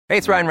Hey,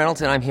 it's Ryan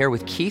Reynolds, and I'm here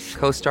with Keith,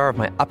 co-star of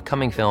my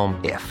upcoming film,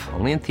 If,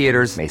 only in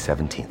theaters May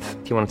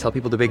 17th. Do you want to tell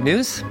people the big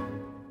news?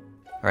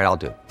 All right, I'll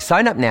do it.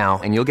 Sign up now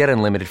and you'll get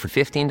unlimited for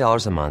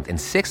 $15 a month and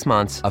 6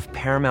 months of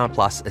Paramount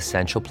Plus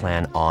Essential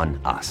Plan on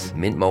us.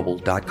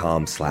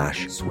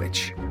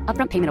 MintMobile.com/switch.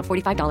 Upfront payment of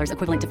 $45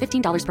 equivalent to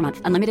 $15 per month.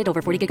 Unlimited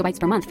over 40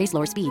 gigabytes per month. Face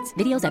lower speeds.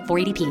 Videos at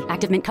 480p.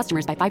 Active Mint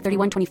customers by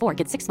 531.24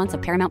 get 6 months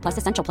of Paramount Plus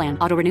Essential Plan.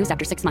 Auto renews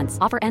after 6 months.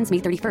 Offer ends May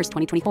 31st,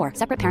 2024.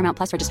 Separate Paramount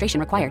Plus registration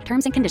required.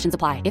 Terms and conditions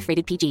apply if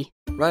rated PG.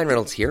 Ryan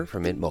Reynolds here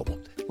from Mint Mobile.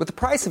 With the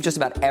price of just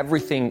about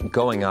everything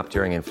going up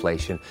during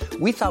inflation,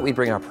 we thought we'd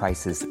bring our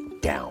prices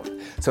down.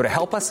 So to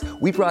help us,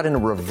 we brought in a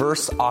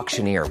reverse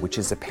auctioneer, which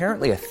is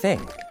apparently a thing.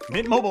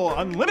 Mint Mobile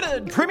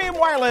Unlimited Premium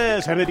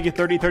Wireless. How to get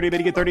 30, 30, bit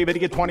to get 30, bit to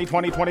get 20,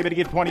 20, 20, bit to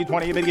get 20,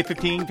 20, bit to get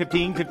 15,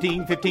 15,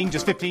 15, 15,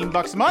 just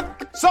 $15 a month?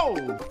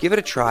 Sold! Give it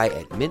a try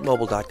at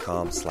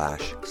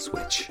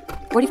mintmobile.com/switch.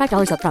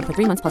 $45 upfront for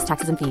 3 months plus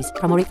taxes and fees.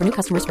 Promo rate for new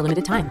customers for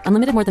limited time.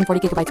 Unlimited more than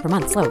 40 gigabytes per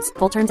month. Slows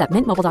full terms at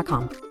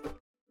mintmobile.com.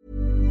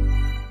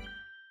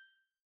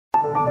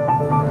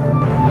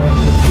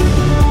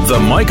 The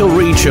Michael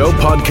Reade Show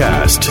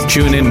podcast.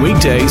 Tune in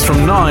weekdays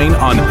from 9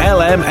 on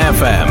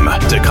LMFM.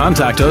 To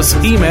contact us,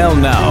 email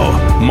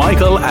now,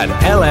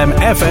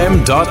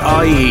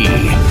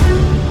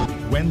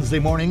 michael@lmfm.ie. Wednesday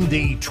morning,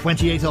 the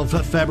 28th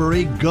of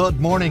February. Good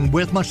morning.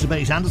 With much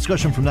debate and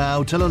discussion from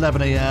now till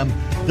 11 a.m.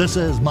 This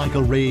is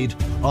Michael Reade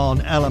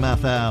on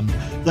LMFM.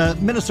 The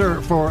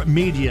Minister for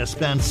Media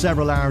spent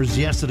several hours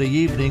yesterday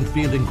evening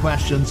fielding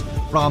questions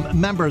from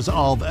members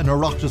of an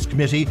Oireachtas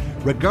committee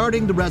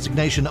regarding the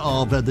resignation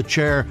of the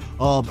chair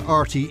of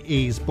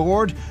RTE's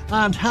board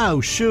and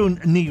how Siún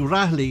Ní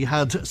Raghallaigh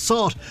had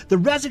sought the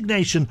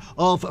resignation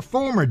of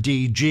former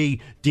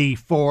DG Dee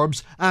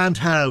Forbes and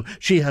how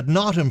she had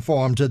not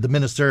informed the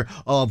Minister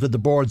of the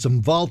board's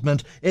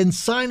involvement in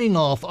signing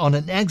off on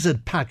an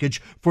exit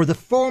package for the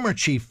former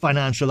Chief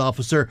Financial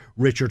Officer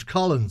Richard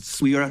Collins.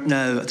 We are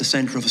now at the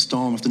centre of a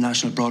storm of the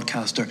national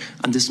broadcaster,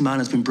 and this man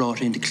has been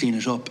brought in to clean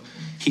it up.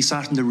 He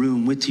sat in the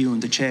room with you in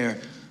the chair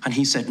and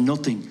he said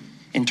nothing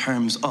in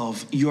terms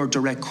of your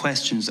direct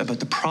questions about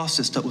the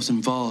process that was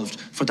involved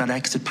for that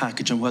exit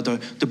package and whether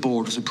the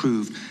board was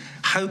approved.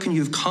 How can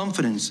you have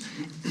confidence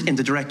in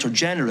the Director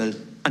General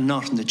and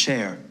not in the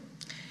chair?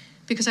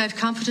 Because I have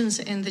confidence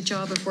in the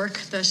job of work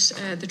that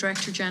the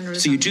Director General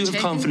is So you do have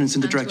confidence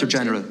in the Director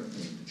General?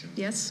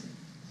 Yes.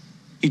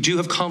 You do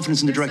have confidence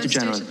in the Director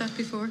General? I've stated that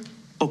before.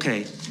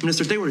 OK.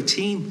 Minister, they were a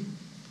team.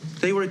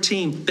 They were a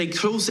team. They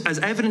closed, as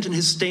evident in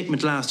his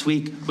statement last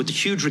week, with the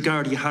huge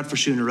regard he had for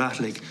Siún Ní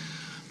Raghallaigh.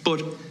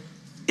 But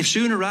if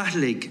Siún Ní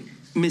Raghallaigh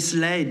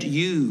misled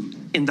you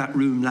in that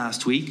room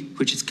last week,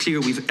 which is clear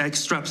we've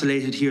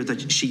extrapolated here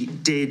that she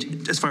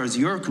did as far as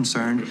you're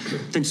concerned,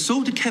 then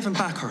so did Kevin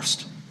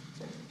Backhurst.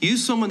 You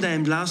summoned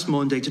them last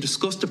Monday to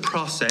discuss the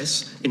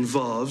process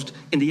involved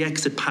in the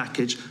exit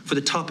package for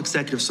the top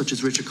executives such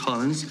as Richard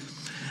Collins.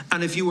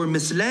 And if you were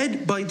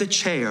misled by the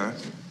chair,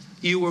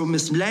 you were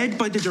misled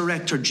by the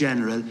Director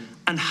General,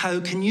 and how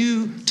can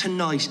you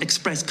tonight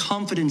express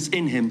confidence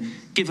in him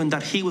given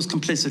that he was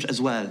complicit as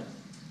well?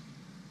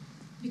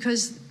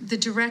 Because the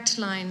direct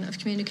line of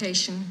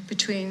communication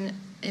between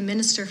a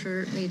Minister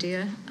for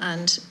Media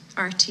and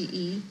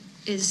RTE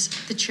is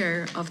the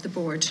chair of the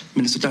board.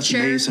 Minister, that's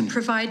amazing. The chair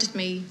provided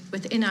me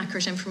with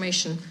inaccurate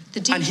information.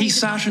 And he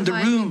sat in the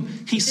room.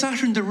 He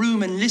sat in the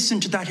room and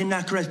listened to that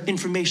inaccurate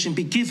information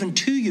be given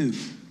to you.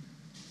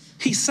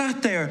 He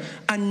sat there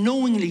and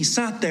knowingly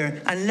sat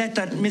there and let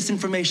that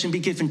misinformation be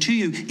given to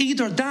you.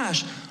 Either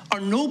that or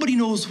nobody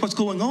knows what's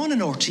going on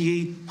in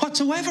RTE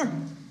whatsoever.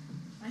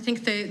 I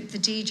think the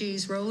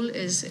DG's role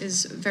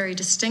is very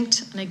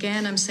distinct. And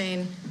again, I'm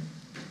saying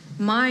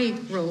my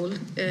role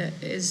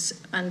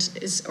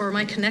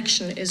my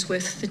connection is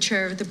with the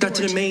chair of the board. That's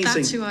amazing.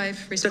 That's who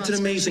I've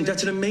responsibility.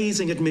 That's an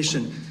amazing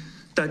admission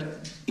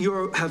that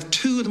you have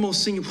two of the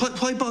most senior.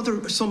 Why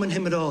bother summon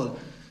him at all?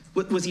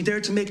 Was he there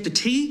to make the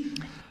tea?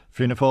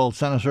 Fianna Fáil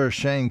Senator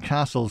Shane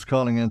Castle's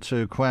calling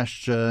into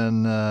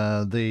question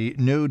the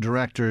new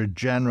Director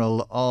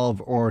General of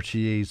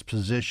RTE's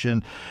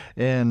position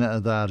in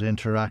that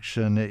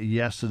interaction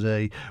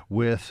yesterday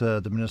with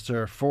the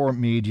Minister for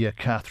Media,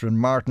 Catherine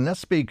Martin. Let's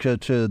speak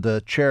to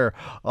the Chair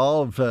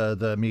of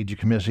the Media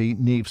Committee,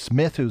 Niamh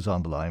Smith, who's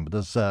on the line with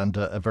us. And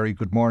a very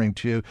good morning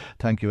to you.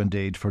 Thank you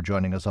indeed for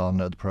joining us on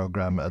the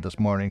programme this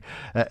morning.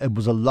 It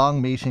was a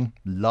long meeting,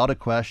 a lot of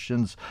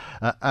questions,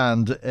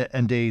 and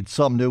indeed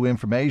some new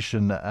information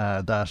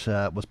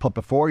that was put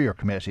before your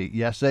committee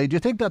yesterday. Do you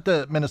think that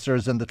the Minister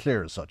is in the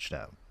clear as such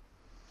now?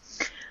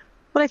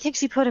 Well, I think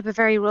she put up a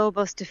very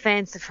robust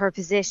defence of her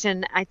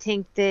position. I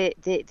think the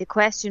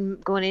question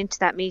going into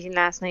that meeting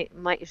last night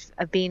might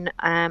have been,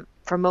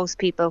 for most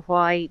people,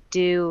 why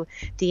do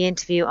the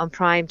interview on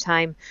prime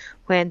time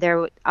when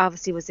there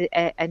obviously was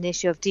an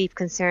issue of deep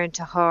concern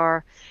to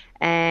her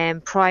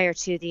prior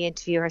to the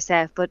interview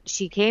herself. But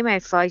she came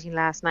out fighting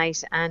last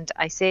night, and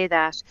I say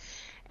that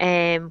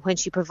when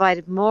she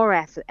provided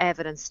more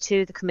evidence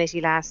to the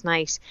committee last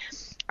night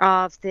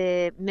of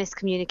the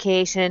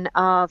miscommunication,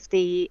 of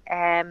the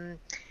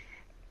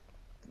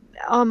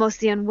almost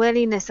the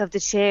unwillingness of the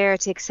chair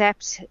to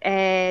accept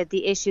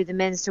the issue the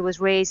minister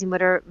was raising with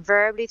her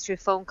verbally through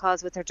phone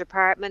calls with her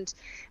department.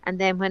 And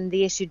then when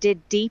the issue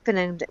did deepen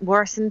and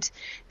worsened,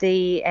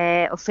 the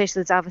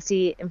officials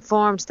obviously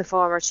informed the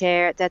former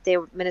chair that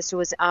the minister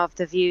was of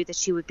the view that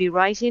she would be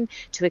writing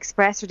to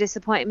express her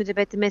disappointment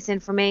about the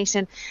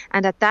misinformation.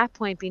 And at that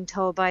point, being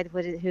told by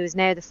who is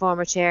now the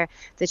former chair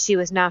that she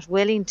was not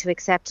willing to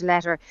accept a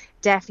letter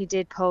definitely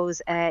did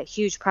pose a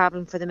huge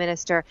problem for the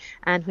minister.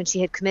 And when she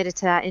had committed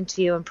to that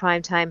interview in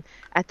prime time,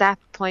 at that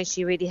point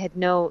she really had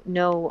no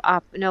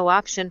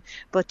option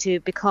but to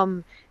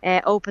become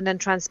open and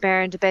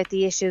transparent about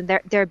the issue,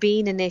 there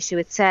being an issue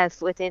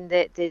itself within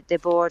the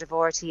board of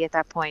RT at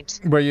that point.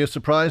 Were you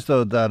surprised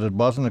though that it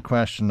wasn't a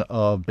question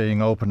of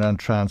being open and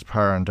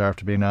transparent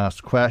after being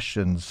asked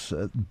questions,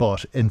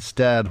 but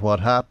instead what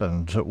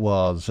happened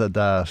was that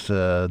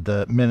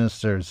the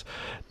minister's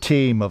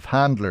team of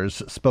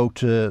handlers spoke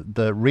to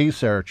the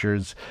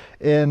researchers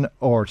in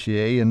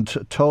RTE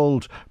and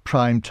told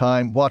prime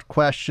time what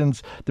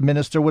questions the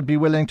minister would be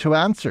willing to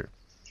answer?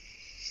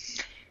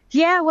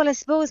 Yeah, well, I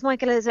suppose,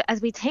 Michael,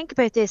 as we think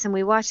about this and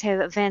we watch how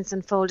events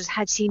unfolded,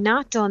 had she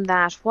not done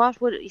that, what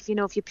would, if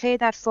you play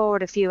that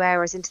forward a few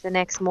hours into the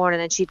next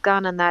morning and she'd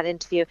gone on that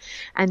interview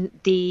and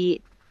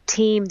the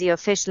team, the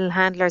official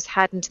handlers,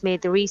 hadn't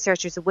made the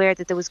researchers aware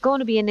that there was going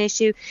to be an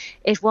issue,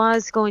 it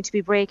was going to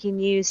be breaking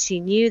news. She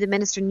knew, the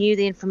minister knew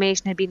the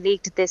information had been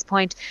leaked at this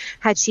point.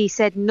 Had she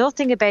said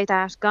nothing about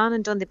that, gone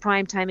and done the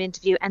primetime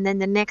interview, and then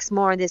the next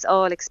morning this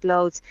all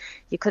explodes,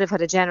 you could have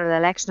had a general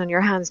election on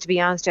your hands, to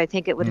be honest. I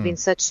think it would have been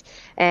such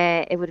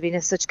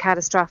such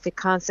catastrophic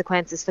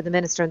consequences for the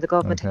minister and the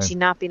government had she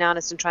not been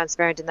honest and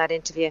transparent in that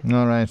interview.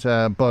 All right,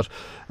 but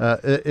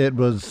it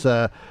was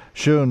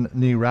Siún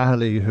Ní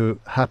Raghallaigh who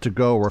had to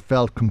go or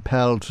felt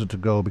compelled to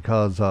go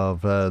because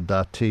of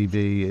that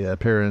TV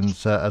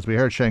appearance. As we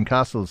heard Shane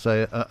Castle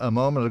say a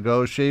moment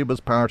ago, she was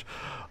part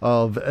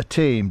of a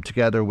team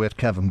together with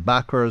Kevin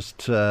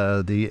Backhurst,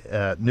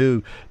 the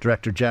new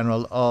Director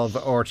General of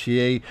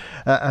RTE,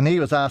 and he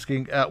was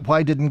asking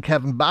why didn't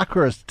Kevin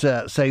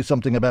Backhurst say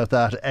something about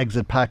that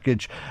exit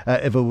package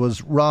if it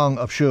was wrong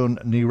of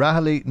Siún Ní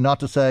Raghallaigh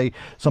not to say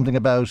something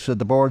about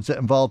the board's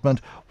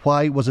involvement.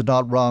 Why was it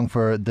not wrong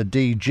for the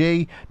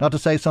DG not to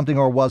say something,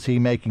 or was he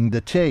making the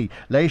tea?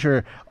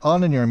 Later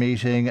on in your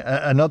meeting,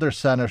 another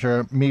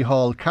Senator,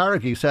 Micheál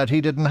Carrigy, said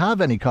he didn't have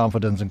any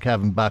confidence in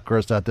Kevin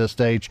Backhurst at this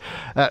stage.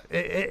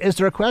 Is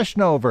there a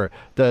question over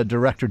the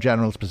Director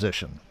General's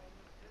position?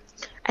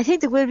 I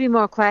think there will be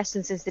more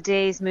questions as the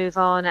days move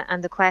on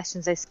and the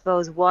questions, I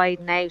suppose,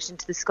 widen out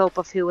into the scope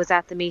of who was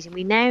at the meeting.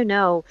 We now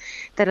know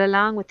that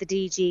along with the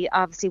DG,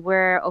 obviously,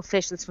 were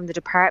officials from the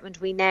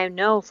department. We now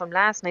know from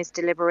last night's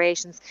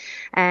deliberations,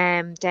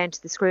 down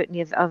to the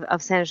scrutiny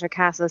of Senator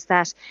Castles,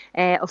 that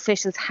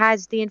officials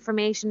had the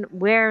information,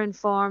 were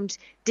informed,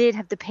 did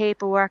have the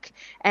paperwork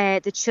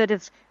that should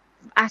have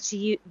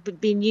actually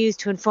been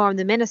used to inform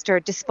the minister,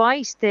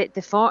 despite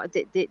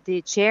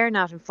the chair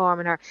not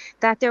informing her,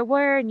 that there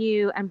were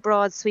new and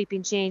broad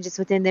sweeping changes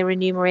within the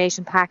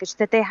remuneration package,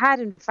 that they had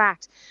in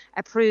fact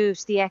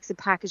approved the exit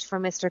package for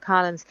Mr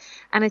Collins.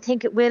 And I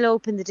think it will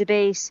open the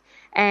debate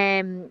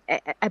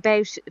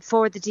about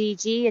for the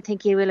DG. I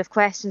think he will have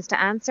questions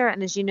to answer,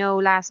 and as you know,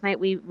 last night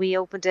we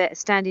opened a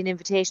standing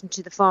invitation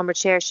to the former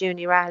chair Siún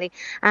Ní Raghallaigh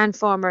and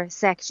former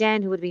Sec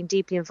Gen, who would have been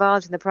deeply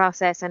involved in the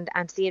process and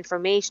the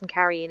information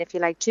carrying, if you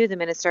like, to the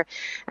minister,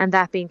 and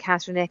that being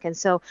Catherine Nick. And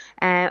so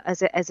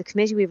as a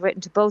committee, we've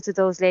written to both of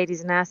those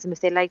ladies and asked them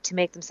if they'd like to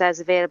make themselves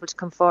available to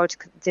come forward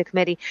to the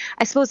committee.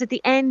 I suppose at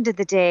the end of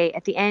the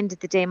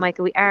day,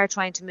 Michael, we are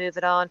trying to move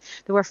it on.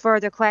 There were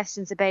further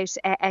questions about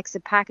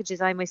exit packages.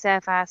 I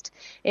myself asked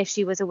if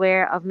she was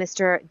aware of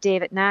Mr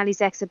David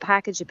Nally's exit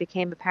package. It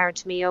became apparent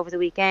to me over the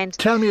weekend.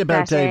 Tell me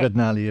about David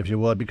Nally, if you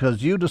would,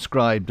 because you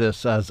described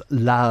this as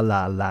La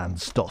La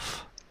Land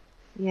stuff.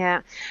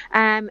 Yeah,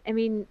 I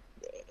mean,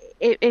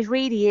 it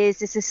really is.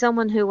 This is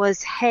someone who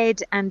was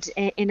head and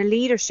in a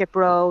leadership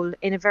role,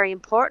 in a very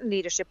important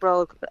leadership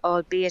role,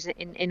 albeit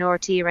in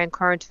RT around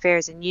current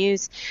affairs and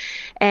news.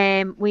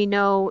 We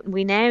now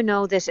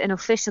know that an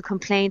official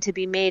complaint had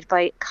been made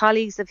by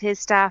colleagues of his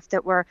staff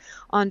that were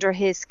under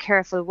his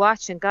careful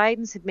watch and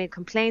guidance, had made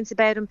complaints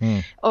about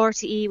him.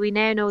 RTE, we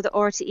now know that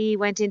RTE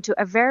went into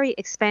a very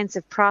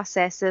expensive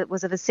process that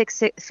was of a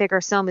six-figure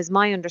sum, is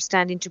my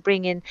understanding, to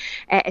bring in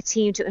a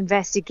team to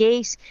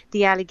investigate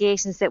the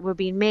allegations that were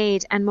being made.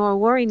 And more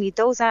worryingly,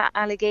 those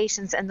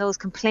allegations and those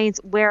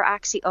complaints were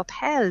actually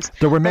upheld.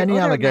 There were many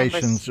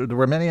allegations. There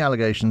were many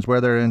allegations,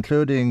 were there,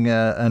 including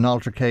an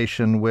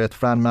altercation with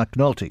Fran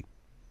McNulty?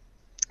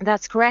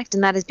 That's correct,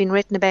 and that has been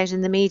written about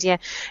in the media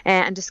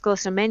and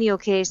discussed on many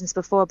occasions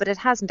before, but it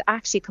hasn't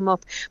actually come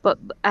up but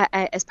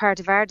as part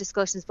of our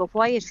discussions. But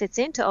why it fits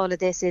into all of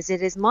this is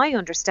it is my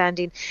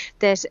understanding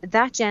that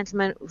that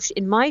gentleman,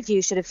 in my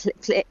view, should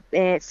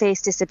have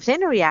faced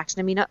disciplinary action.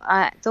 I mean,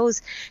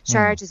 those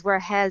charges were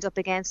held up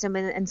against him,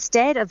 and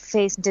instead of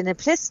facing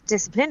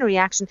disciplinary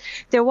action,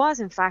 there was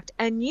in fact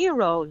a new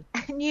role,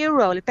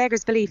 it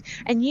beggars belief,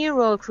 a new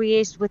role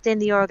created within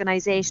the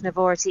organisation of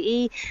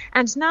RTE.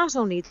 And not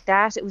only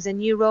that, it was a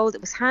new role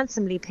that was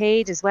handsomely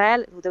paid as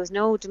well. There was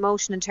no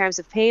demotion in terms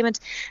of payment.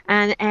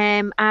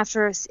 And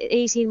after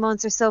 18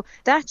 months or so,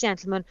 that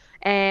gentleman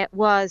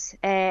was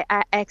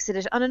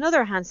exited on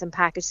another handsome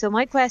package. So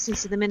my question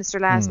to the Minister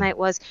last night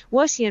was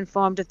she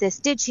informed of this?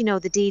 Did she know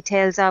the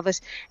details of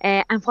it?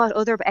 And what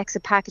other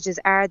exit packages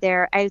are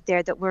there out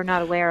there that we're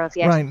not aware of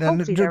yet? Right.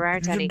 Hopefully there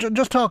aren't any.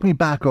 Just talk me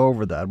back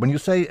over that. When you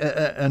say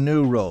a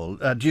new role,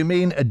 do you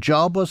mean a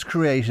job was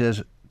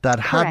created that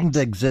hadn't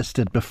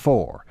existed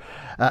before?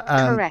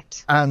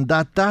 Correct. And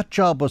that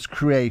job was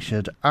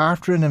created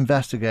after an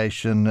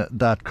investigation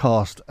that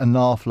cost an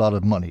awful lot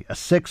of money, a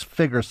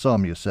six-figure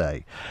sum, you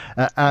say.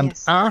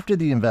 Yes. After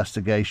the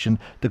investigation,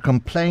 the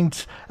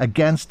complaints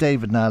against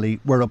David Nally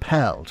were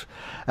upheld.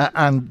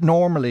 And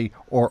normally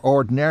or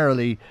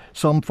ordinarily,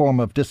 some form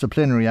of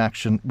disciplinary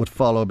action would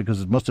follow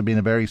because it must have been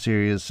a very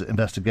serious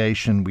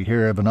investigation. We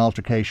hear of an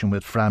altercation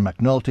with Fran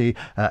McNulty.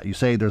 You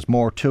say there's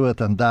more to it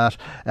than that.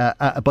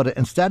 But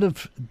instead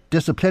of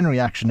disciplinary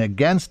action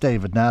against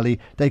David Nally,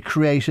 they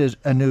created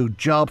a new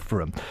job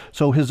for him.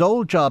 So his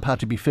old job had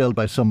to be filled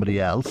by somebody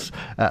else.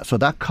 So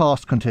that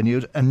cost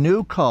continued. A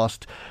new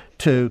cost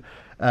to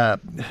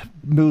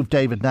move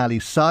David Nally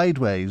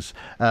sideways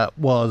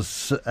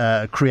was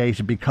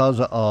created because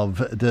of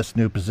this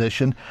new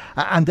position.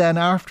 And then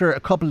after a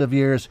couple of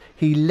years,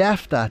 he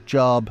left that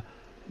job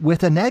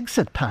with an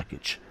exit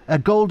package, a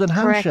golden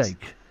handshake.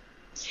 Correct.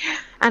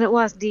 And it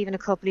wasn't even a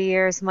couple of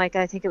years, Mike.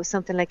 I think it was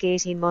something like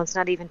 18 months,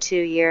 not even 2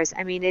 years.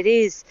 I mean, it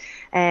is,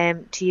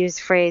 to use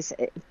the phrase,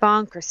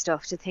 bonker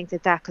stuff to think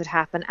that could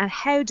happen. And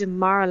how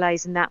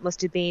demoralising that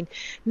must have been,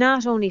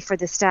 not only for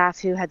the staff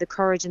who had the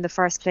courage in the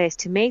first place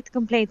to make the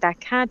complaint. That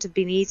can't have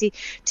been easy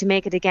to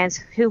make it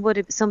against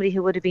somebody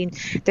who would have been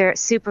their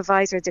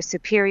supervisor, their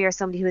superior,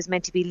 somebody who was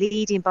meant to be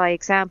leading by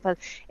example.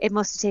 It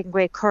must have taken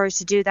great courage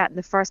to do that in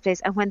the first place.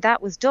 And when that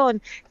was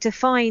done, to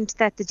find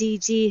that the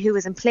DG who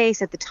was in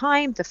place at the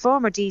time, the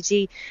former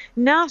DG,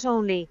 not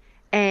only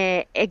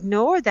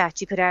ignored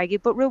that, you could argue,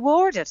 but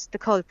rewarded the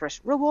culprit,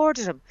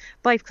 rewarded him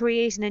by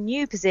creating a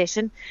new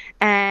position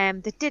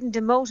that didn't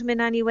demote him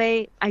in any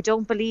way. I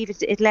don't believe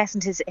it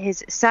lessened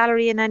his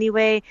salary in any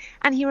way,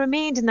 and he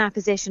remained in that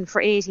position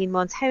for 18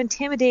 months. How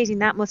intimidating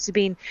that must have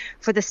been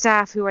for the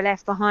staff who were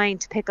left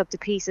behind to pick up the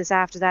pieces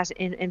after that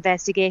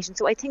investigation.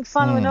 So I think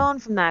following on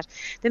from that,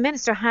 the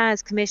Minister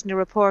has commissioned a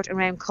report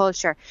around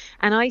culture,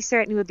 and I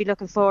certainly would be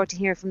looking forward to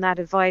hearing from that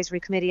advisory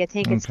committee. I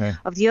think it's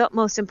of the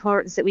utmost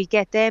importance that we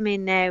get them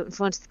in now in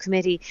front of the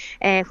committee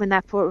when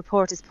that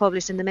report is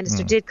published, and the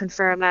Minister did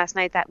confirm last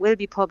night that will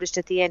be published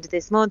at the end of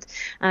this month.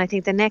 And I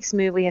think the next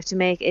move we have to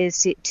make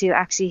is to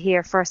actually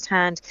hear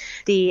firsthand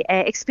the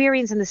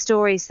experience and the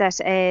stories that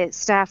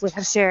staff will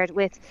have shared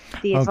with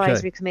the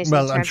advisory committee.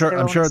 Well, I'm sure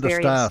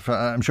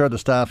the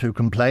staff who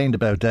complained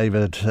about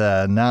David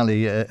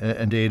Nally,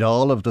 indeed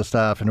all of the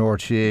staff in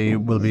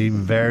RTE, will be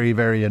very,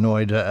 very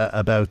annoyed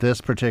about this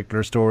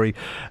particular story.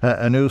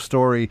 A new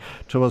story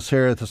to us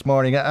here this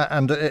morning,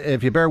 and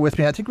if you bear with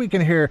me, I think we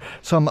can hear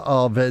some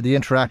of the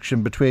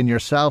interaction between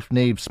yourself,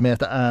 Niamh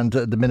Smith, and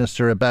the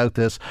Minister about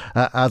this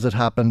as it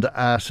happened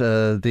at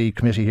the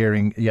committee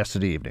hearing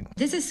yesterday evening.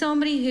 This is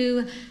somebody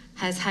who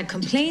has had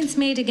complaints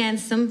made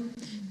against them.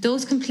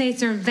 Those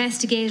complaints are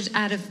investigated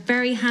at a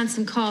very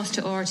handsome cost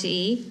to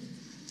RTE.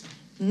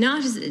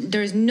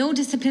 There is no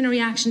disciplinary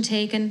action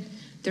taken.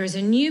 There is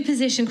a new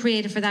position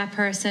created for that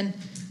person.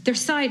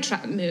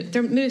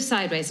 They're moved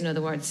sideways, in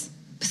other words.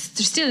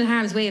 They're still in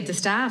harm's way of the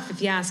staff, if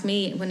you ask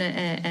me, when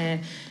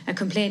a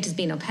complaint has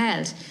been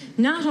upheld.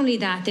 Not only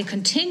that, they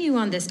continue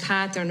on this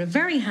path. They're on a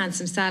very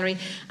handsome salary,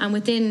 and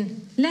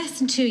within less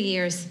than 2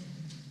 years,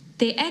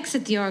 they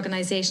exit the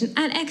organisation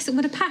and exit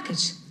with a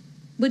package.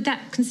 Would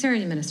that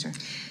concern you, Minister?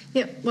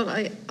 Yeah, well,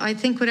 I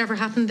think whatever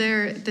happened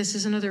there, this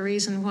is another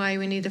reason why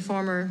we need the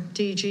former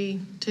DG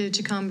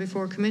to come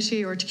before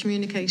committee or to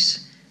communicate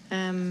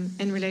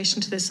in relation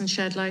to this and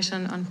shed light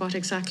on what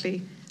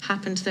exactly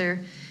happened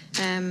there.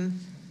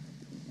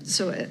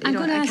 So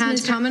I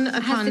can't comment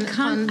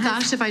upon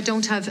that if I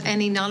don't have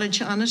any knowledge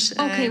on it.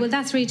 Okay, well,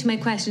 that's really to my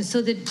question.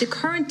 So the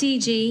current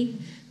DG,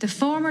 the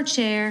former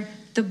chair,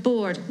 the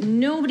board,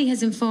 nobody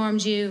has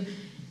informed you,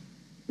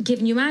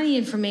 given you any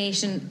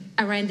information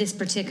around this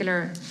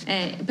particular,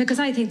 because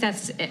I think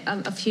that's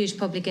of huge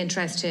public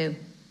interest too.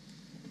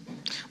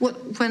 Well,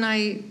 when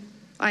I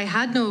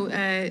had no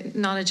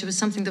knowledge, it was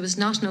something that was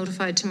not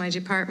notified to my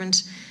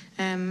department.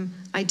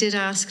 I did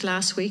ask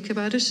last week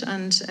about it,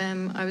 and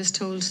I was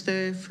told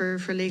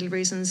for legal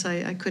reasons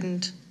I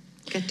couldn't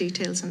get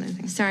details on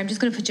anything. Sorry, I'm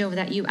just going to put you over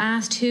that. You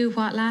asked who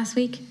what last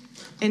week?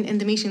 in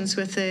the meetings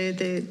with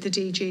the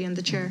DG and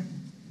the chair.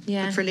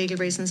 Yeah. But for legal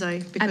reasons,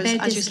 because about as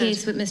this you said,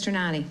 case with Mr.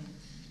 Nally.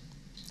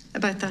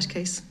 about that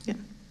case, yeah.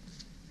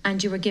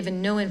 And you were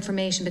given no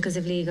information because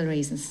of legal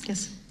reasons.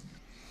 Yes.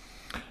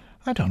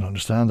 I don't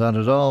understand that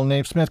at all.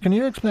 Niamh Smith, can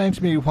you explain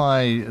to me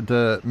why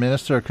the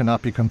Minister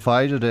cannot be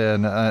confided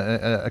in?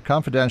 A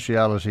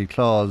confidentiality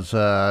clause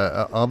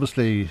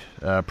obviously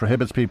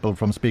prohibits people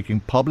from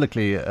speaking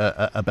publicly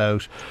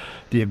about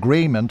the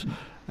agreement,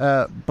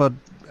 but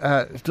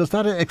does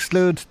that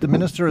exclude the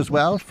Minister as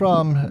well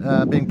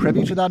from being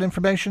privy to that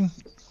information?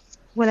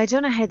 Well, I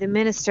don't know how the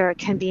Minister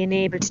can be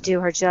enabled to do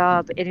her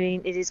job. I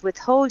mean, it is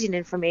withholding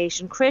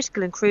information,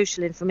 critical and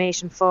crucial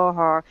information for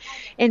her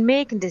in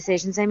making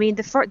decisions. I mean,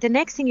 the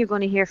next thing you're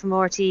going to hear from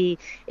RTE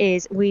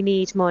is we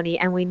need money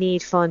and we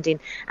need funding.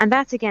 And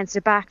that's against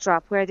a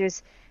backdrop where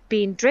there's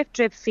been drip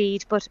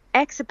feed, but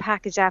exit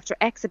package after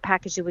exit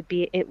package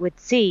it would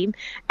seem,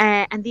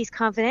 and these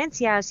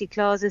confidentiality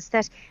clauses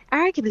that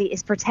arguably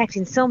is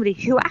protecting somebody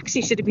who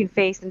actually should have been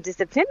facing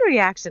disciplinary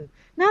action,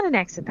 not an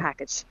exit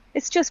package.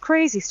 It's just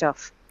crazy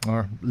stuff.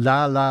 Or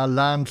la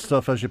land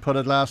stuff, as you put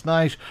it last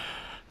night.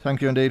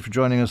 Thank you indeed for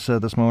joining us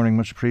this morning.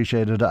 Much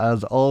appreciated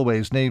as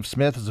always. Niamh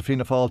Smith is a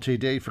Fianna Fáil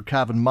TD for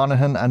Cavan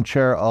Monaghan and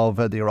chair of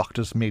the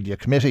Oireachtas Media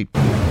Committee.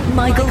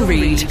 Michael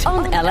Reade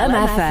on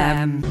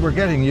LMFM. We're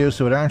getting used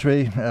to it, aren't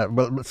we?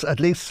 Well, at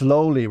least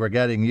slowly we're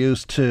getting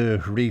used to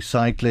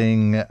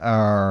recycling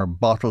our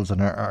bottles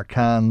and our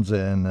cans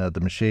in the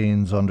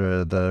machines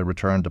under the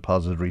return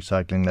deposit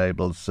recycling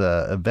labels.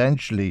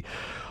 Eventually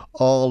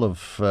all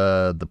of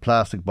the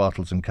plastic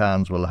bottles and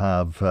cans will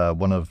have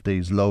one of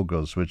these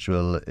logos which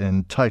will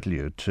entitle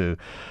you to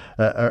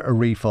a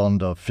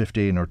refund of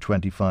 15 or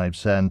 25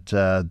 cent.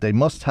 They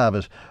must have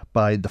it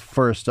by the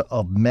 1st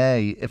of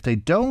May. If they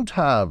don't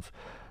have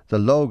the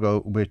logo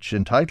which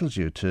entitles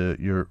you to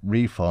your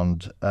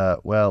refund,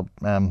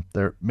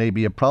 there may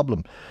be a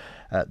problem.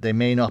 They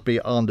may not be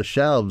on the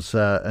shelves.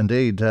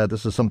 Indeed,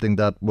 this is something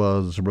that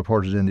was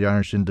reported in the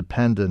Irish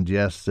Independent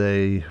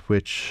yesterday,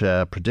 which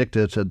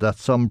predicted that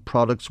some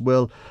products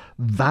will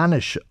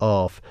vanish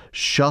off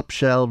shop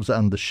shelves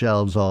and the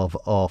shelves of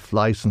off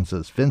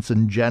licences.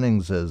 Vincent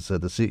Jennings is the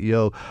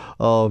CEO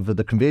of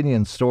the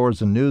Convenience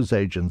Stores and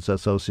Newsagents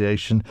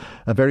Association.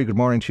 A very good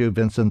morning to you,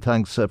 Vincent.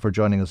 Thanks for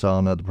joining us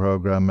on the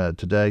programme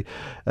today.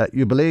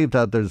 You believe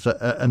that there's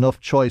enough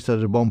choice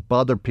that it won't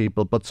bother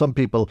people, but some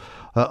people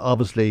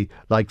obviously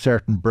like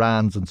certain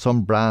brands, and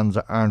some brands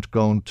aren't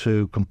going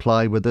to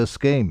comply with this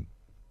scheme.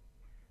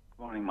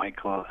 Good morning,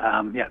 Michael.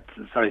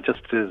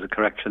 Just as a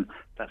correction,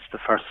 that's the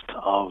 1st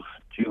of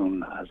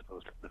June as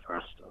opposed to the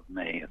 1st of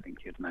May, I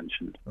think you'd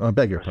mentioned. I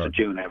beg your 1st pardon. of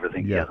June,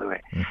 everything the other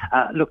way.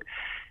 Mm-hmm. Look,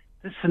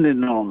 this is an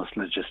enormous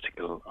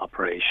logistical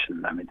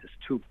operation. I mean, there's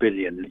 2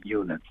 billion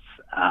units,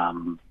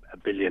 1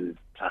 billion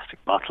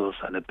plastic bottles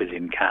and 1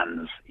 billion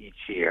cans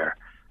each year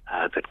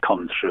that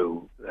come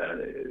through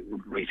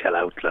retail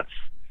outlets.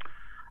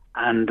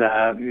 And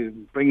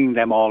bringing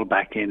them all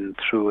back in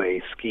through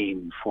a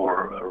scheme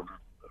for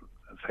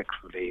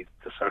effectively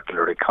the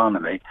circular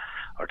economy,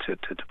 or to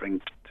bring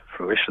to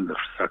fruition the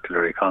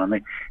circular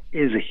economy,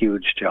 is a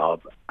huge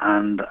job.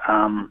 And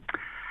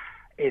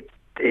it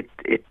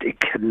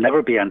can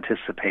never be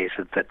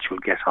anticipated that you'll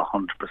get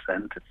 100%.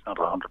 It's not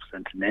 100%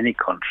 in any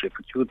country,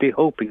 but you would be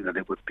hoping that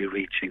it would be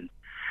reaching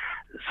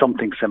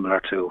something similar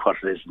to what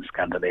it is in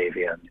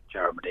Scandinavia and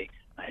Germany,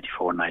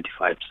 94,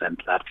 95%.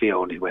 Latvia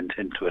only went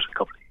into it a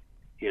couple of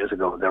years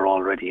ago. They're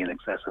already in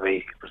excess of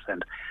 80%.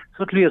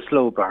 So it'll be a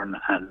slow burn,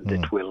 and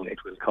it will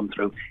come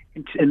through.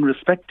 In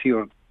respect to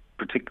your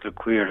particular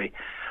query,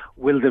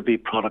 will there be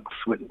products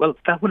with... Well,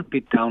 that will be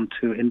down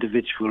to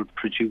individual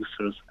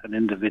producers and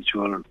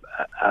individual...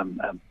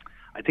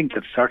 I think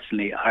that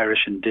certainly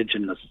Irish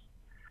indigenous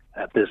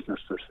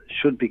businesses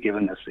should be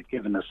given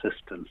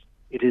assistance.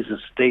 It is a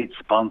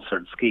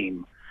state-sponsored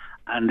scheme,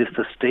 and if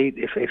the state,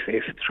 if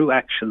through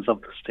actions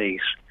of the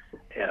state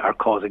are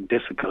causing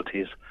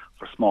difficulties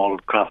for small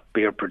craft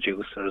beer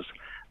producers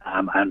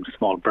and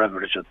small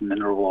beverage and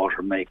mineral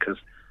water makers,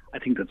 I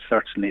think that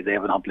certainly they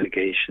have an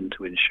obligation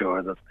to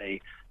ensure that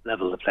they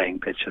level the playing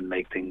pitch and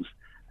make things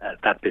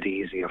that bit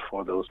easier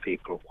for those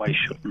people. Why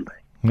shouldn't they?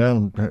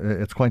 Well,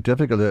 it's quite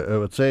difficult. I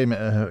would say,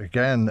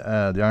 again,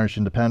 the Irish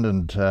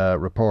Independent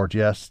report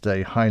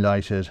yesterday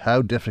highlighted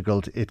how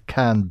difficult it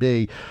can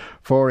be.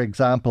 For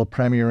example,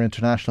 Premier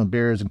International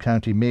Beers in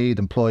County Meath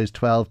employs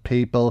 12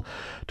 people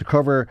to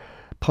cover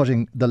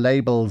putting the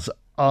labels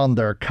on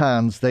their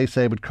cans. They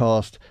say it would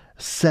cost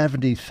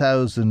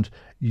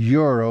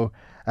 €70,000,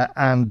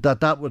 and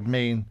that would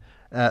mean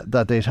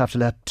that they'd have to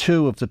let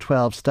 2 of the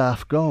 12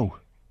 staff go.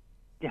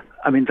 Yeah,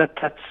 I mean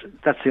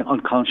that's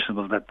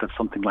unconscionable that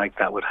something like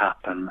that would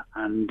happen.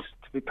 And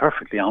to be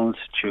perfectly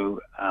honest with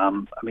you, I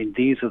mean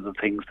these are the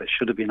things that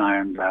should have been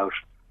ironed out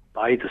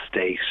by the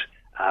state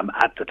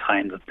at the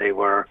time that they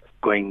were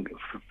going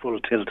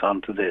full tilt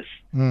onto this.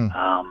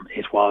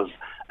 It was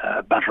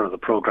a matter of the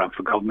programme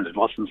for government. It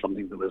wasn't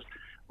something that was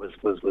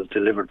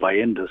delivered by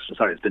industry.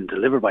 Sorry, it's been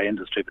delivered by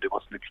industry, but it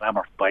wasn't a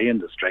clamour by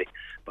industry.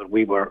 But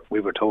we were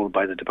told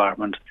by the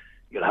department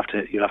you'll have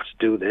to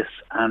do this,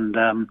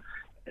 and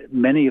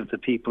many of the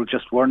people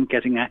just weren't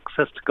getting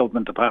access to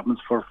government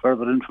departments for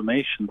further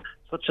information,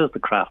 such as the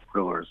craft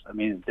brewers. I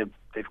mean,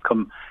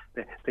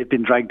 they've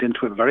been dragged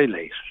into it very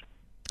late.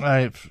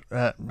 I've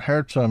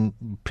heard some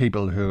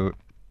people who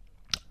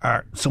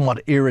are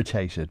somewhat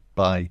irritated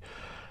by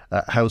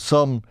how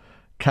some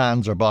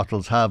cans or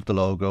bottles have the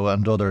logo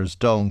and others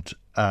don't,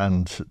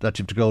 and that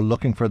you have to go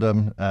looking for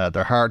them.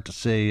 They're hard to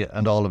see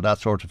and all of that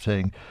sort of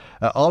thing.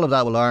 All of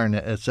that will iron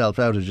itself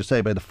out, as you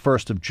say, by the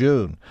 1st of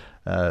June.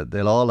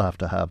 They'll all have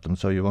to have them,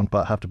 so you won't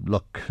have to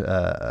look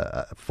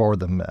for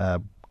them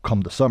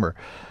come the summer.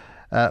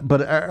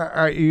 But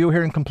are you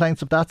hearing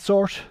complaints of that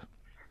sort?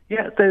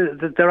 Yeah,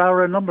 there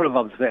are a number of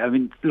observations. I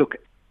mean, look,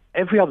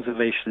 every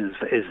observation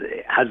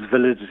has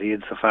validity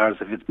insofar as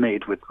if it's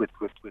made with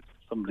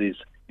somebody's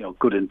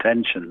good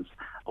intentions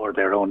or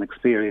their own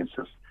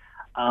experiences.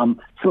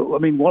 So, I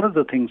mean, one of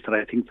the things that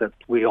I think that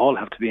we all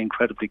have to be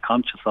incredibly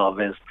conscious of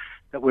is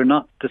that we're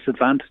not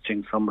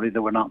disadvantaging somebody,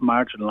 that we're not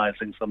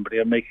marginalising somebody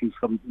or making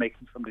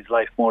somebody's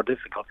life more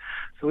difficult.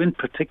 So, in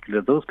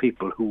particular, those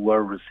people who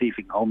were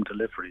receiving home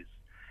deliveries,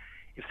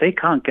 if they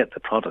can't get the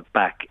product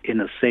back in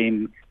the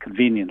same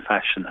convenient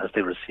fashion as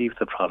they received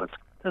the product,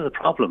 there's a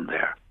problem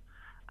there.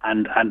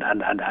 And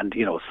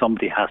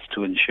somebody has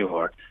to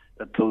ensure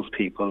that those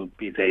people,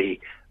 be they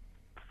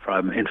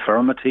from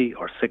infirmity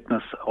or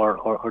sickness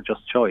or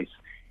just choice,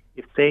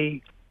 if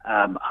they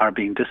are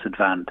being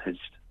disadvantaged,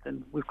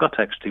 then we've got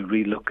to actually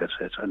relook at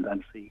it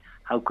and see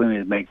how can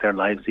we make their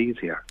lives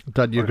easier.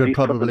 That you could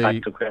probably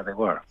back to where they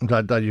were.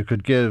 That you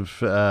could give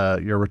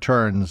your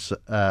returns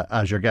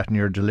as you're getting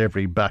your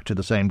delivery back to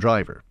the same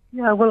driver.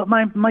 Yeah, well,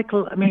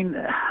 Michael, I mean,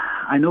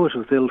 I know it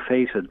was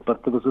ill-fated,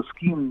 but there was a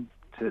scheme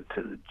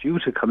due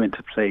to come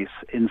into place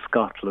in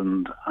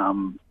Scotland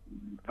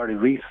very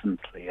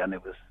recently, and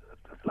it was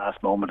at the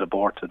last moment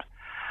aborted.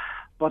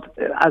 But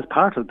as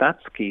part of that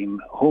scheme,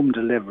 home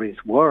deliveries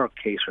were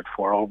catered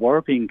for, or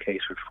were being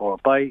catered for,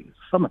 by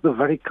some of the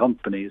very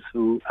companies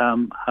who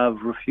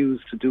have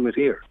refused to do it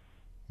here.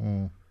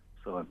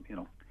 So,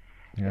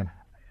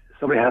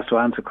 somebody has to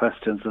answer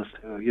questions as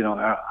to,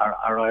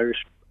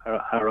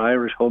 are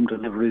Irish home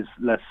deliveries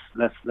less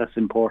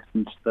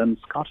important than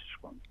Scottish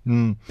ones?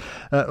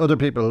 Other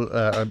people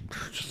are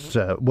just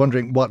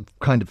wondering what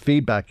kind of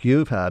feedback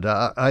you've had.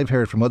 I've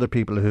heard from other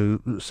people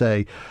who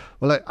say,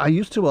 well, I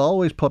used to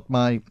always put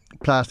my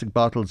plastic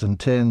bottles and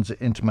tins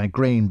into my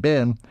green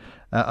bin.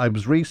 I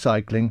was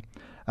recycling.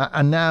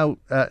 And now,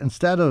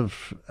 instead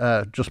of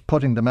just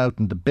putting them out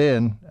in the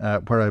bin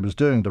where I was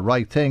doing the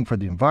right thing for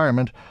the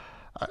environment,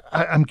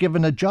 I'm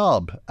given a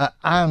job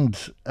and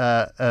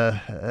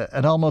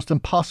an almost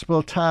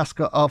impossible task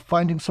of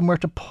finding somewhere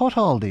to put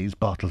all these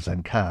bottles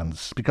and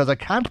cans, because I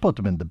can't put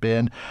them in the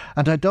bin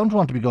and I don't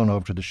want to be going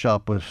over to the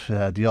shop with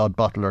the odd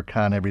bottle or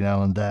can every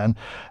now and then.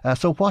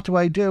 So what do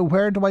I do?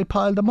 Where do I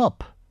pile them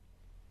up?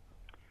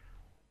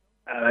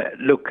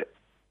 Look,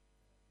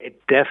 it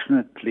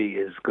definitely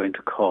is going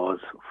to cause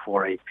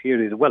for a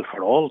period, well,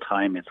 for all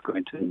time, it's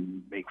going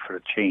to make for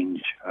a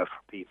change for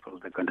people.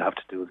 They're going to have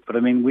to do it. But I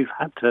mean,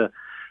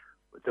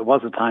 there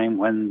was a time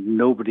when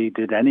nobody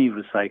did any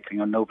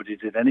recycling or nobody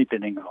did any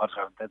binning or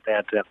whatever, that they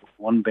had to have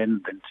one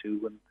bin, then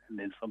two, and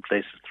in some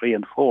places 3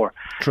 and 4.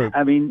 True.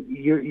 I mean,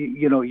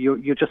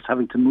 you're just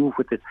having to move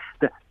with it.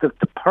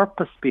 The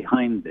purpose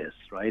behind this,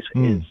 right,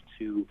 is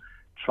to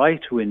try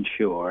to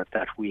ensure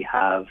that we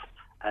have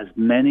as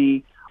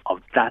many of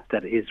that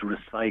is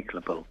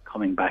recyclable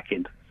coming back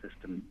into the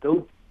system.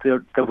 Though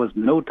there was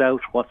no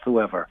doubt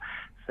whatsoever,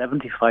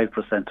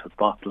 75% of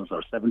bottles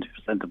or 70%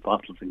 of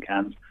bottles and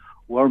cans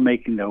were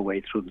making their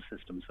way through the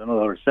system. So in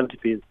other words,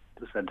 70%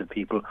 of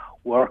people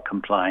were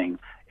complying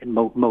in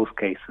most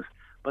cases.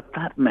 But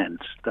that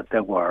meant that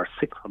there were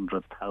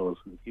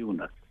 600,000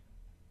 units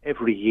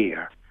every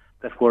year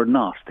that were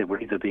not. They were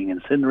either being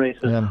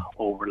incinerated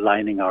or were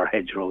lining our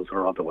hedgerows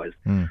or otherwise.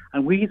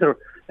 And we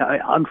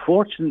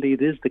unfortunately,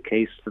 it is the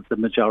case that the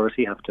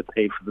majority have to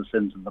pay for the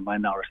sins of the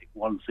minority.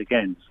 Once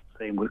again,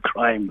 same with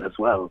crime as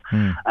well.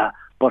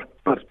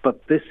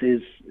 But this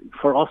is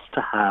for us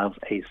to have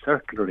a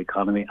circular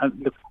economy.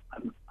 Look,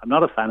 I'm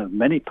not a fan of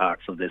many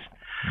parts of this,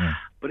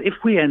 but if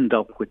we end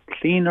up with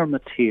cleaner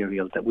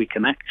material that we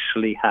can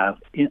actually have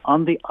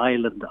on the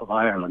island of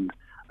Ireland,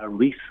 a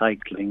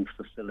recycling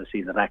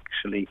facility that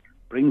actually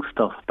brings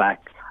stuff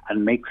back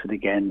and makes it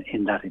again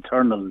in that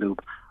eternal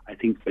loop, I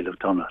think we'll have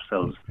done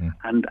ourselves.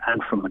 And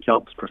from a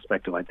jobs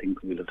perspective, I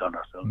think we'll have done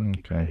ourselves.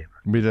 Okay.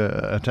 We had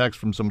a text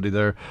from somebody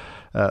there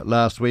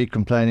last week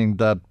complaining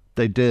that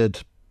they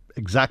did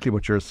exactly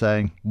what you're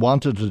saying,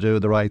 wanted to do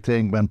the right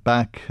thing, went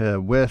back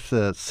with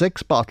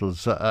 6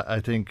 bottles, I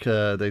think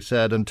they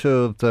said, and 2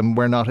 of them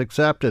were not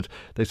accepted.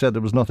 They said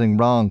there was nothing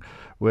wrong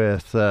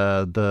with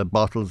the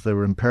bottles, they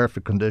were in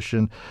perfect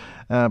condition.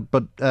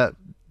 But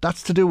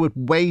that's to do with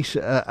weight,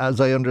 as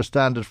I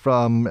understand it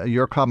from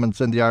your comments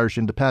in the Irish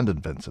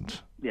Independent,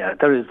 Vincent. Yeah,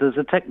 there's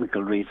a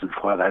technical reason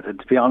for that. And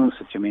to be honest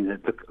with you, I mean,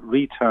 the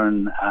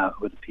return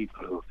with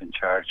people who have been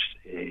charged,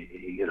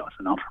 it's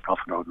a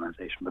not-for-profit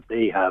organisation, but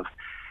they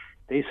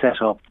they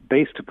set up,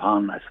 based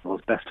upon, I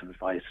suppose, best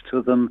advice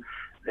to them,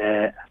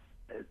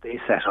 they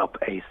set up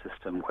a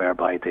system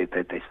whereby they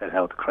set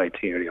out the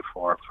criteria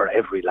for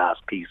every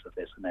last piece of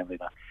this and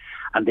everything.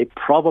 And they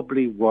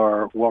probably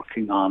were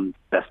working on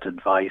best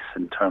advice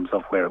in terms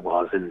of where it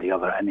was in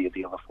any of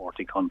the other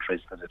 40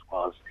 countries that it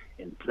was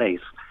in place.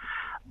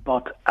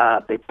 But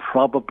they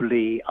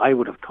probably, I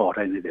would have thought,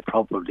 they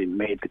probably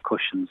made the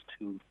cushions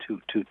too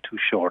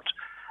short.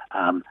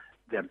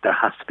 There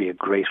has to be a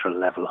greater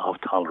level of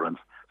tolerance.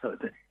 So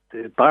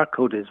the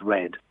barcode is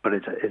red, but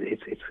it's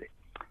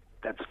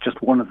that's just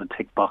one of the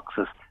tick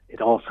boxes.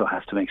 It also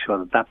has to make sure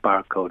that that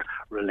barcode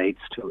relates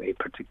to a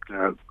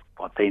particular,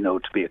 what they know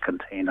to be a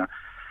container.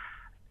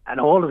 And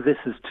all of this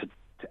is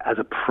as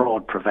a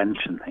fraud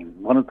prevention thing.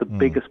 One of the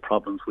biggest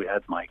problems we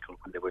had, Michael,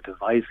 when they were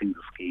devising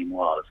the scheme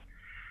was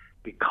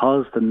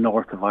because the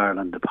North of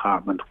Ireland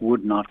Department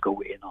would not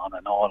go in on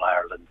an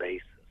all-Ireland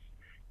basis,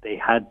 they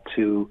had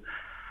to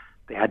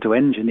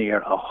engineer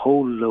a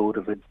whole load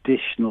of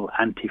additional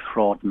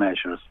anti-fraud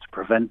measures to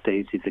prevent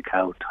Daisy the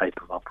Cow type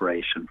of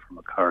operation from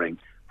occurring,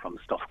 from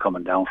stuff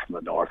coming down from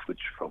the north,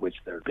 for which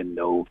there had been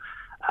no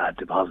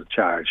deposit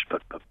charged,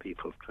 but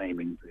people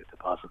claiming the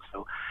deposits.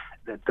 So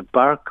the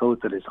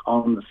barcode that is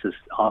on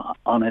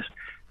it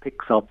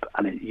picks up,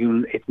 and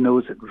it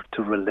knows it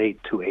to relate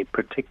to a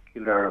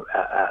particular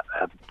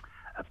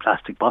a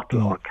plastic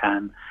bottle or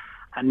can.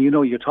 And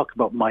you're talking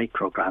about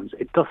micrograms.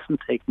 It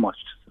doesn't take much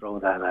to throw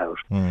that out.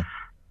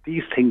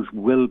 These things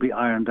will be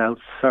ironed out,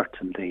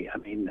 certainly. I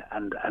mean,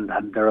 and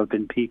there have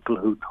been people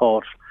who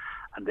thought,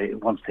 and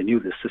once they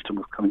knew this system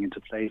was coming into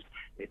place,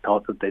 they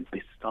thought that they'd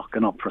be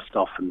stocking up for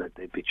stuff and that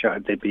they'd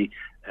be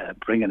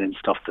bringing in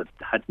stuff that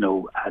had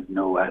no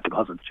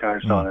deposit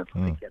charged on it, so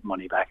they'd get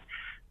money back.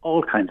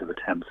 All kinds of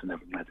attempts and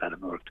everything like that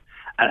have worked.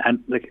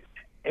 And like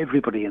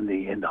everybody in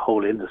the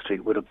whole industry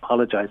would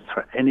apologise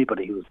for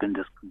anybody who's been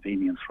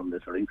disconvenienced from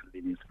this or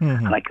inconvenienced.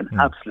 And I can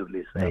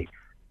absolutely say,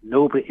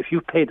 nobody, if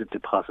you've paid a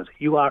deposit,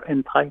 you are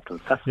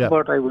entitled. That's the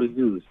word I will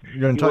use.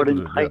 You're entitled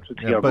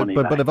to your money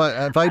back. But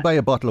if I buy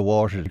a bottle of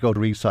water to go to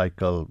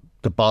recycle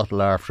the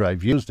bottle after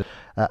I've used it,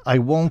 I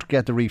won't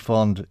get the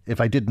refund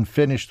if I didn't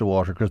finish the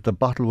water because the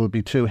bottle will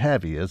be too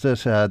heavy. Is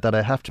it that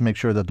I have to make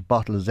sure that the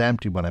bottle is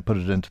empty when I put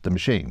it into the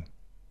machine?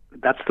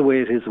 That's the way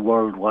it is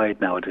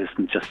worldwide now. It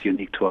isn't just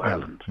unique to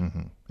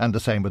Ireland. And the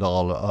same with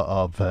all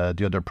of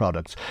the other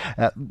products.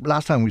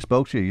 Last time we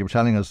spoke to you, you were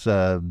telling us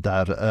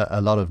that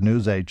a lot of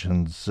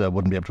newsagents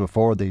wouldn't be able to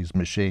afford these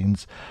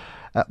machines.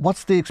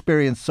 What's the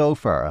experience so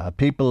far? Have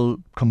people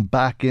come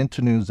back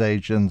into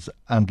newsagents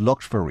and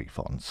looked for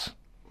refunds?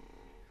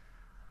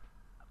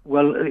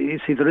 Well, you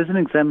see, there is an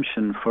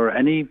exemption for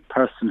any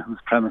person whose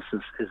premises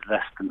is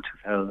less than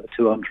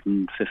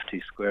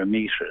 250 square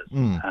metres.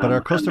 But are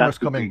customers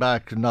coming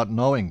back not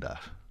knowing that?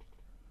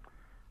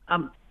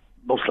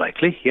 Most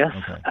likely, yes.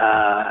 Okay.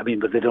 I mean,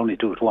 but they'd only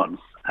do it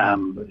once,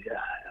 and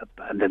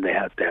then they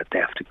have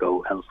to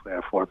go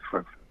elsewhere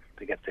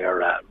to get their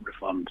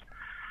refund.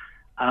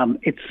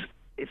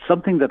 It's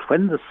something that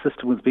when the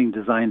system was being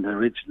designed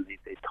originally,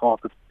 they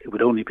thought that it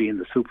would only be in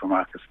the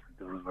supermarkets that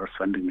the reverse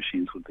vending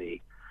machines would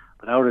be.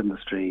 But our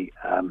industry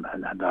and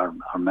our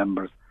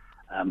members,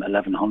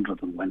 1,100 of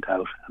them went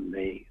out and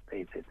they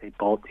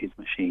bought these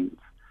machines,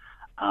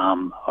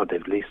 or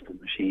they've leased the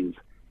machines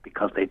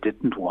because they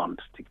didn't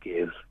want to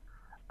give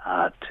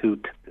to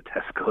the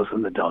Tesco's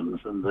and the Duns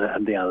and the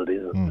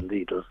Aldi's and the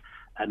Lidl's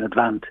an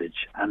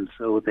advantage. And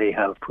so they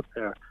have put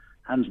their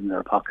hands in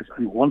their pockets.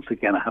 And once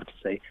again, I have to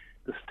say,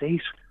 the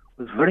state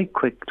was very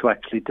quick to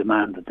actually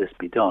demand that this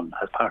be done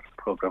as part of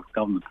the programme of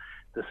government.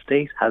 The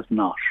state has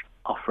not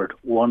offered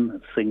one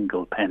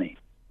single penny,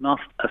 not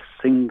a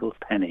single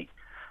penny,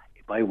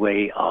 by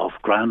way of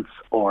grants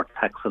or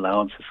tax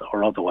allowances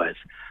or otherwise,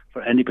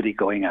 for anybody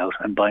going out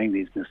and buying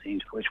these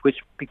machines, which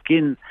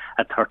begin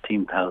at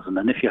 13,000.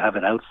 And if you have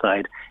it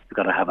outside, you've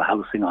got to have a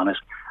housing on it,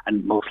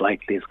 and most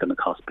likely it's going to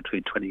cost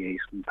between 28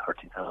 and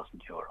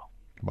 30,000 euro.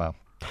 Wow.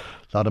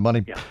 A lot of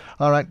money. Yeah.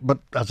 All right, but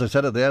as I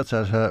said at the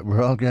outset,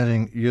 we're all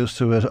getting used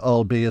to it,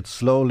 albeit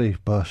slowly,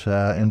 but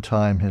in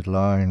time it'll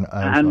iron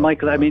out. And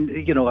Michael,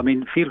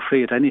 feel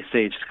free at any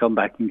stage to come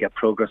back and get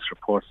progress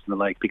reports and the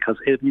like, because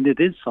it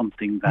is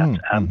something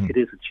that it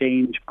is a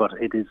change, but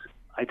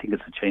I think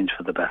it's a change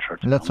for the better.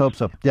 Let's hope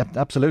so. Yeah,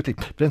 absolutely.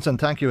 Vincent,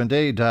 thank you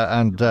indeed.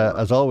 And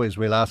as always,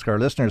 we'll ask our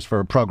listeners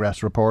for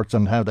progress reports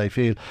and how they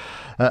feel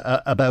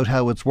about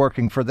how it's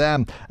working for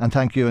them. And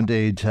thank you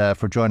indeed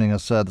for joining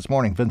us this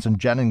morning. Vincent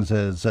Jennings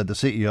is the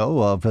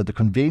CEO of the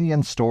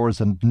Convenience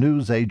Stores and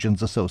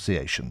Newsagents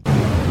Association.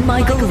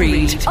 Michael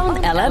Reade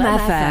on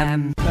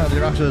LMFM. Now, the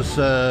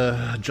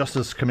Oireachtas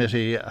Justice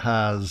Committee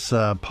has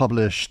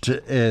published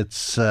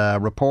its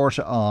report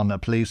on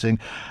policing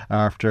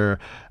after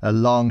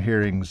long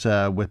hearings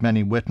with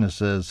many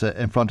witnesses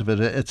in front of it.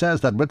 It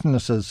says that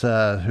witnesses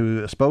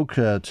who spoke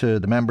to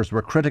the members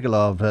were critical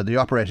of the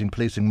operating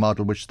policing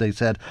model, which they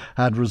said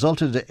had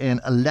resulted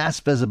in a less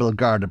visible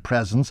guarded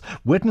presence.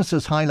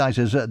 Witnesses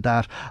highlighted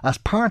that as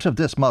part of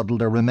this model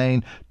there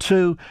remain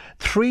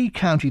 3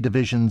 county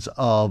divisions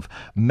of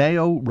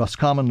Mayo,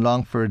 Roscommon,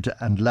 Longford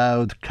and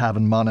Louth,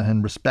 Cavan,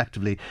 Monaghan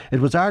respectively.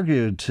 It was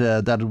argued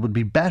that it would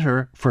be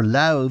better for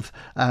Louth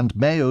and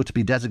Mayo to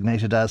be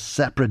designated as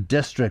separate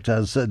district,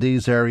 as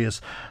these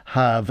areas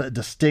have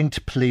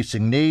distinct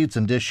policing needs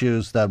and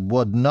issues that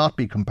would not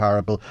be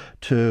comparable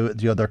to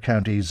the other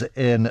counties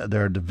in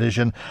their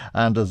division.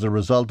 And as a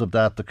result of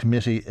that, the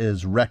committee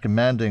is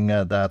recommending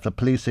that the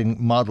policing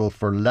model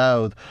for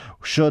Louth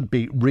should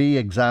be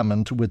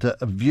re-examined with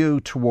a view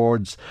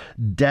towards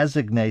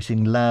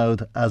designating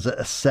Louth as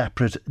a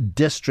separate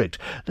district.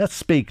 Let's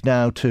speak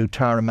now to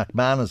Tara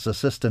McManus,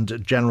 Assistant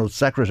General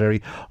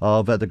Secretary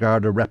of the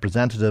Garda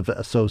Representative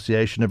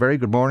Association. A very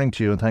good morning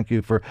to you and thank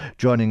you for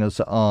joining us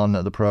on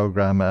the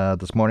programme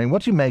this morning.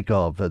 What do you make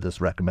of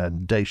this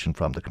recommendation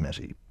from the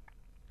committee?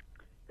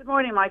 Good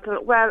morning,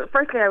 Michael. Well,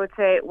 firstly, I would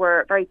say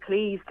we're very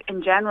pleased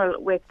in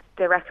general with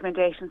the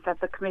recommendations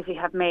that the committee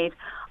have made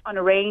on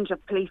a range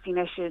of policing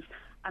issues,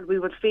 and we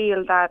would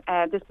feel that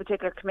this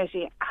particular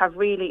committee have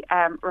really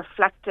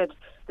reflected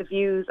the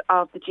views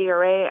of the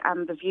GRA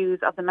and the views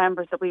of the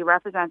members that we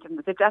represent, and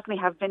they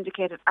definitely have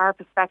vindicated our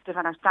perspective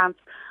and our stance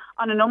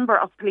on a number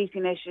of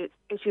policing issues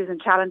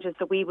and challenges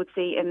that we would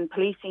see in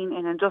policing,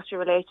 in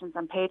industrial relations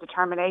and pay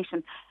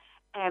determination.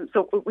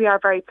 So we are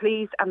very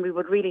pleased, and we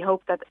would really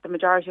hope that the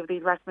majority of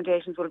these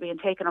recommendations will be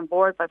taken on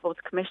board by both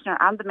the Commissioner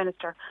and the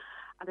Minister,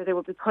 and that they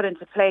will be put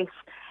into place.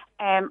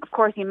 Of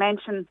course, you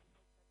mentioned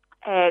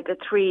the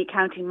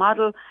three-county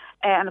model,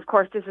 and of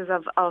course this is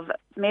of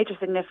major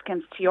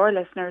significance to your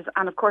listeners,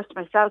 and of course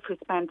to myself, who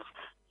spent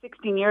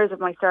 16 years of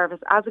my service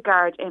as a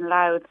guard in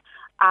Louth,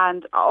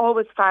 and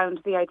always found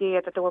the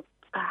idea that they were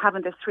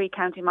having this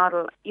three-county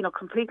model,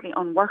 completely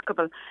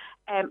unworkable.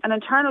 An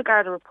internal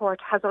Garda report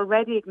has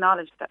already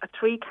acknowledged that a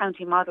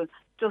three-county model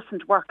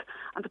doesn't work,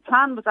 and the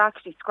plan was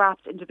actually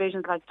scrapped in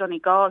divisions like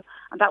Donegal,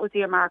 and that was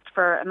earmarked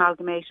for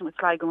amalgamation with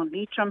Sligo and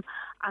Leitrim,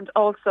 and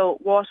also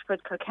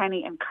Waterford,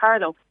 Kilkenny and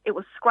Carlow. It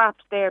was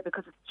scrapped there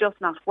because it's just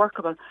not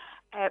workable.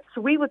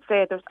 So we would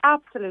say there's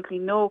absolutely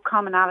no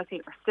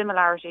commonality or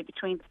similarity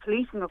between the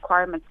policing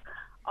requirements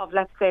of,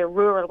 let's say,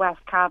 rural West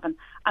Cavan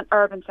and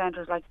urban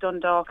centres like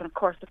Dundalk, and of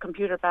course the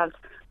commuter belt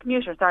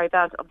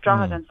of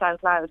Drogheda and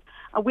South Louth.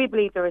 And we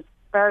believe there is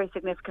very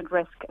significant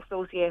risk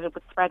associated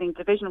with spreading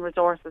divisional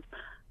resources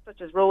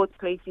such as roads,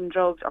 policing,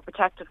 drugs or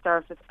protective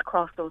services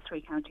across those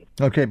three counties.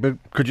 OK, but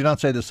could you not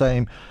say the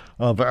same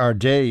of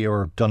Ardee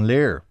or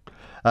Dunleer?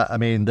 I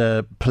mean,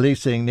 the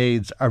policing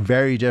needs are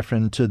very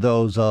different to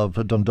those of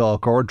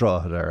Dundalk or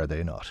Drogheda, are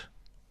they not?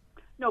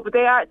 No, but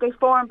they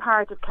form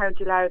part of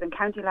County Louth, and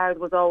County Louth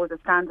was always a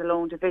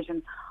standalone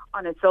division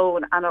on its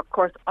own. And of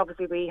course,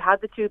 obviously, we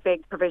had the two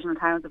big provisional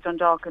towns of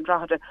Dundalk and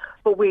Drogheda,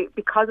 but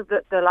because of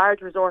the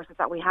large resources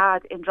that we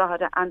had in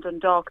Drogheda and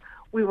Dundalk,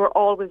 we were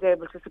always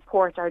able to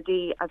support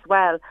Ardee as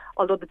well.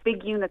 Although the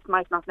big units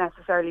might not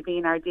necessarily be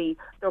in Ardee,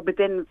 they're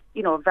within,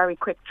 a very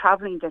quick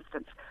travelling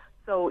distance.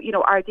 So,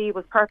 Ardee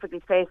was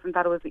perfectly placed in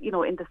that it was,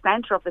 in the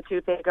centre of the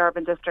two big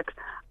urban districts,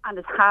 and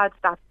it had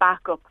that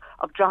backup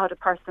of Drogheda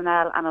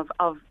personnel and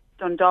of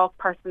Dundalk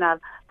personnel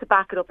to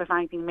back it up if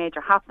anything major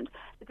happened.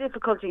 The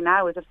difficulty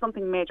now is if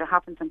something major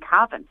happens in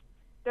Cavan,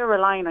 they're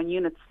relying on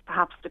units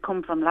perhaps to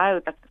come from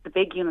Louth, the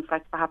big units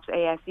like perhaps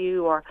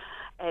ASU or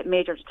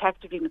major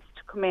detective units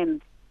to come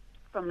in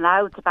from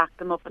Louth to back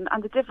them up.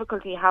 And the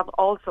difficulty you have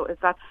also is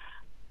that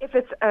if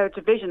it's a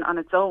division on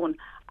its own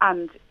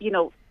and,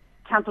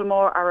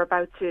 Templemore are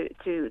about to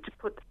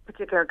put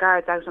particular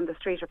guards out on the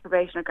street or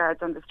probationer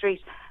guards on the street,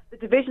 the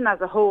division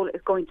as a whole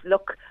is going to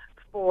look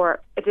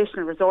for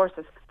additional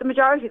resources. The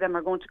majority of them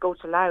are going to go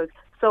to Louth.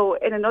 So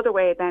in another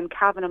way then,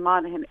 Cavan and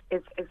Monaghan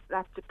is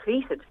left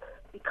depleted,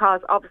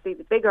 because obviously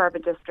the big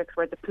urban districts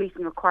where the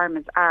policing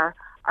requirements are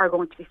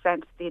going to be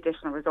sent the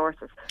additional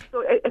resources.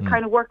 So it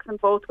kind of works in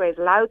both ways.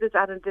 Louth is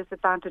at a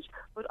disadvantage,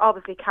 but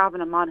obviously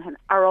Cavan and Monaghan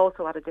are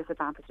also at a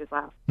disadvantage as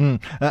well.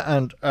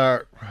 And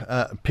are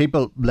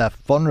people left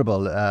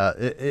vulnerable?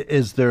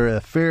 Is there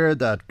a fear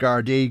that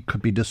Gardaí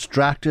could be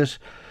distracted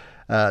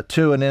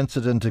to an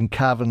incident in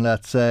Cavan,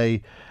 let's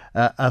say,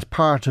 as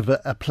part of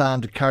a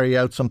plan to carry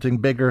out something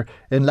bigger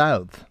in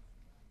Louth?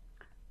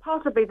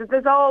 Possibly.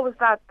 There's always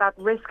that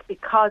risk,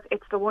 because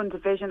it's the one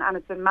division and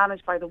it's been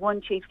managed by the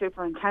one chief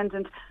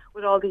superintendent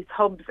with all these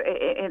hubs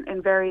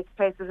in various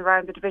places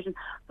around the division.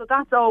 So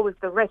that's always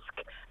the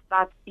risk,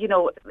 that,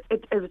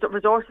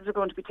 resources are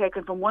going to be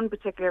taken from one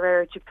particular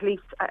area to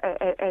police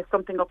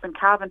something up in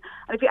Cavan.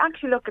 And if you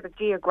actually look at it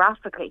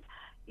geographically,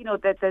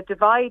 the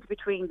divide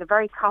between the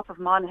very top of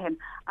Monaghan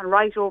and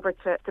right over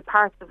to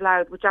parts of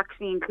Louth, which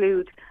actually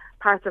include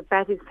parts of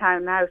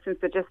Bettystown now since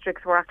the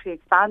districts were actually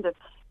expanded,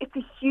 it's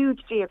a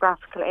huge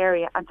geographical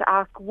area, and to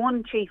ask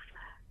one chief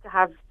to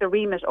have the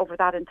remit over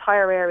that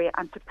entire area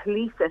and to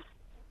police it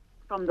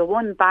from the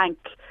one bank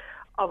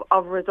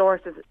of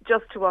resources,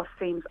 just to us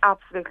seems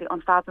absolutely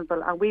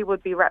unfathomable. And we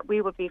would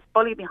be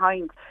fully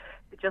behind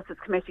the Justice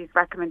Committee's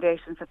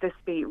recommendations that this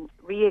be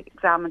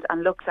re-examined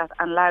and looked at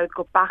and allowed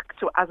go back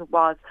to as it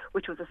was,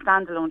 which was a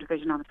standalone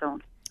division on its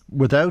own.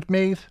 Without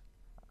Meath?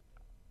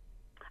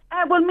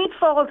 Well, Meath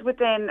falls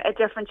within a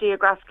different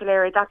geographical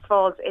area. That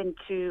falls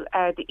into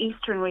the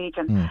eastern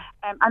region.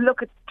 And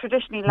look, it's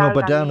traditionally Louth.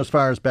 No, but down as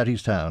far as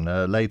Bettystown,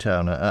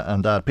 Laytown,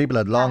 and that. People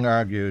had long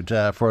argued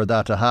for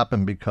that to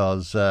happen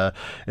because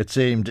it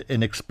seemed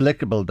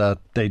inexplicable that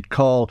they'd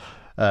call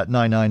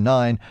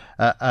 999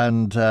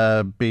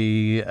 and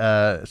be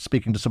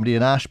speaking to somebody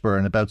in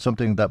Ashburn about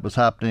something that was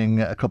happening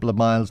a couple of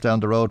miles down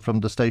the road from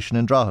the station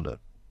in Drogheda.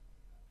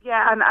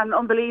 Yeah, and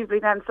unbelievably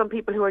then some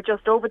people who are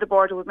just over the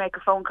border would make a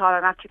phone call,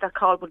 and actually that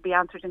call would be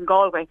answered in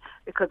Galway,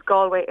 because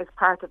Galway is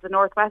part of the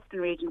northwestern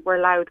region where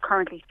Louth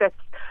currently sits.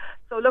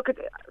 So look,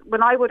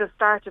 when I would have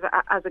started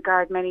as a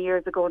guard many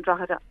years ago in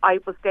Drogheda, I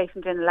was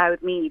stationed in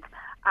Louth Meath,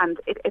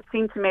 and it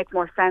seemed to make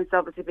more sense,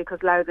 obviously, because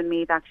Louth and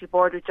Meath actually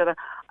border each other.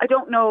 I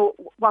don't know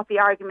what the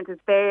argument is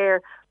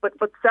there, but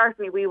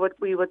certainly we would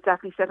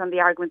definitely sit on the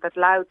argument that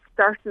Louth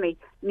certainly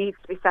needs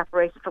to be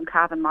separated from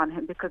Cavan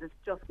Monaghan, because it's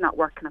just not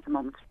working at the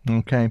moment.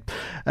 Okay.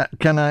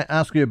 Can I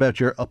ask you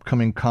about your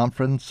upcoming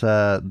conference?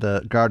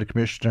 The Garda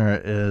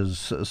Commissioner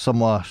is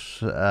somewhat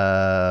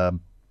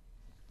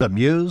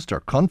amused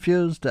or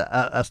confused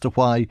as to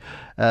why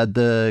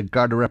the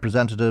Garda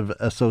Representative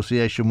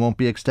Association won't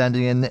be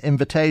extending an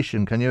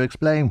invitation. Can you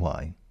explain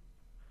why?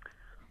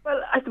 Well,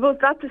 I suppose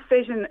that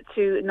decision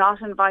to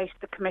not invite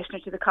the Commissioner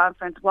to the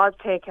conference was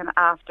taken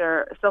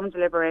after some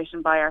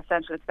deliberation by our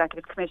Central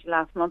Executive Committee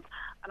last month,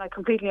 and I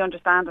completely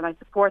understand and I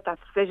support that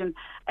decision.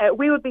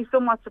 We would be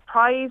somewhat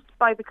surprised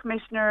by the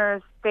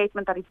Commissioner's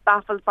statement that he's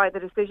baffled by the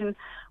decision.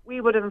 We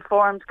would have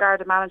informed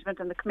Garda Management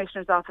and the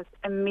Commissioner's office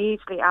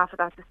immediately after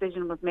that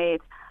decision was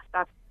made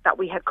that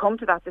we had come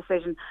to that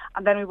decision,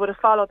 and then we would have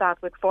followed that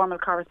with formal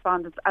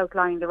correspondence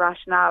outlining the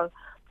rationale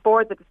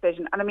for the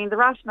decision. And I mean, the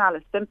rationale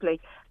is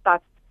simply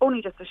that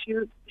only just a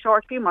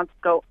short few months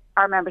ago,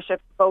 our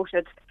membership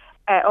voted,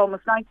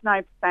 almost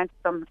 99% of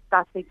them,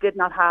 that they did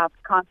not have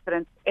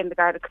confidence in the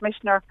Garda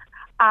Commissioner.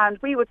 And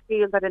we would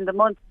feel that in the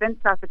months since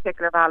that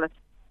particular ballot,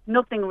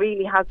 nothing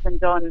really has been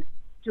done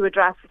to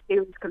address the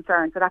serious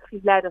concerns that actually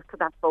led us to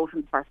that vote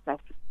in the first place.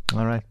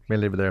 All right, we'll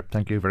leave it there.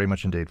 Thank you very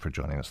much indeed for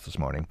joining us this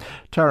morning.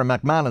 Tara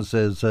McManus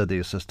is the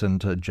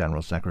Assistant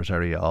General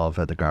Secretary of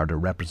the Garda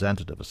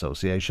Representative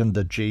Association,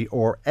 the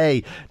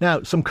GRA.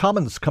 Now, some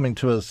comments coming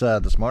to us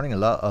this morning, a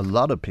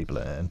lot of people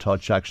in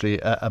touch actually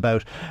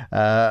about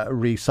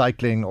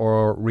recycling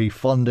or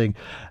refunding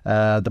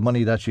the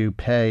money that you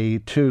pay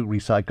to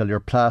recycle your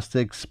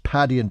plastics.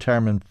 Paddy in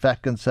Termon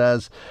Feckin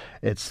says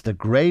it's the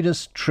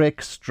greatest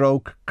trick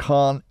stroke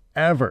con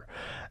ever.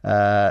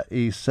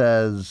 He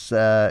says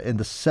in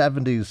the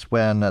 70s,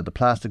 when the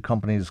plastic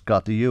companies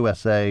got the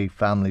USA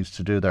families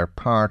to do their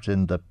part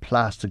in the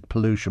plastic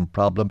pollution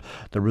problem,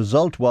 the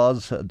result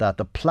was that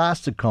the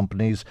plastic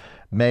companies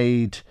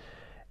made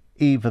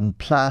even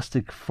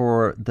plastic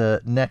for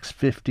the next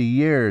 50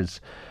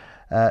 years.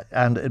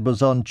 And it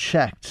was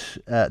unchecked.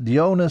 The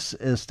onus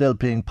is still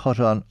being put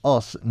on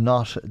us,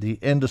 not the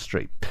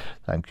industry.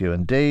 Thank you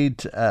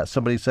indeed.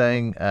 Somebody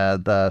saying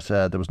that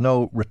there was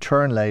no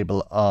return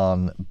label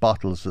on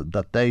bottles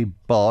that they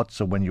bought,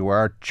 so when you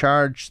are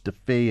charged the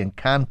fee and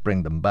can't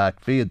bring them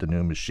back via the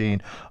new machine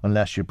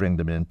unless you bring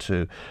them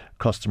into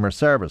customer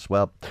service.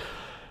 Well,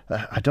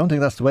 I don't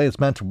think that's the way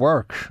it's meant to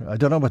work. I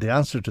don't know what the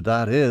answer to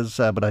that is,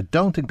 but I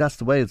don't think that's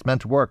the way it's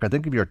meant to work. I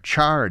think if you're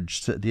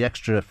charged the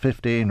extra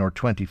 15 or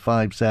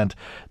 25 cent,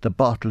 the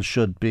bottle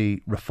should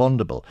be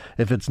refundable.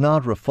 If it's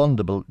not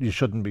refundable, you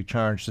shouldn't be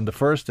charged in the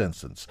first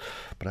instance.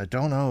 But I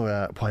don't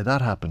know why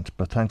that happened.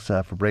 But thanks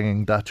for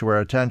bringing that to our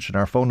attention.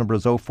 Our phone number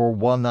is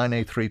 041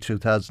 983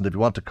 2000. If you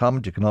want to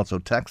comment, you can also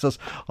text us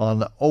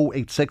on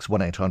 086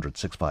 1800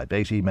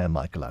 658. Email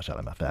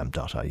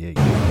michael@lmfm.ie.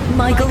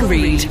 Michael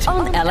Reade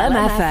on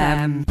LMFM.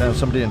 Now,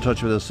 somebody in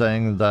touch with us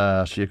saying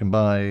that you can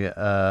buy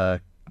a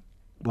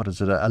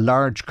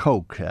large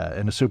Coke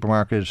in a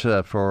supermarket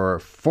for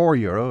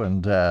 €4,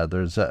 and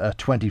there's a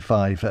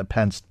 25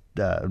 pence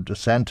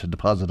cent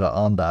deposit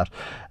on that,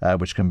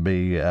 which can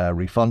be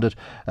refunded.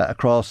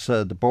 Across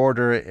the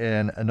border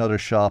in another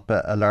shop,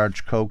 a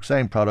large Coke,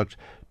 same product,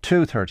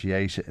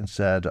 €2.38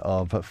 instead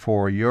of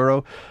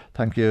 €4.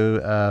 Thank you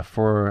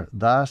for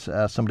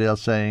that. Somebody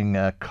else saying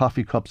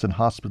coffee cups in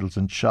hospitals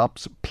and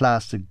shops,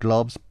 plastic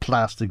gloves,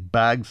 plastic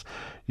bags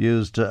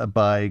used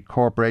by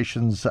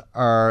corporations,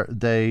 are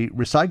they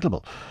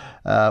recyclable?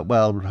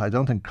 Well, I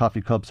don't think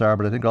coffee cups are,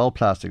 but I think all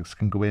plastics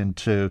can go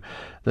into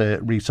the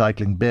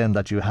recycling bin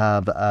that you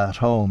have at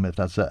home, if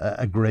that's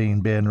a green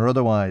bin or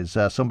otherwise.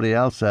 Somebody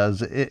else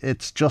says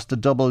it's just a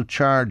double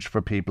charge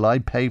for people. I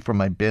pay for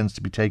my bins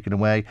to be taken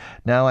away.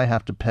 Now I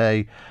have to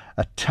pay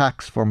a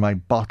tax for my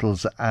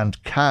bottles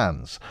and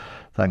cans.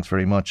 Thanks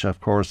very much. Of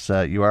course,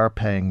 you are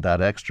paying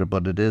that extra,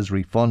 but it is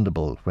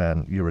refundable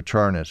when you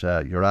return it.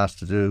 You're asked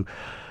to do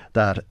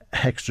that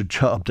extra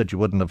job that you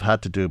wouldn't have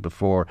had to do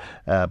before,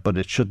 but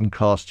it shouldn't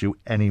cost you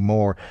any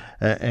more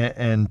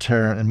in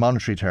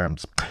monetary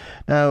terms.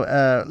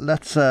 Now,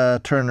 let's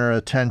turn our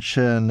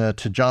attention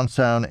to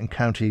Johnstown in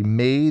County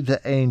Meath.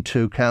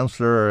 Aon2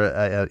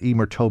 councillor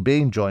Emer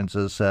Tobin joins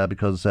us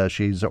because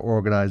she's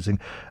organising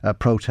a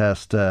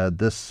protest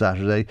this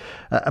Saturday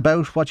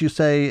about what you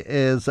say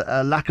is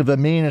a lack of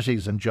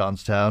amenities in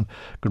Johnstown.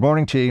 Good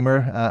morning to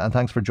Emer, and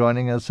thanks for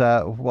joining us.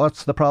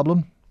 What's the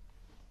problem?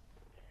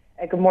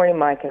 Good morning,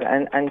 Michael,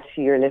 and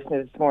to your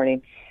listeners this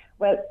morning.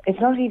 Well, it's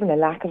not even a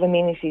lack of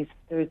amenities.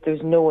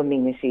 There's no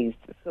amenities.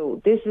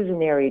 So this is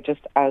an area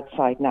just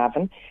outside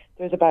Navan.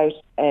 There's about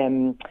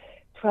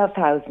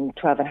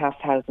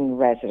 12,500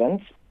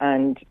 residents,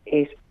 and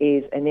it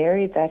is an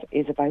area that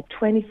is about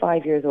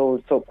 25 years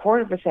old. So a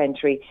quarter of a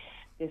century,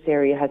 this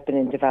area has been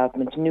in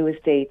development. New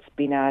estates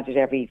been added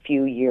every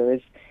few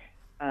years,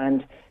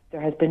 and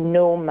there has been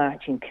no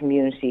matching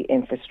community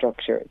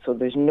infrastructure. So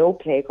there's no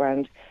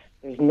playground,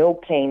 there's no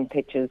playing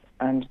pitches,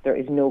 and there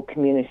is no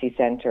community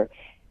centre.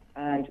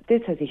 And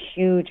this has a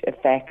huge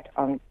effect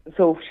on the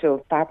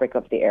social fabric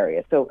of the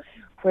area. So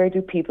where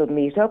do people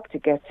meet up to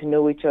get to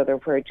know each other?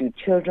 Where do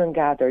children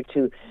gather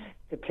to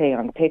play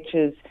on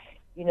pitches?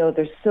 You know,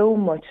 there's so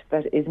much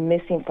that is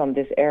missing from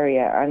this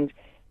area, and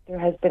there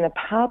has been a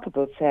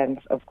palpable sense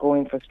of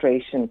growing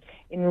frustration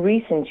in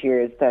recent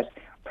years that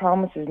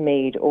promises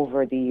made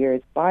over the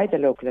years by the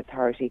local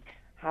authority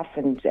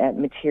haven't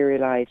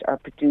materialised or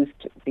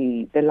produced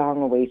the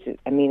long-awaited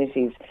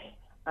amenities.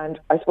 And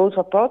I suppose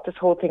what brought this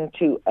whole thing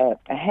to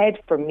a head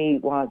for me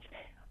was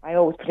I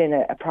always put in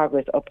a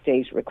progress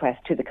update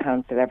request to the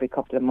council every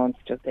couple of months,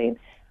 just saying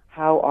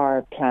how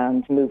are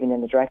plans moving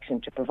in the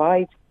direction to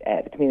provide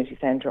the community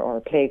centre or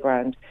a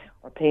playground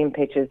or playing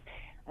pitches.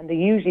 And they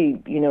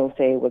usually,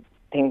 say, well,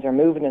 things are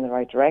moving in the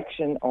right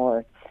direction,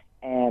 or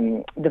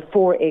the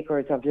 4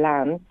 acres of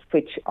land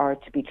which are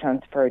to be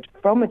transferred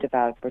from a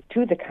developer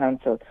to the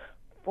council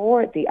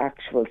for the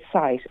actual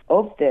site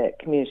of the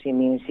community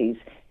amenities.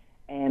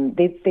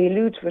 They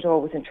allude to it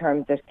always in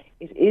terms that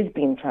it is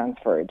being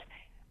transferred.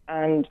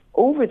 And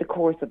over the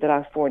course of the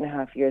last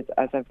 4.5 years,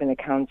 as I've been a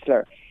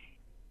councillor,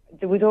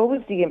 there was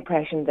always the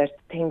impression that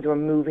things were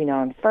moving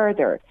on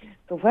further.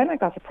 So when I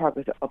got the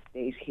progress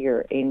update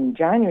here in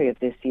January of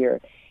this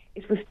year,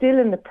 it was still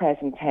in the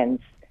present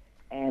tense.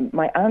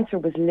 My answer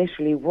was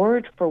literally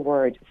word for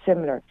word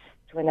similar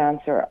to an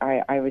answer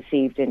I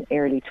received in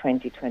early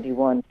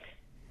 2021.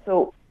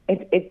 So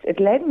it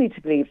led me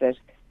to believe that,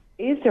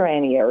 is there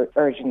any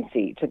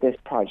urgency to this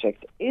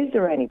project? Is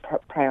there any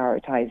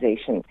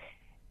prioritisation?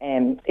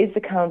 Is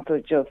the council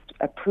just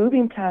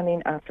approving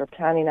planning after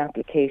planning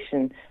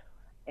application?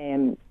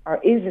 Or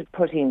is it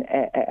putting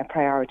a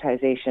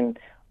prioritisation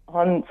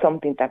on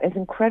something that is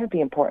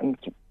incredibly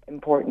important to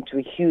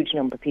a huge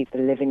number of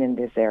people living in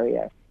this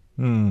area?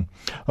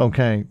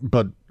 Okay,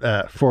 but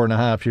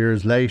 4.5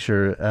 years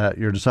later,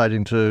 you're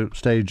deciding to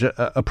stage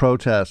a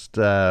protest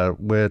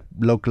with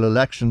local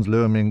elections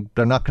looming.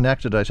 They're not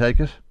connected, I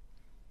take it?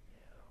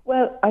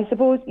 Well, I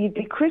suppose you'd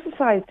be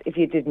criticised if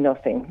you did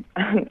nothing,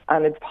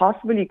 and it's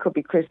possible you could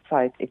be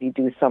criticised if you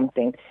do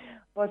something.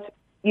 But,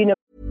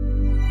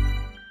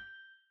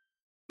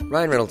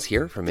 Ryan Reynolds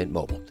here from Mint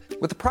Mobile.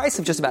 With the price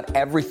of just about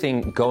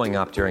everything going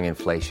up during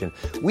inflation,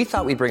 we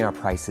thought we'd bring our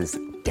prices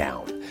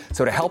down.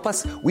 So to help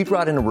us, we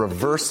brought in a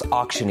reverse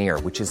auctioneer,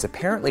 which is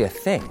apparently a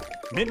thing.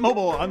 Mint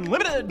Mobile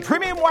Unlimited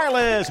Premium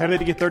Wireless. How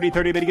to get 30,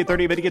 30, bit to get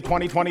 30, bit to get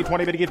 20, 20,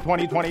 20, bit to get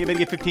 20, 20, bit to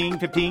get 15,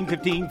 15,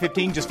 15,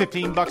 15, just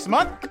 $15 a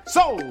month?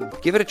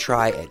 Sold! Give it a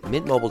try at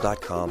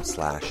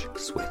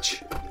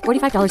mintmobile.com/switch.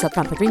 $45 up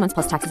front for 3 months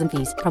plus taxes and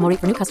fees. Promo rate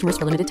for new customers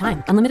for limited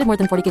time. Unlimited more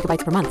than 40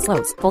 gigabytes per month.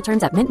 Slows full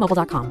terms at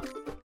mintmobile.com.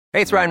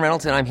 Hey, it's Ryan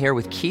Reynolds, and I'm here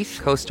with Keith,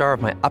 co-star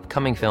of my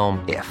upcoming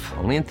film, If,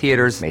 only in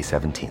theaters May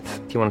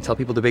 17th. Do you want to tell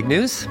people the big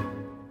news?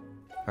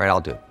 All right,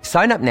 I'll do it.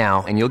 Sign up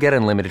now and you'll get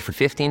unlimited for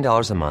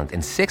 $15 a month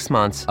and 6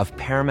 months of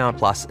Paramount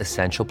Plus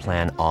Essential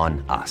Plan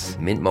on us.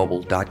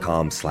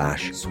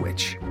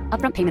 mintmobile.com/switch.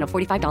 Upfront payment of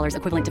 $45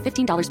 equivalent to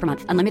 $15 per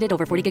month. Unlimited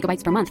over 40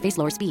 gigabytes per month. Face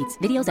lower speeds.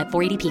 Videos at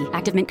 480p.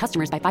 Active Mint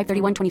customers by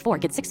 531.24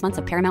 get 6 months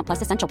of Paramount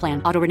Plus Essential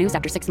Plan. Auto renews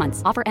after 6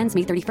 months. Offer ends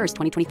May 31st,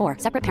 2024.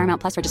 Separate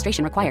Paramount Plus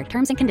registration required.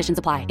 Terms and conditions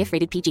apply if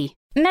rated PG.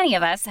 Many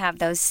of us have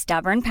those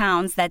stubborn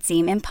pounds that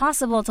seem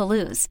impossible to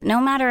lose, no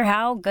matter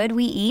how good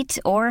we eat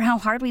or how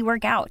hard we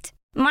work out.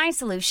 My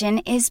solution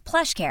is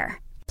PlushCare.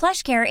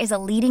 PlushCare is a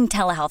leading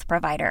telehealth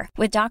provider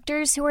with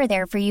doctors who are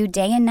there for you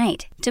day and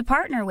night to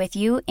partner with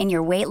you in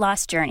your weight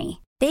loss journey.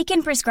 They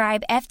can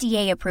prescribe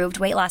FDA-approved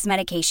weight loss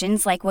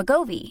medications like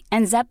Wegovy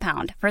and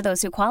Zepbound for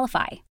those who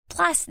qualify.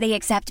 Plus, they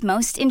accept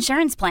most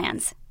insurance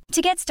plans.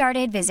 To get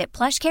started, visit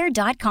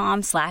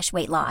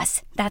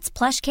plushcare.com/weightloss. That's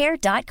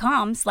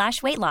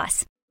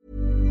plushcare.com/weightloss.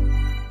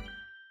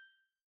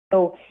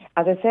 So,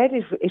 as I said,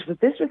 it was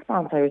this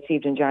response I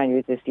received in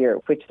January this year,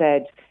 which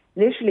said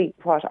literally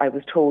what I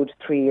was told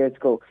 3 years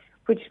ago,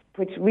 which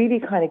really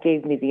kind of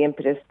gave me the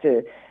impetus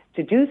to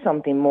do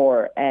something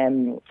more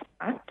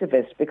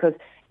activist, because,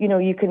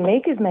 you can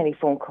make as many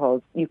phone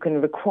calls, you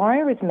can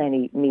require as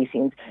many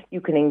meetings, you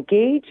can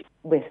engage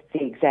with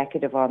the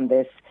executive on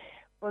this.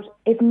 But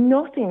if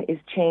nothing is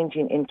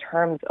changing in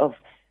terms of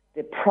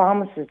the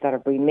promises that are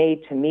being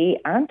made to me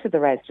and to the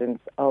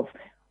residents of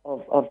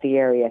the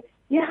area,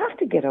 you have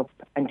to get up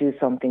and do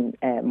something,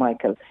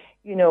 Michael.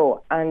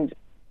 And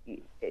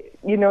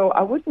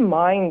I wouldn't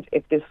mind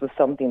if this was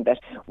something that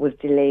was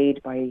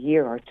delayed by a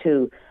year or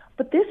two.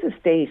 But this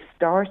estate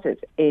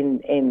started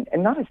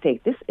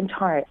this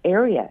entire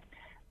area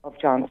of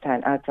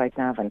Johnstown outside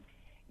Navan.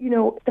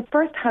 The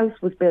first house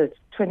was built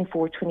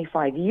 24,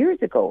 25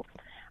 years ago.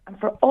 And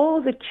for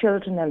all the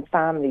children and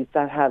families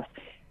that have,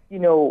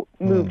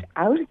 moved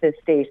out of the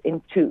estate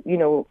into,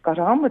 got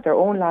on with their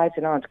own lives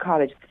and on to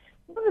college,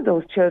 none of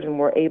those children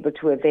were able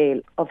to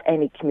avail of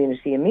any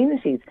community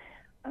amenities.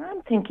 And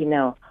I'm thinking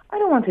now, I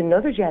don't want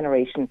another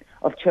generation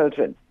of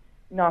children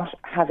not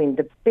having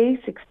the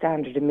basic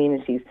standard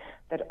amenities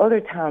that other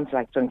towns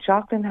like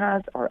Dunshaughlin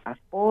has, or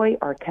Athboy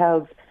or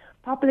Kells.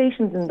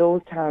 Populations in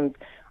those towns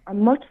are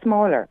much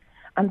smaller,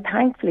 and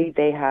thankfully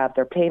they have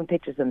their playing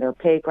pitches and their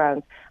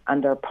playgrounds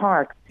and their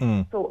parks.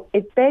 So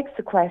it begs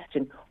the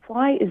question,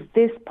 why is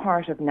this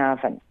part of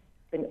Navan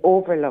been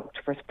overlooked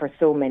for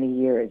so many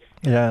years?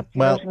 Yeah,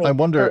 well, I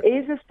wonder...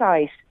 There is a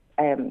site,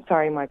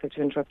 sorry Michael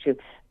to interrupt you,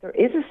 there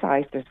is a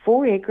site, there's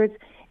 4 acres,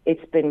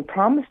 it's been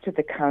promised to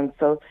the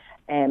council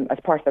as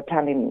part of the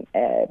planning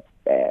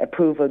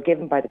approval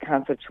given by the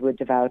council to a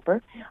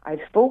developer. I've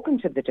spoken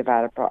to the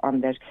developer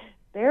on that.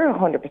 They're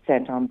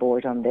 100% on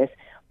board on this,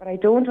 but I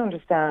don't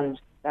understand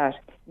that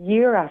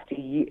year after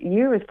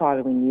year is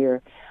following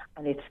year,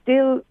 and it's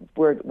still,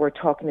 we're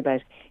talking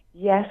about,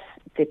 yes,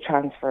 the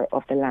transfer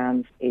of the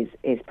lands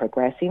is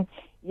progressing.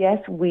 Yes,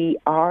 we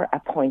are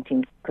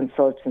appointing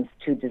consultants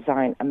to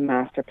design a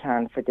master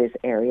plan for this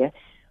area,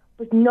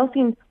 but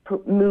nothing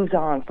moves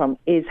on from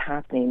is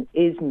happening,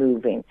 is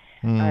moving.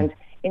 And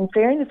in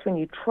fairness, when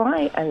you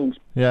try and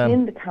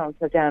pin the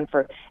council down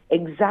for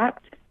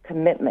exact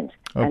commitment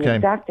and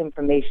exact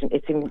information,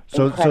 it's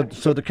incredible.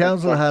 So the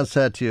council has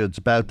said to you it's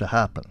about to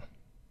happen.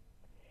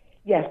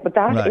 Yes, but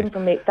that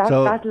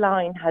that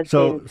line has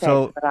been set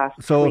for the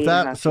last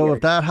 3.5 years. So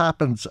if that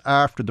happens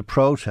after the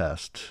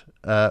protest,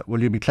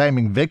 will you be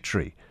claiming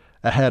victory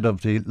ahead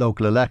of the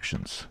local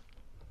elections?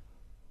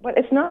 Well,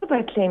 it's not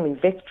about claiming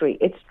victory.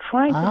 It's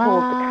trying to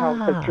hold the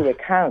council to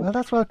account. Well,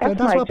 that's what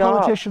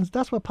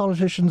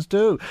politicians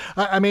do.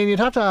 I mean, you'd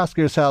have to ask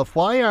yourself,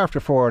 why after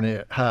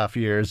 4.5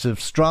 years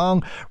of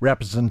strong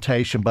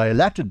representation by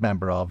elected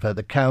member of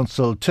the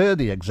council to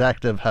the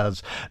executive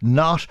has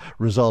not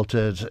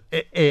resulted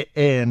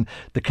in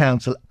the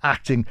council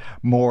acting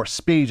more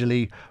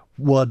speedily?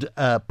 Would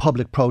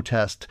public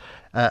protest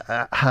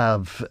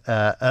have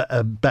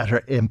a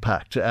better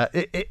impact?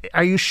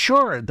 Are you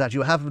sure that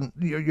you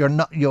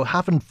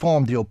haven't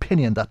formed the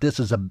opinion that this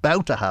is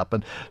about to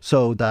happen,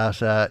 so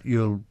that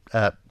you'll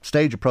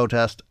stage a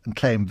protest and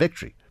claim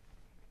victory?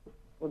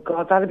 Well,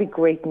 God, that'd be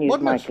great news,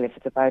 Michael, if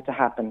it's about to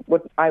happen.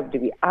 I would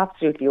be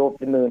absolutely over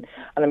the moon,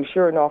 and I'm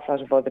sure an awful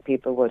lot of other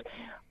people would.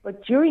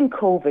 But during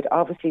COVID,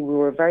 obviously, we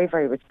were very,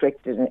 very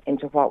restricted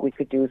into what we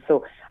could do.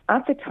 So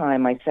at the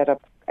time, I set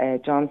up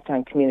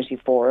Johnstown Community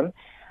Forum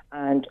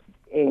and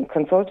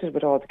consulted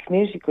with all the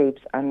community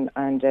groups and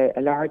a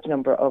large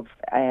number of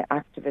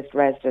activist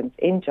residents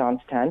in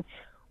Johnstown.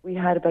 We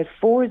had about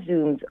 4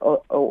 Zooms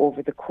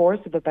over the course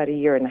of about a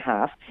year and a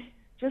half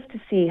just to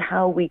see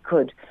how we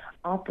could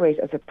operate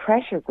as a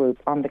pressure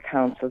group on the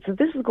council. So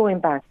this is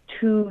going back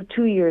two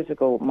years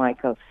ago,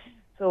 Michael.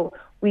 So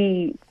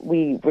we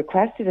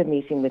requested a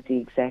meeting with the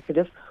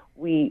executive.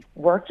 We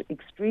worked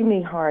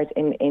extremely hard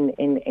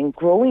in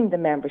growing the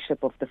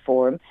membership of the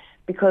forum,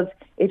 because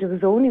it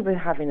was only with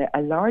having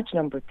a large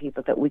number of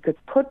people that we could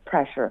put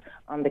pressure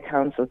on the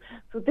council.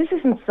 So this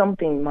isn't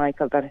something,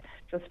 Michael, that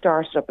just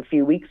started up a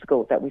few weeks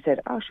ago that we said,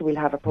 sure, we'll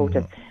have a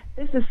protest.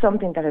 This is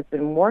something that has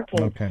been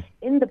working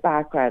in the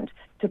background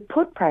to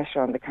put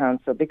pressure on the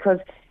council, because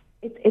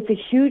it's a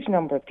huge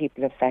number of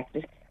people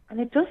affected, and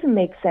it doesn't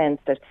make sense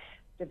that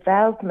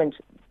development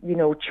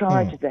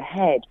charges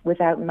ahead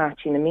without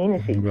matching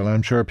amenities. Well,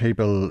 I'm sure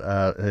people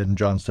in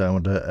Johnstown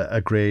would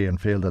agree and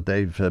feel that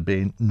they've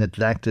been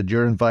neglected.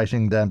 You're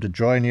inviting them to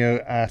join you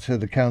at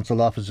the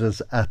council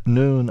offices at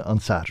noon on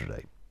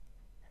Saturday.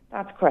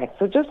 That's correct.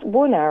 So just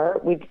 1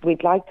 hour.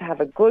 We'd like to have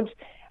a good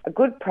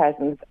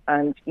presence,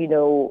 and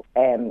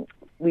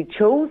we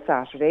chose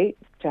Saturday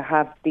to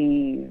have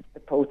the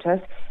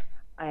protest.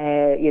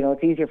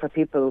 It's easier for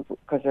people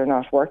because they're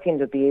not working;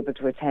 they'll be able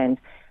to attend.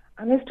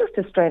 And it's just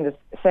to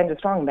send a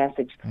strong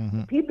message.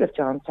 People of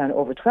Johnstown,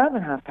 over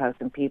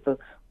 12,500 people,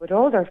 with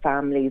all their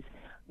families,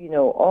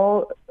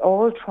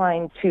 all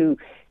trying to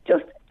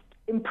just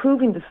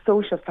improving the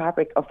social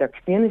fabric of their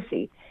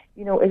community.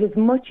 It is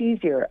much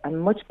easier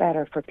and much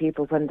better for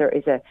people when there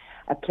is a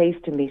place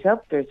to meet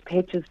up. There's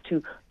pitches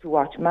to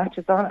watch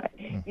matches on.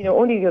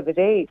 Only the other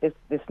day,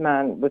 this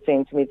man was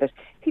saying to me that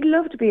he'd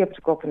love to be able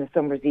to go up on a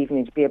summer's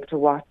evening to be able to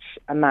watch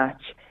a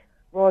match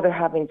rather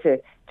having to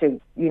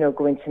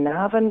go into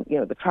Navan.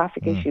 The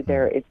traffic issue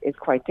there is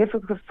quite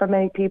difficult for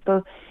many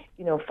people.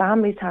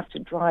 Families have to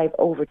drive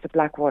over to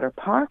Blackwater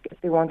Park if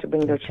they want to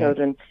bring their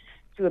children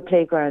to a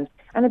playground.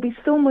 And it'd be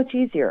so much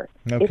easier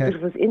if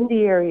it was in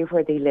the area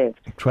where they lived.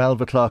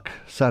 12 o'clock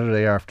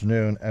Saturday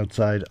afternoon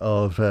outside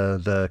of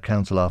the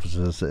council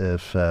offices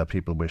if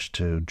people wish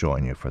to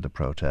join you for the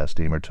protest.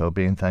 Emer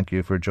Tobin, thank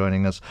you for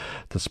joining us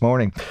this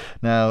morning.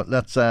 Now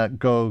let's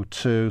go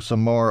to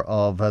some more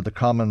of the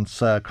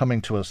comments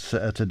coming to us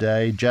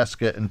today.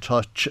 Jessica in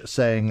touch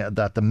saying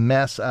that the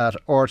mess at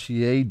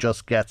RTE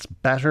just gets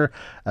better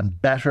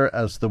and better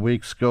as the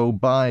weeks go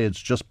by.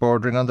 It's just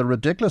bordering on the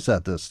ridiculous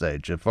at this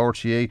stage. If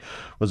RTE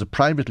was a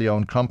privately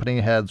owned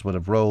company, heads would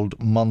have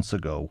rolled months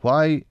ago.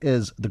 Why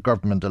is the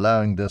government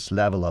allowing this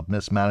level of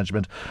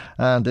mismanagement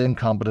and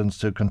incompetence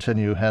to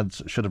continue?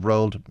 Heads should have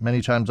rolled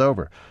many times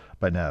over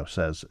by now,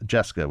 says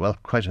Jessica. Well,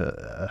 quite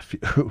a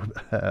few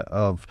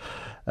of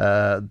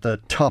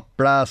the top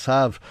brass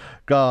have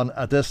gone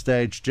at this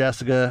stage,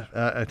 Jessica.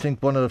 I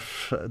think one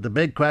of the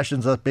big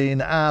questions that's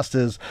being asked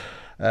is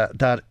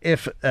that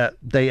if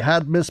they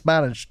had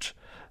mismanaged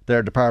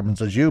their departments,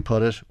 as you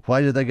put it,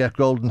 why did they get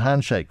golden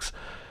handshakes?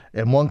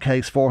 In one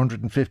case,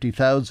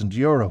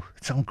 €450,000.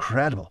 It's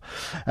incredible.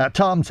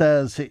 Tom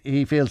says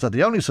he feels that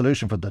the only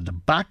solution for the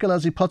debacle,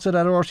 as he puts it,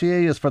 at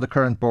RTE is for the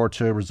current board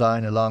to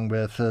resign along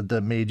with the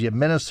media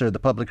minister. The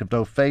public have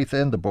no faith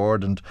in the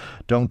board and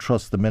don't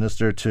trust the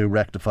minister to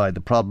rectify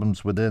the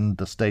problems within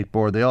the state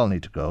board. They all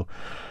need to go.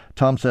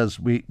 Tom says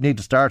we need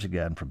to start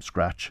again from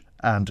scratch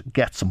and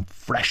get some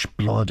fresh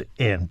blood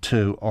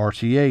into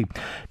RTE.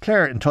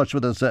 Claire in touch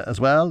with us as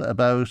well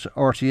about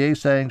RTE,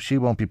 saying she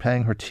won't be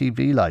paying her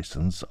TV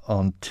licence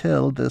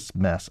until this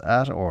mess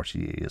at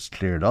RTE is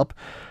cleared up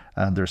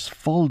and there's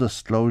full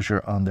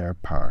disclosure on their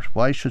part.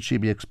 Why should she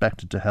be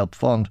expected to help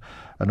fund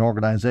an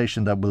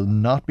organisation that will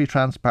not be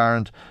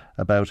transparent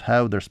about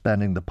how they're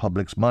spending the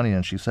public's money?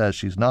 And she says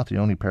she's not the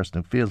only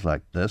person who feels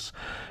like this.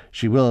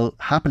 She will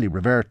happily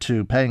revert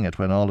to paying it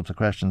when all of the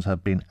questions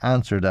have been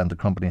answered and the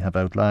company have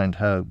outlined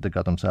how they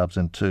got themselves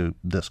into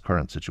this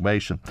current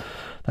situation.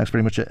 Thanks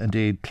very much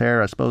indeed,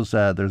 Claire. I suppose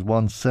there's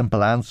one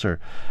simple answer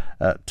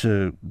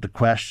to the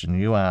question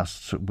you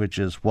asked, which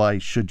is why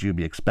should you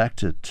be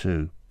expected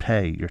to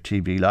pay your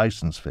TV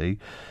licence fee?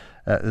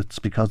 It's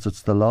because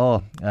it's the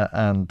law,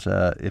 and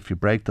if you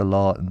break the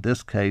law in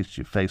this case,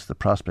 you face the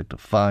prospect of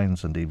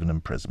fines and even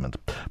imprisonment.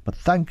 But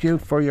thank you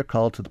for your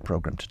call to the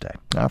programme today.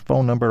 Our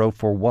phone number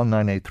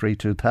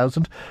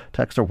 0419832000,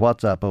 text or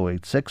WhatsApp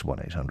 086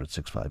 1800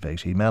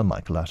 658, email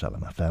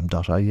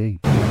michael@lmfm.ie.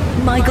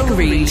 Michael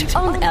Reade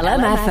on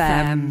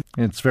LMFM.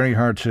 It's very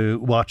hard to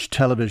watch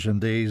television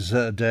these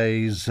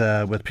days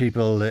with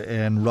people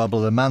in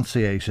rubble,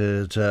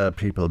 emaciated,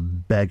 people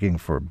begging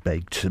for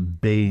baked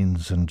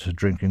beans and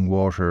drinking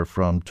water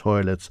from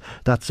toilets.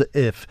 That's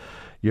if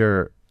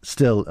you're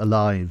still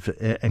alive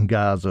in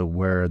Gaza,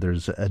 where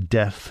there's a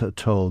death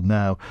toll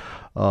now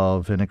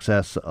of in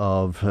excess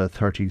of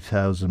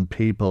 30,000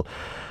 people.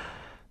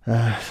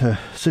 The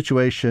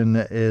situation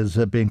is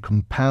being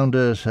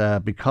compounded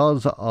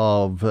because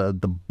of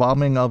the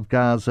bombing of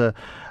Gaza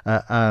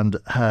and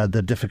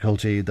the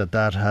difficulty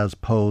that has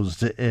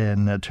posed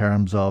in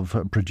terms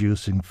of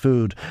producing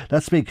food.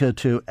 Let's speak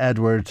to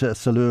Edward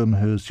Saloom,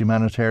 who's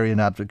humanitarian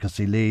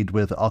advocacy lead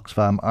with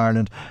Oxfam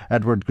Ireland.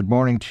 Edward, good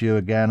morning to you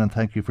again, and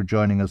thank you for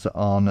joining us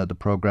on the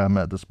programme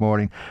this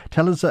morning.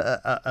 Tell us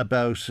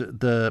about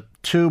the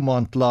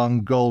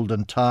 2-month-long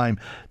golden time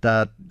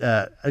that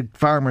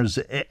farmers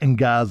in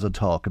Gaza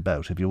talk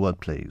about, if you would,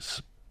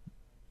 please.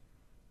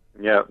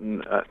 Yeah,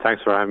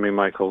 thanks for having me,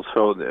 Michael.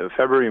 So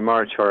February,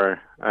 March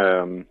are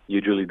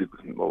usually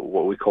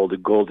what we call the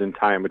golden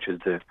time, which is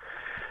the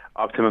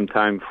optimum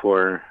time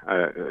for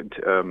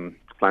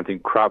planting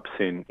crops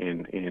in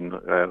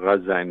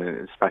Gaza, and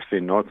especially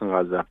in northern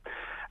Gaza,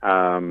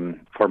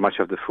 for much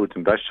of the fruit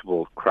and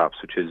vegetable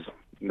crops, which is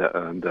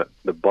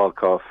the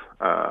bulk of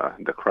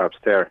the crops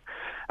there.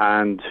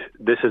 And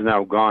this is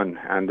now gone,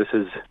 and this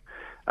is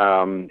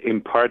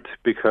in part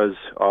because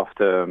of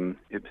the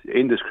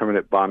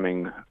indiscriminate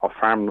bombing of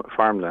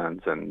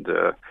farmlands and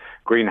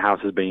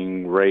greenhouses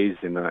being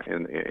raised in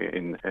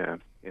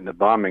the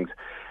bombings,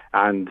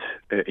 and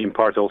in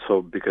part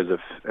also because of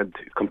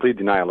complete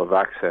denial of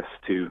access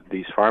to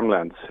these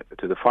farmlands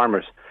to the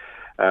farmers.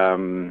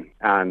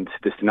 And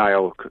this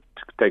denial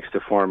takes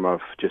the form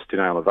of just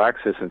denial of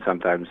access, and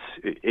sometimes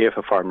if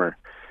a farmer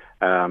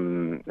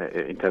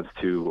intends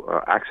to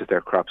access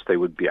their crops, they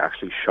would be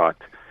actually shot.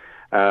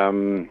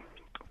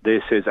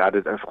 This is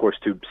added, of course,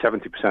 to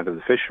 70% of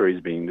the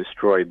fisheries being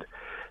destroyed.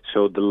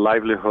 So the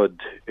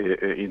livelihood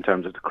in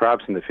terms of the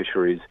crops in the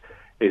fisheries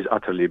is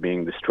utterly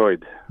being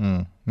destroyed.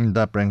 And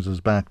that brings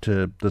us back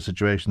to the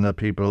situation that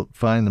people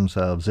find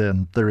themselves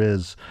in. There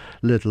is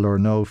little or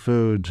no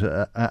food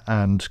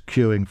and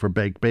queuing for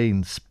baked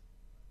beans.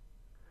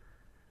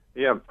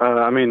 Yeah,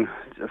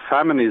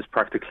 famine is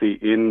practically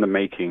in the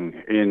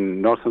making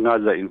in northern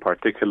Gaza in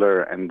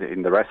particular, and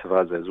in the rest of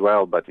Gaza as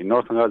well. But in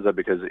northern Gaza,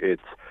 because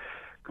it's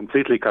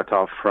completely cut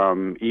off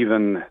from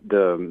even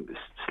the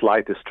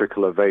slightest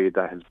trickle of aid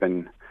that had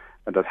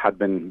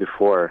been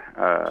before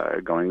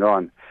going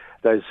on.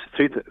 There's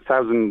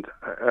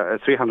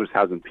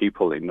 300,000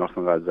 people in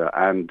northern Gaza,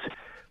 and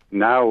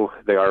now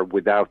they are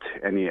without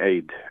any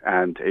aid,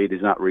 and aid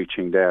is not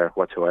reaching there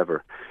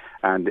whatsoever.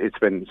 And it's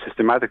been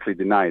systematically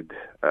denied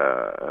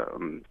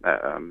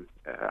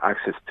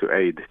access to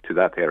aid to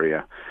that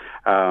area.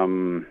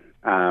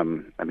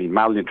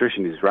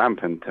 Malnutrition is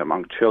rampant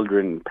among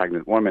children,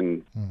 pregnant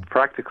women.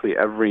 Practically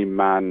every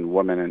man,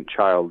 woman, and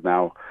child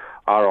now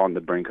are on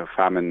the brink of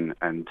famine.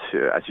 And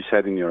as you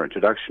said in your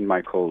introduction,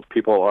 Michael,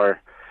 people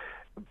are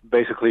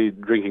basically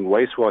drinking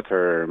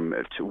wastewater,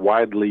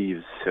 wild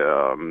leaves,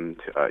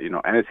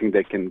 anything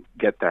they can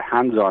get their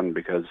hands on,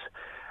 because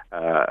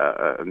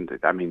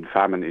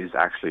famine is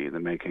actually in the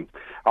making.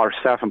 Our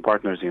staff and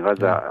partners in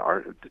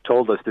Gaza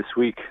told us this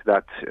week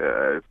that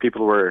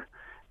people were,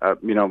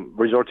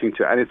 resorting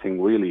to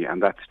anything really,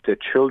 and that the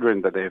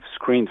children that they have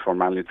screened for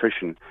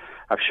malnutrition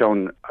have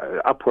shown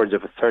upwards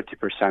of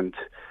 13%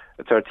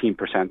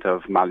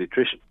 of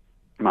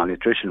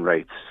malnutrition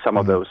rates. Some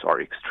of those are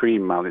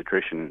extreme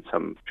malnutrition.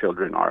 Some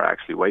children are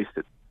actually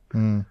wasted.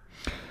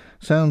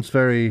 Sounds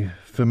very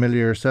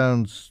familiar.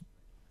 Sounds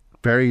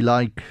very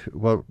like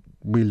what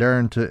we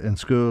learned in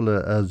school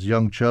as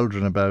young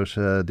children about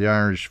the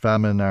Irish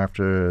famine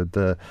after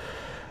the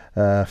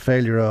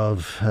failure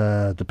of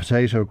the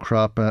potato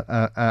crop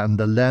and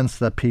the lengths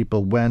that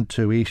people went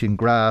to eating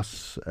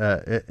grass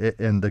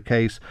in the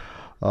case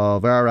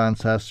of our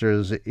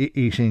ancestors,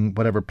 eating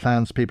whatever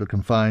plants people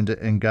can find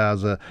in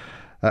Gaza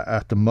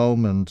at the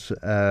moment.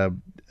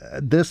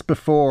 This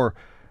before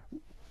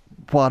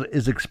what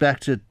is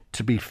expected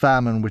to be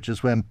famine, which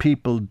is when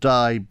people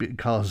die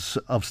because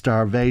of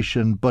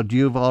starvation. But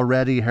you've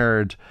already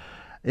heard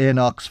in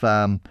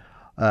Oxfam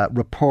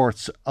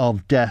reports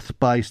of death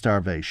by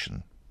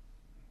starvation.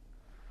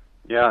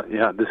 Yeah,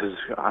 this is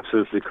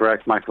absolutely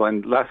correct, Michael.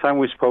 And last time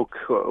we spoke,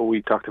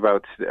 we talked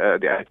about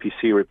the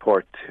IPC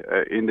report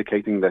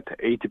indicating that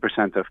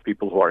 80% of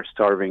people who are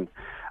starving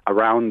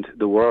around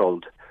the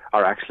world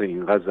are actually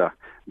in Gaza.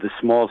 The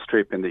small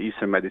strip in the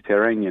eastern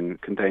Mediterranean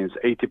contains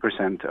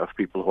 80% of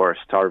people who are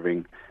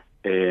starving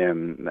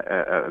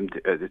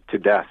to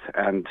death.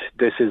 And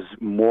this is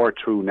more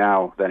true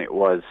now than it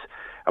was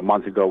a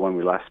month ago when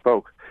we last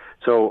spoke.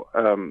 So,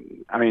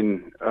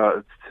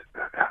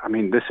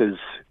 this is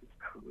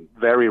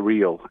very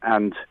real,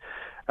 and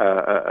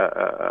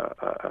the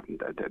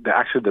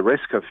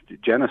risk of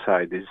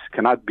genocide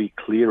cannot be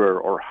clearer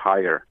or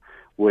higher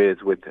with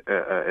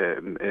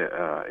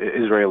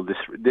Israel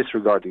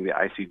disregarding the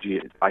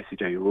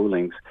ICJ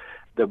rulings.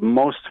 The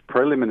most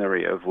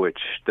preliminary of which,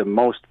 the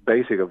most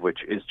basic of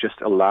which, is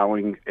just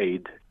allowing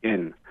aid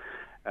in,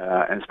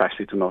 and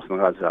especially to northern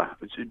Gaza,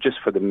 just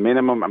for the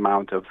minimum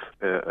amount of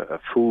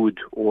food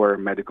or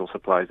medical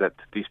supplies that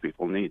these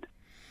people need.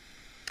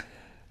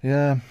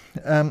 Yeah.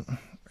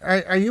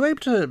 Are you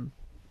able to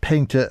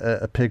paint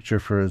a picture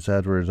for us,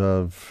 Edward,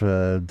 of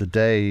the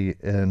day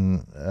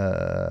in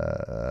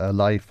a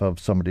life of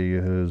somebody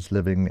who's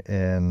living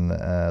in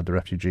the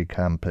refugee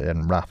camp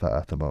in Rafah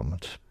at the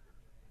moment?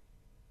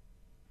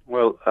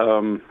 Well,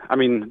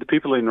 the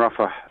people in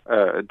Rafah,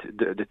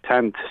 the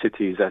tent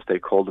cities, as they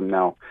call them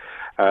now,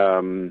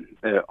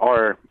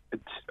 are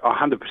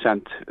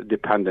 100%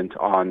 dependent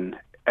on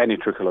any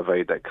trickle of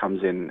aid that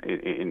comes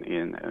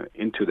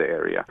into the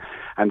area,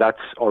 and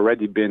that's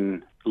already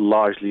been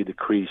largely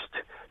decreased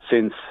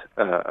since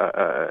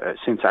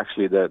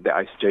actually the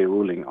ICJ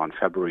ruling on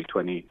February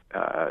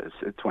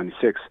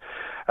 26.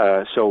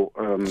 So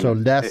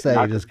less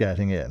aid is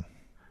getting in.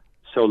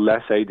 So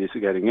less aid is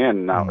getting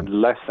in now.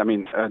 Less.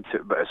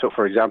 So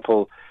for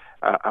example,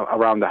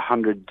 around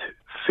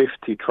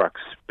 150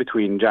 trucks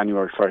between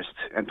January 1st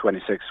and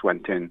 26th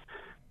went in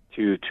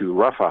to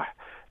Rafah.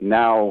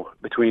 Now,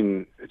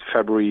 between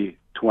January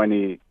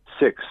 26th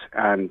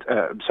and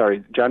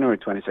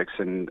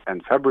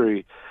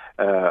February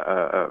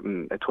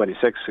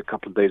 26th, a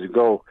couple of days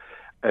ago,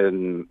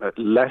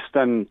 less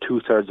than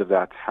 2/3 of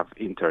that have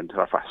entered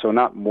Rafah. So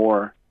not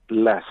more,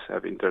 less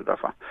have entered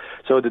Rafah.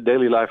 So the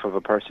daily life of a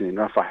person in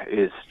Rafah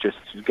is just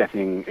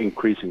getting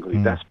increasingly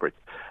desperate.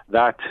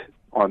 That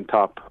on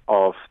top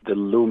of the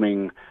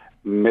looming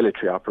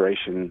military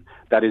operation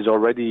that is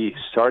already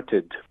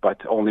started,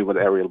 but only with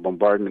aerial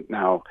bombardment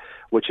now,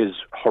 which is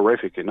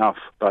horrific enough.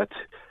 But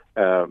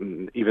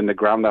even the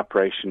ground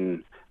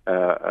operation,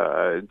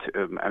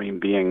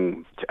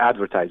 being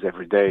advertised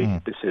every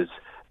day,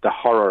 the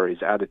horror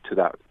is added to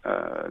that.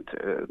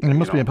 It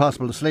must be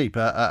impossible to sleep.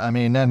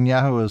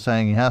 Netanyahu is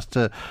saying he has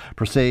to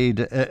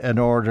proceed in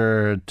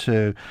order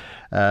to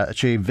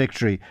achieve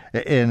victory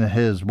in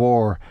his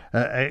war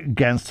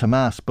against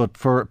Hamas. But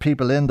for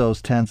people in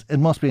those tents, it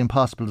must be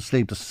impossible to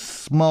sleep. The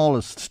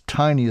smallest,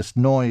 tiniest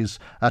noise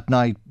at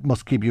night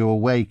must keep you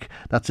awake.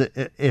 That's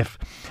it, if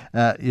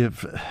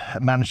you've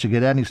managed to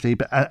get any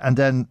sleep. And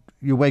then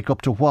you wake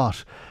up to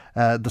what?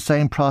 The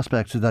same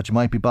prospect that you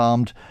might be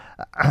bombed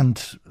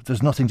and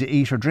there's nothing to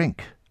eat or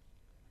drink.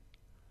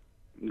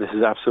 This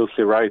is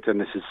absolutely right, and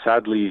this is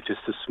sadly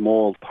just a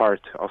small part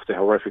of the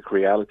horrific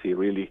reality,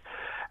 really.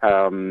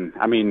 When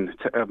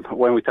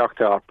we talked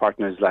to our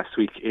partners last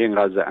week in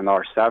Gaza and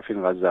our staff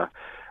in Gaza,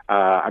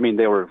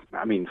 they were,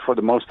 for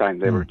the most time,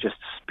 they were just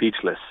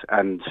speechless,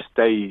 and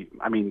they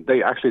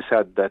actually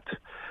said that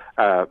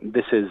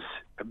this is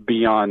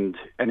beyond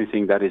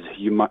anything that is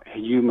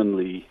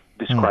humanly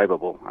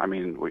describable.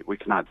 We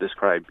cannot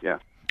describe,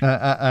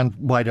 and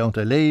why don't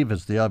they leave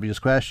is the obvious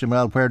question.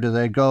 Well, where do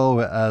they go?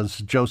 As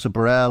Joseph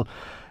Borrell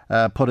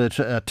put it,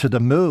 to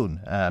the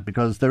moon,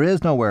 because there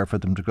is nowhere for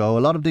them to go. A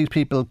lot of these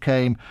people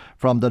came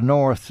from the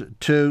north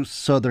to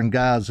southern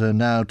Gaza,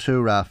 now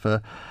to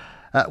Rafah.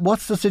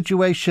 What's the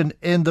situation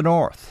in the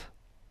north?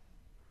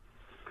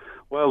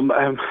 Well,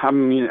 as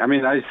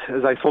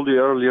I told you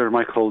earlier,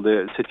 Michael,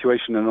 the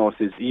situation in the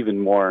north is even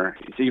more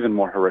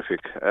horrific.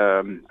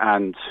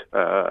 And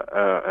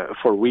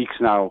for weeks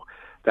now,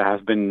 there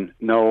has been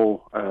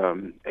no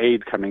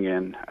aid coming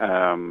in,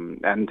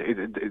 and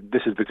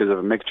this is because of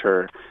a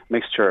mixture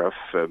of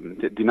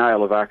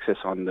denial of access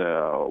on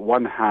the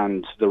one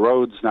hand, the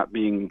roads not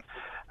being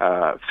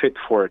fit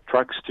for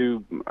trucks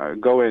to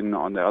go in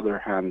on the other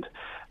hand,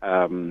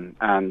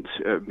 and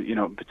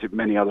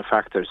many other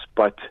factors.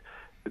 But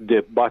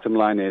the bottom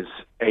line is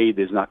aid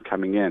is not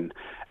coming in,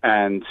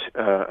 and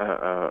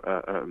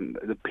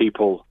the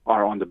people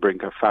are on the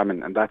brink of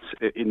famine, and that's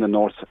in the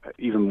north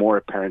even more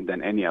apparent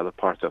than any other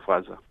part of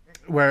Gaza.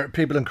 Were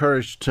people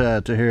encouraged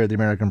to hear the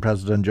American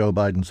President Joe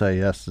Biden say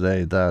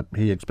yesterday that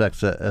he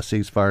expects a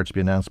ceasefire to be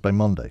announced by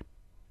Monday?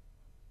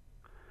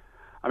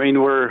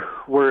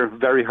 We're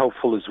very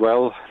hopeful as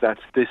well that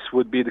this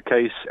would be the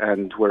case,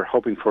 and we're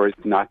hoping for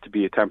it not to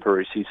be a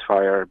temporary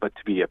ceasefire, but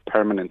to be a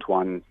permanent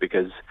one,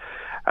 because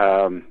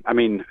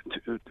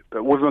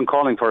we've been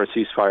calling for a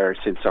ceasefire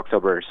since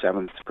October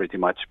 7th, pretty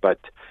much, but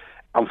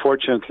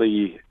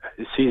unfortunately,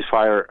 a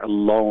ceasefire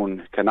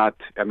alone cannot,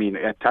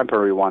 a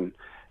temporary one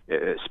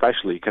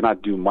especially,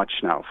 cannot do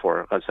much now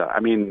for Gaza.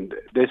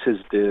 This is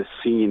the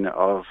scene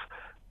of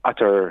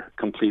utter,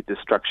 complete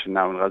destruction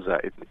now in Gaza.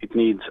 It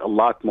needs a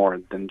lot more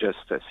than just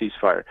a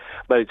ceasefire.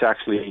 But it's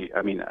actually,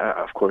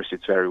 of course,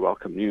 it's very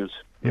welcome news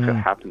if it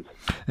happens.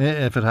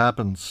 If it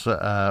happens,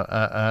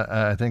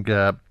 I think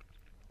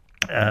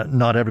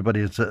not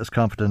everybody is as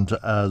confident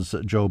as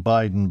Joe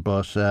Biden,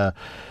 but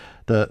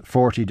the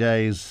 40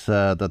 days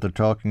that they're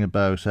talking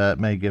about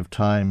may give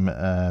time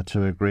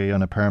to agree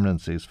on a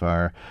permanent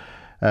ceasefire.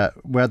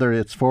 Whether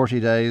it's 40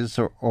 days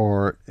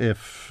or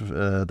if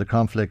the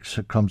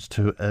conflict comes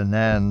to an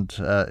end,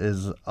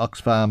 is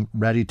Oxfam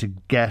ready to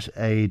get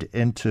aid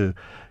into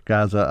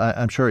Gaza?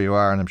 I'm sure you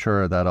are, and I'm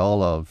sure that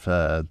all of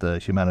the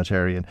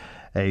humanitarian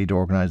aid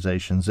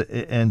organisations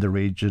in the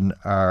region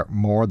are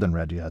more than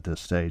ready at this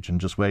stage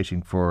and just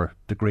waiting for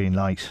the green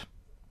light.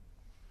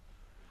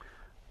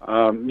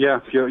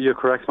 You're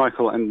correct,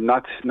 Michael, and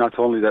not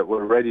only that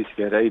we're ready to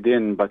get aid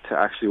in, but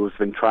actually we've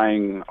been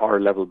trying our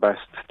level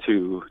best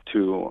to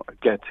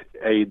get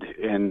aid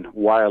in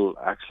while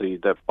actually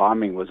the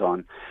bombing was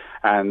on,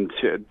 and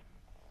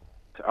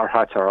our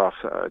hats are off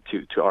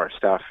to our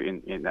staff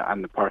and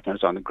the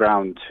partners on the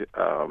ground.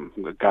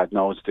 God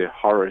knows the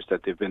horrors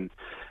that they've been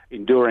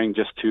enduring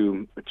just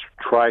to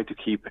try to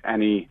keep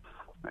any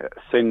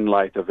thin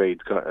light of aid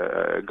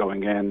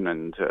going in,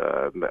 and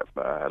a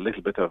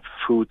little bit of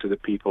food to the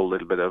people, a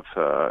little bit of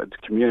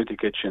community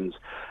kitchens.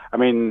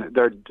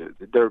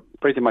 They're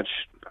pretty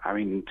much,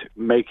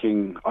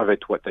 making of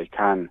it what they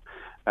can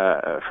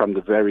from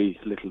the very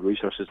little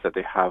resources that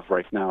they have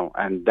right now.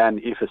 And then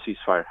if a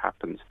ceasefire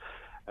happens,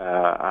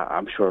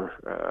 I'm sure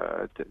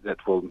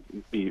that will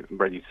be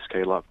ready to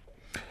scale up.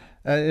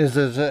 Is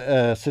it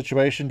a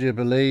situation, do you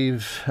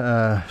believe,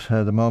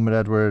 the moment,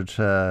 Edward,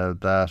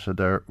 that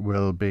there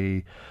will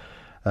be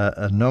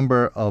a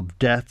number of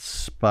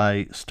deaths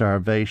by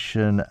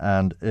starvation,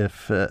 and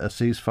if a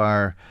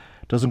ceasefire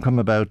doesn't come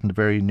about in the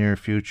very near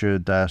future,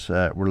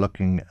 that we're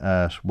looking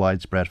at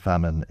widespread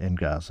famine in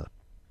Gaza?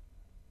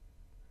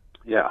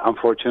 Yeah,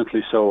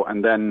 unfortunately so.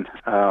 And then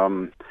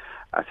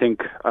I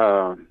think...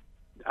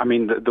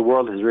 the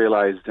world has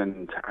realized,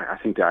 and I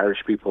think the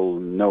Irish people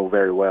know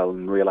very well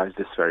and realize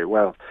this very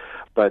well,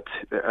 but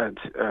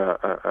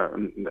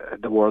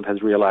the world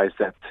has realized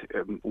that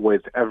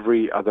with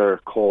every other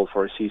call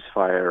for a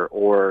ceasefire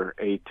or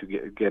aid to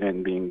get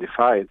in being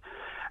defied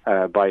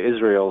by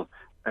Israel,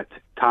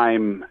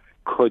 time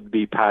could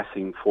be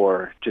passing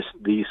for just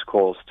these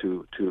calls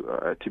to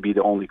be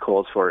the only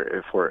calls for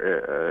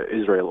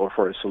Israel or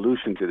for a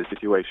solution to the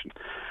situation.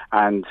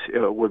 And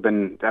we've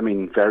been,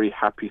 very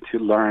happy to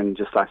learn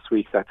just last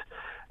week that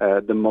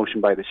the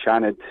motion by the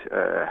Senate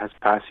has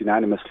passed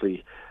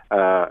unanimously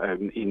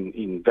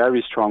in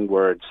very strong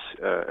words,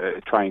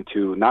 trying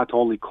to not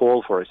only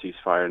call for a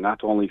ceasefire,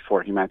 not only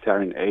for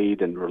humanitarian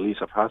aid and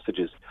release of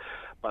hostages,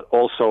 but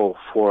also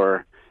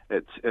for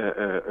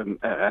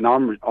an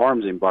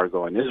arms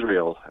embargo on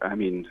Israel.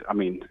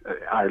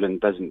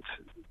 Ireland doesn't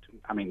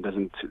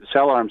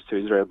sell arms to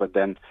Israel, but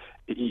then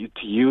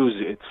to use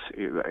its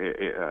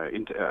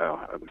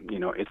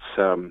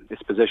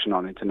position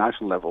on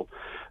international level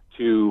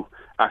to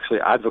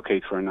actually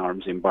advocate for an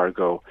arms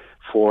embargo,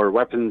 for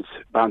weapons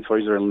bound for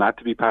Israel not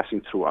to be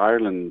passing through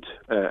Ireland,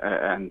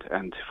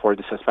 and for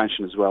the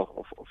suspension as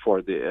well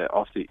of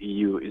the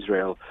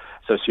EU-Israel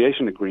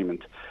Association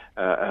Agreement,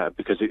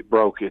 because it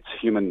broke its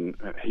human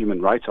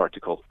rights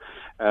article.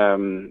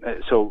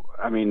 So,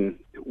 I mean,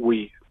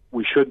 we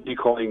should be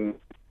calling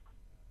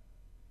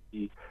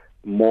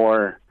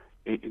more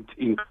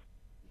in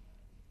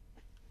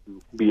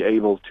be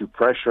able to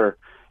pressure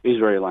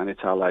Israel and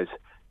its allies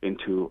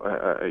into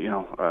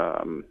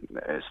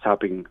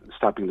stopping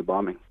the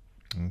bombing.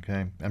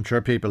 Okay. I'm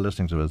sure people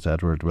listening to us,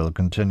 Edward, will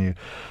continue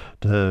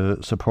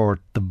to support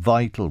the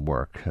vital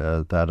work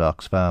that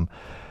Oxfam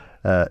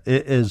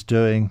is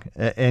doing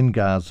in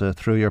Gaza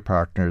through your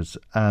partners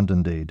and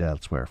indeed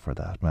elsewhere for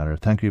that matter.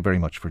 Thank you very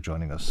much for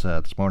joining us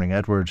this morning.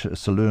 Edward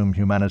Saloom,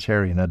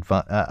 Humanitarian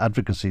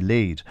Advocacy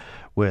Lead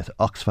with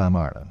Oxfam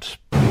Ireland.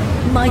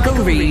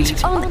 Michael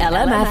Reade on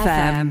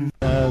LMFM.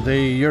 The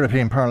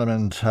European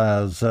Parliament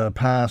has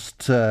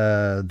passed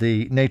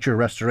the nature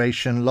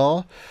restoration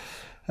law.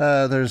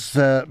 There's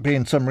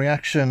been some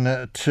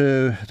reaction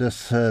to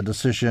this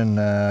decision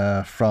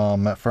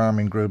from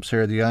farming groups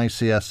here. The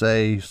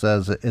ICSA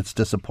says it's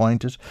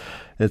disappointed.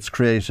 It's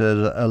created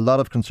a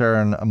lot of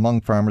concern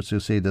among farmers who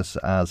see this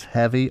as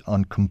heavy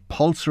on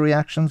compulsory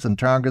actions and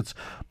targets,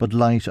 but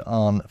light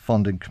on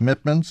funding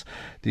commitments.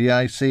 The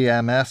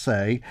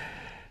ICMSA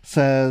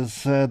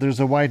says there's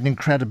a widening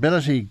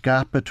credibility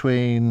gap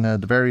between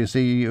the various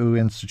EU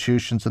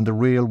institutions and the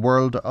real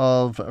world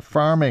of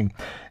farming.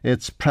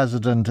 Its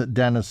president,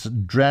 Dennis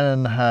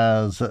Drennan,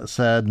 has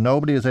said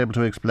nobody is able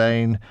to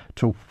explain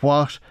to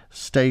what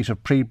state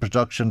of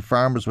pre-production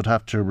farmers would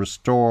have to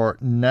restore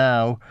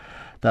now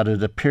that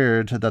it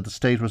appeared that the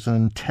state was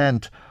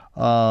intent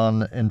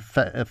on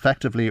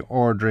effectively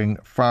ordering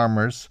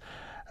farmers.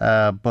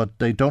 But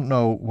they don't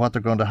know what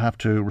they're going to have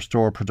to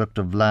restore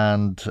productive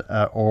land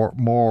or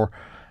more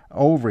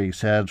over. He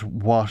said,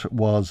 what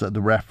was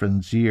the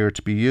reference year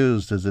to be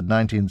used? Is it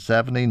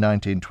 1970,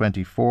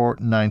 1924,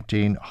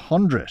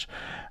 1900?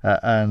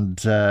 And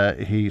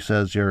he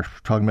says you're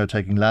talking about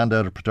taking land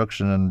out of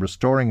production and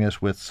restoring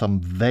it with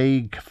some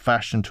vague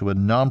fashion to a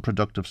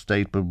non-productive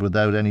state, but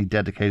without any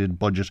dedicated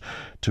budget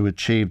to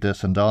achieve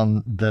this, and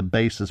on the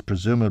basis,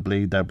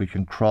 presumably, that we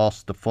can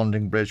cross the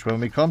funding bridge when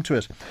we come to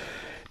it.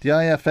 The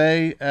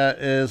IFA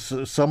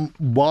is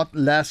somewhat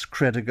less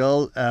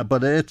critical,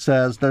 but it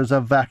says there's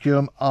a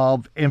vacuum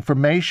of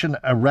information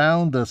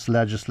around this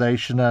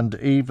legislation, and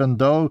even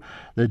though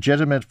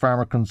legitimate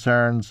farmer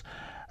concerns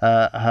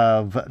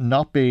have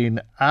not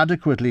been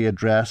adequately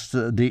addressed,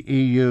 the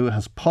EU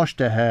has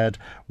pushed ahead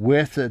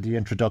with the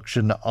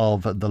introduction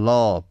of the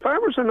law.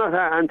 Farmers are not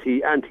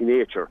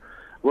anti-nature.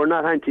 We're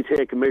not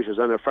anti-taking measures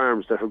on our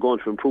farms that are going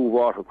to improve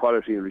water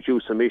quality and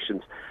reduce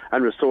emissions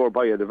and restore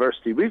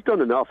biodiversity. We've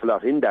done an awful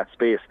lot in that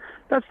space.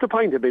 That's the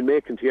point I've been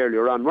making to you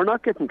earlier on. We're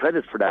not getting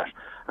credit for that.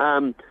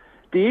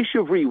 The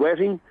issue of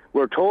re-wetting,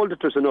 we're told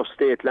that there's enough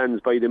state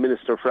lands by the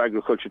Minister for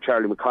Agriculture,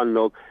 Charlie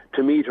McConalogue,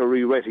 to meet our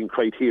re-wetting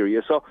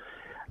criteria. So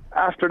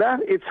after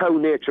that, it's how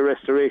nature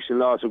restoration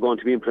laws are going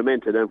to be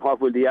implemented, and what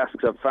will the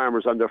asks of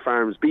farmers on their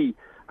farms be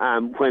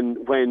when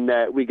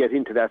we get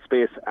into that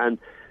space. And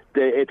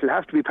it'll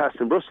have to be passed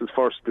in Brussels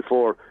first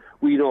before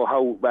we know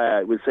how,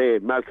 we'll say,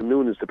 Malcolm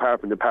Noonan's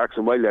Department of Parks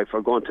and Wildlife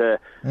are going to,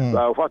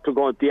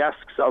 the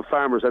asks of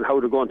farmers and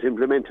how they're going to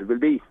implement it will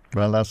be.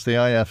 Well, that's the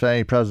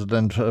IFA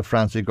President,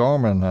 Francie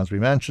Gorman. As we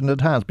mentioned, it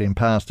has been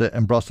passed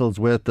in Brussels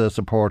with the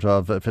support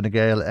of Fine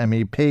Gael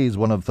MEPs.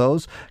 One of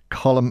those,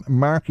 Colm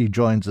Markey,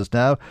 joins us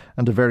now.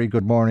 And a very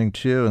good morning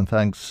to you, and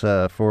thanks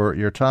for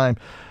your time.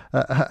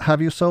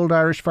 Have you sold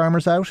Irish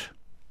farmers out?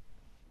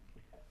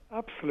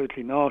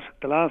 Absolutely not.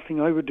 The last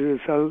thing I would do is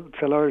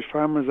sell Irish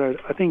farmers out.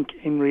 I think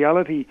in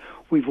reality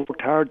we've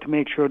worked hard to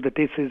make sure that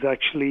this is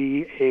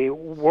actually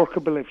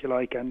workable, if you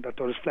like, and that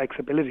there's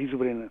flexibilities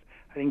within it.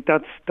 I think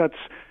that's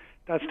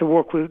the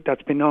work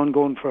that's been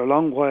ongoing for a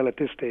long while at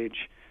this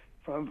stage.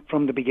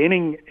 From the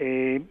beginning,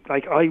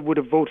 I would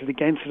have voted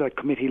against it at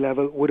committee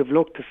level, would have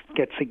looked to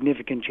get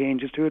significant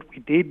changes to it. We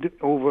did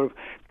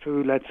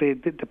through, let's say,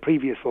 the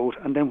previous vote,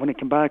 and then when it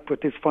came back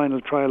with this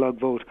final trialogue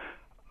vote,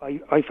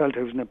 I felt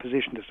I was in a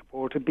position to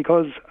support it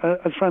because,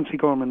 as Francie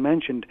Gorman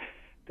mentioned,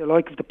 the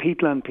like of the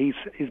peatland piece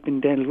has been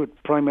dealt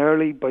with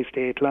primarily by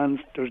state lands.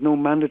 There's no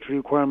mandatory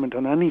requirement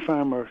on any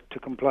farmer to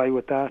comply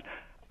with that,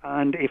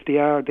 and if they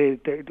are, they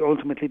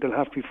ultimately they'll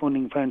have to be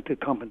funding found to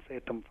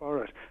compensate them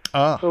for it.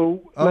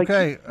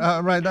 Okay,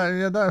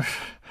 right.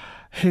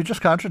 You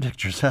just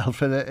contradict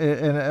yourself in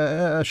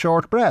a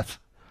short breath.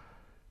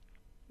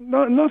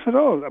 No, not at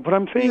all. But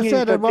I'm saying you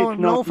said that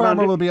no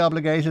farmer will be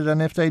obligated,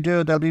 and if they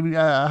do, they'll be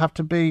have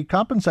to be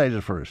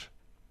compensated for it.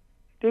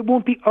 They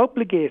won't be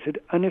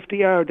obligated, and if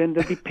they are, then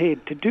they'll be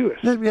paid to do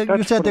it.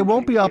 You said they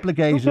won't be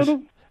obligated.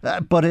 No.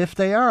 But if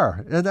they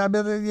are, I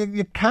mean,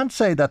 you can't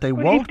say that they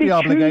won't be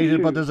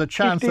obligated, but there's a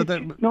chance that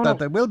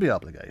they will be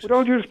obligated. With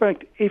all due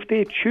respect, if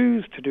they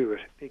choose to do it,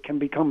 they can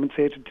be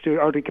compensated to do it,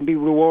 or they can be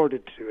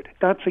rewarded to do it.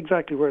 That's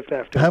exactly where it's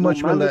left. How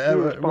much will they?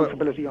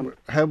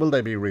 How will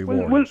they be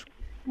rewarded?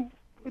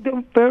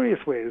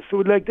 Various ways. So,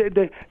 like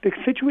the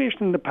situation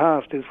in the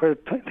past is where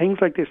things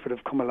like this would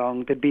have come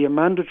along. There'd be a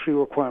mandatory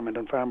requirement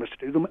on farmers to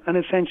do them, and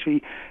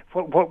essentially,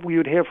 what we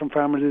would hear from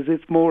farmers is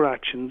it's more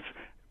actions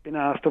been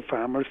asked of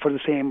farmers for the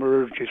same or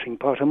reducing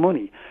pot of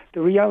money.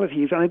 The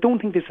reality is, and I don't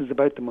think this is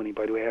about the money,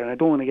 by the way, and I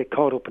don't want to get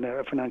caught up in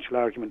a financial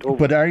argument over it.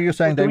 But are you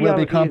saying they will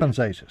be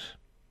compensated?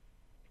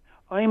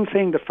 I'm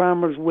saying the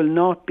farmers will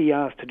not be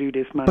asked to do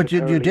this mandatorily. But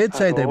you did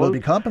say they will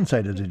be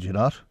compensated, did you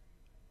not?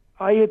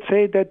 I would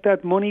say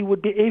that money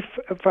would be, if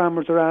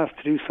farmers are asked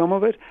to do some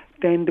of it,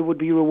 then they would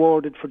be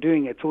rewarded for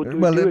doing it. So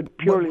do it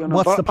purely on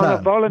a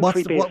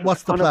voluntary basis.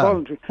 What's the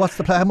plan? What's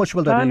the plan? How much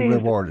will they be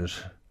rewarded?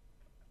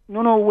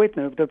 No, wait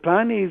now. The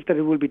plan is that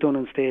it will be done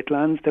on state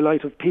lands. The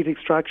light of peat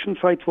extraction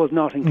sites was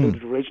not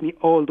included originally.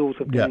 All those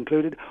have been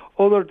included.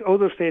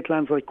 Other state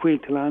lands like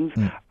Quilty lands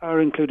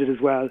are included as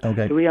well.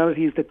 Okay. The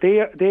reality is that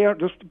they are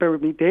just bear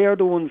with me. They are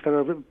the ones that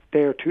are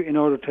there in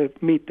order to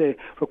meet the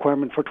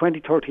requirement for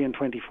 2030 and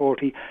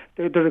 2040.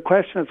 There's a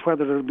question as to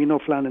whether there will be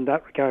enough land in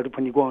that regard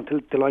when you go on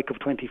to the like of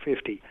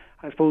 2050.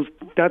 I suppose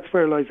that's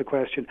where lies the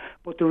question.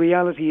 But the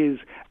reality is,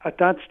 at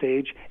that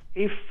stage,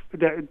 if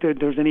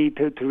there's a need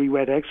to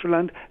re-wet extra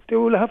land,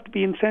 there will have to be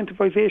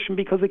incentivisation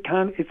because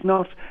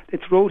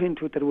it's wrote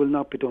into it that it will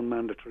not be done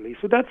mandatorily.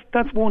 So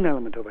that's one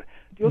element of it.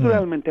 The other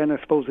element then, I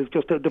suppose, is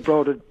just the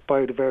broader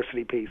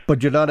biodiversity piece.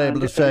 But you're not able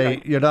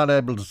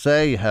to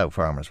say how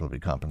farmers will be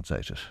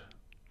compensated.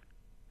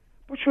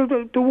 But sure,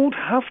 they won't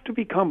have to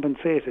be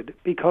compensated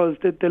because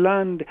the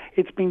land,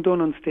 it's been done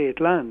on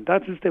state land.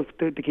 That is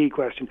the key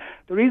question.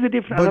 There is a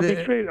difference.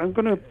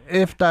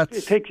 If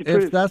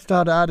that's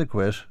not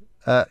adequate,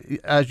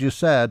 as you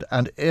said,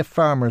 and if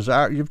farmers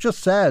are, you've just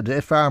said,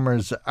 if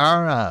farmers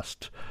are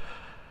asked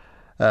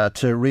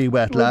to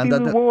re-wet land, be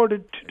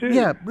rewarded to do.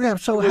 Yeah.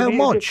 So how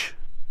much?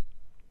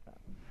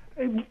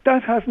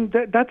 That's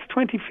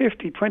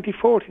 2050,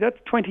 2040. That's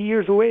 20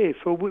 years away.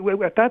 So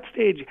at that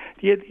stage,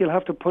 you'll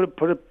have to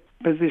put a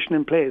position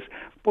in place,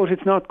 but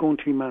it's not going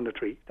to be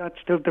mandatory. That's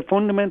the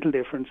fundamental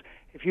difference.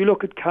 If you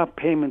look at cap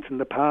payments in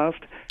the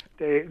past,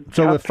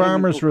 so if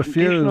farmers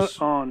refuse,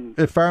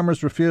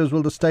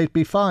 will the state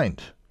be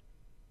fined?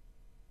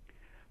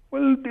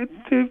 Well,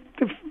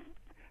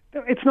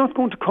 it's not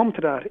going to come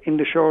to that in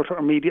the short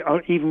or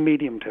even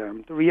medium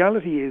term. The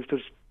reality is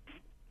there's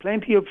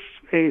plenty of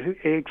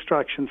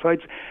extraction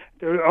sites.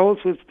 There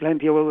also is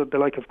plenty of the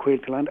like of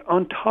Quilty land.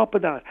 On top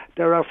of that,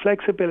 there are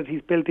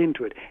flexibilities built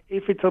into it.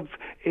 If it's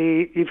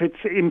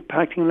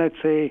impacting,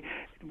 let's say,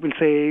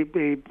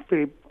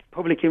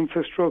 public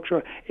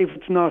infrastructure, if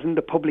it's not in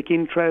the public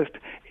interest,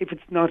 if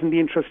it's not in the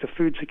interest of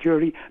food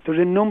security, there's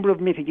a number of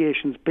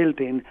mitigations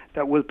built in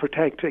that will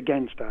protect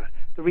against that.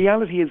 The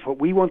reality is what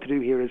we want to do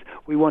here is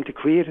we want to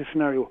create a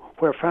scenario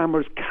where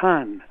farmers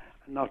can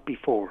not be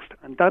forced.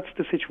 And that's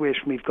the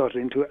situation we've got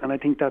into, and I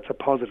think that's a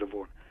positive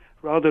one.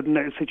 Rather than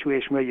a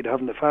situation where you'd have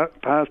in the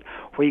past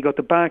where you got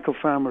the back of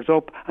farmers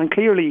up, and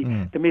clearly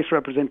the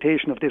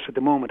misrepresentation of this at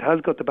the moment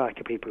has got the back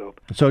of people up.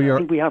 So I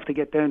think we have to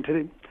get down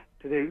to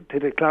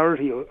the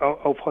clarity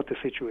of what the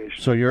situation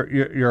is. So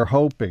you're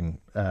hoping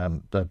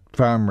that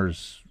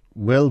farmers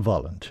will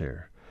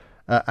volunteer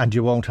and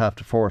you won't have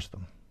to force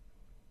them?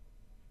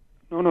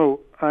 No.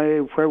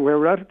 Where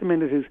we're at the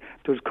minute is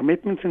there's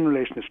commitments in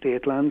relation to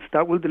state lands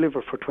that will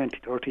deliver for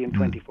 2030 and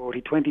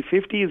 2040.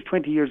 2050 is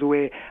 20 years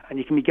away, and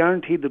you can be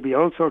guaranteed there'll be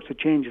all sorts of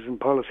changes in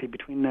policy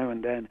between now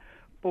and then.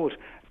 But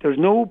there's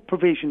no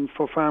provision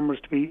for farmers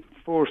to be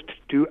forced to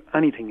do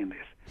anything in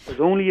this.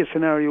 There's only a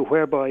scenario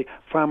whereby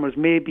farmers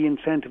may be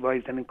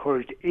incentivised and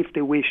encouraged, if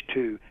they wish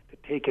to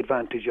take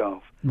advantage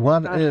of.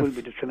 That will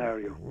be the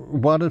scenario.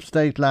 What if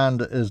state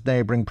land is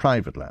neighbouring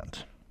private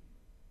land?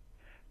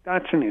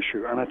 That's an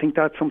issue, and I think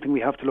that's something we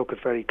have to look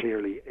at very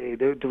clearly.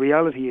 The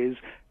reality is,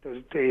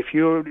 if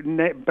you're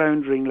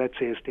boundaring, let's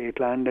say, a state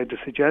land, the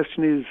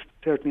suggestion is,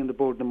 certainly on the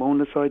board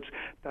Namona sites,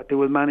 that they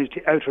will manage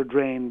the outer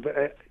drain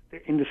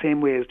in the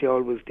same way as they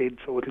always did,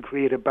 so it'll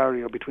create a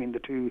barrier between the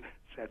two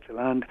sets of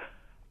land.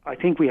 I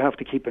think we have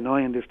to keep an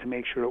eye on this to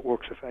make sure it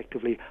works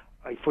effectively.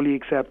 I fully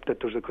accept that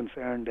there's a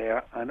concern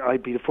there, and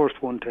I'd be the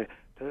first one to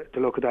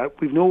look at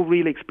that. We've no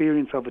real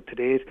experience of it to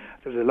date.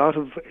 There's a lot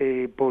of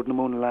Bord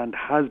Namona land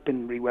has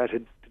been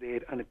re-wetted to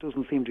date, and it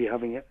doesn't seem to be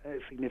having a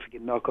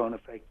significant knock-on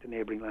effect to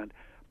neighbouring land.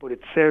 But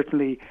it's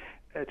certainly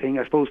a thing.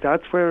 I suppose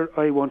that's where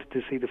I wanted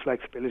to see the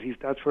flexibilities.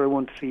 That's where I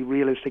want to see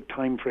realistic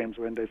time frames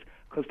around this,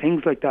 because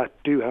things like that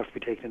do have to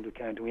be taken into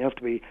account, and we have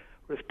to be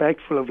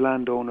respectful of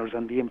landowners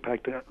and the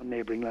impact on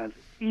neighbouring lands.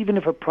 Even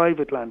if a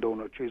private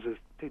landowner chooses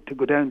to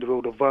go down the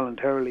road of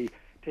voluntarily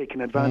taking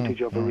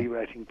advantage of a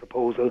re-wetting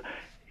proposal,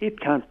 it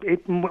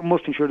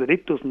must ensure that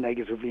it doesn't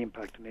negatively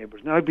impact the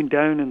neighbours. Now, I've been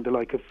down in the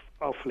like of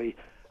Offaly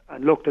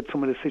and looked at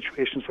some of the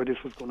situations where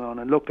this was going on,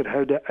 and looked at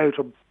how the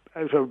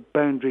outer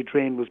boundary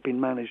drain was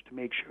being managed to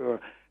make sure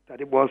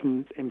that it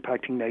wasn't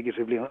impacting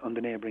negatively on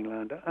the neighbouring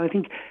land. And I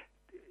think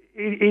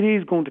it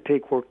is going to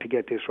take work to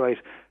get this right.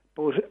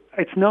 But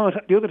it's not.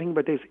 The other thing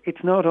about this,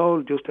 it's not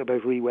all just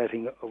about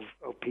re-wetting of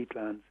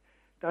peatlands.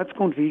 that's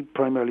going to be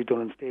primarily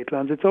done in state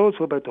lands. It's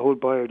also about the whole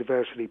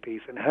biodiversity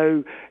piece and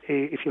how,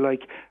 if you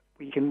like,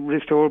 we can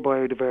restore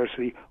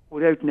biodiversity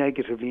without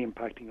negatively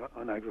impacting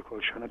on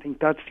agriculture. And I think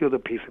that's the other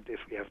piece of this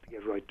we have to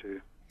get right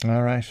to.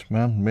 All right,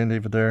 well, we'll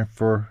leave it there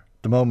for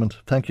the moment.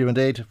 Thank you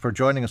indeed for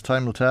joining us.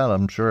 Time will tell,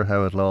 I'm sure,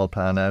 how it'll all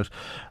pan out.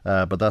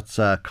 But that's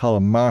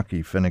Colin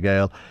Markey, Fine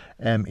Gael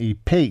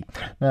MEP.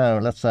 Now,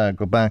 let's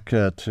go back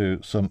to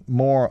some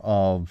more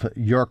of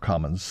your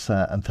comments.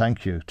 And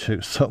thank you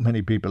to so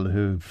many people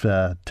who've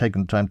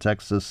taken the time to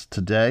text us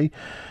today.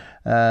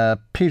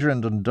 Peter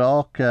in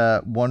Dundalk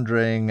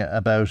wondering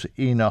about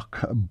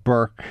Enoch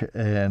Burke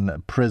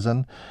in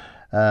prison.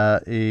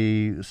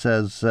 He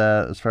says,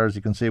 as far as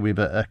you can see, we have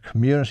a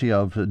community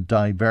of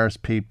diverse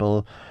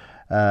people.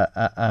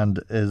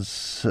 And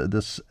is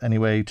this any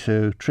way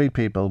to treat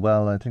people?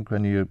 Well, I think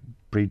when you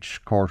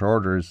breach court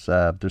orders,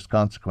 there's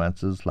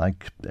consequences.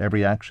 Like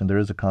every action, there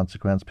is a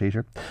consequence,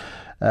 Peter.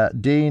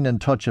 Dean in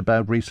touch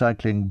about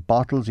recycling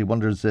bottles. He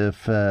wonders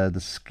if the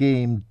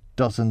scheme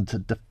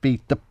doesn't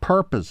defeat the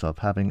purpose of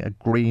having a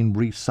green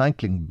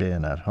recycling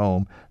bin at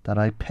home that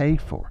I pay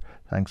for.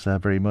 Thanks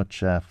very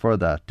much for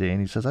that, Dean.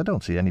 He says, I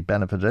don't see any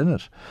benefit in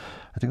it.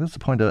 I think that's the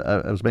point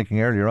I was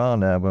making earlier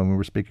on when we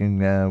were speaking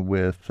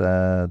with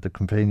the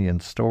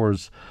convenience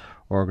stores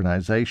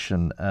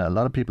organisation. A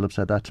lot of people have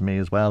said that to me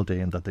as well,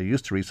 Dean, that they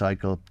used to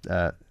recycle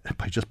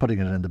by just putting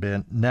it in the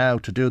bin. Now,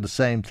 to do the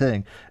same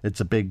thing,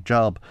 it's a big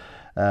job.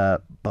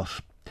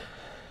 But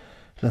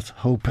let's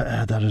hope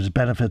that it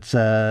benefits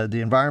the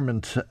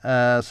environment.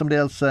 Somebody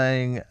else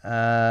saying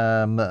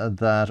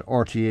that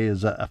RTE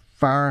is a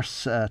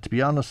farce. To be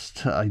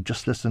honest, I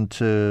just listened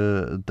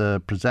to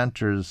the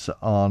presenters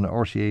on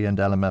RTE and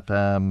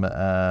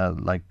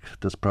LMFM, like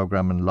this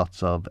programme, and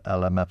lots of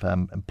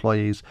LMFM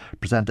employees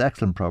present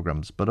excellent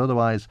programmes. But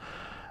otherwise,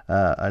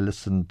 I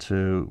listened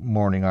to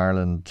Morning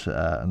Ireland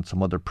and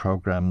some other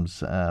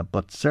programmes,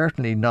 but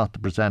certainly not the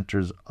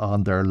presenters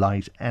on their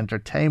light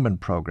entertainment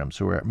programmes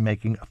who are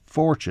making a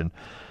fortune.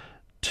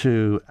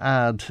 To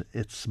add,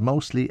 it's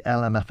mostly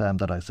LMFM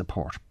that I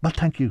support. Well,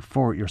 thank you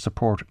for your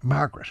support,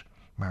 Margaret.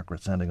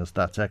 Margaret sending us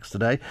that text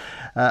today.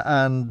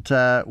 And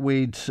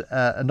we'd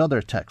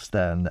another text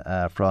then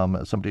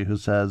from somebody who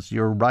says,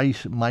 you're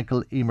right,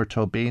 Michael Emer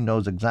Tobin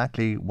knows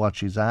exactly what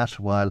she's at,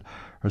 while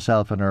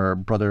herself and her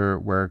brother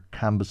were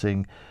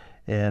canvassing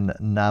in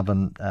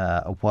Navan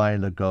a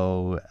while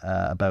ago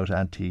about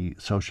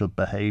anti-social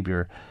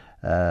behaviour.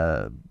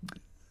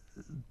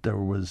 There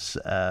was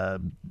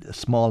a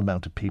small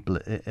amount of people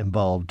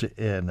involved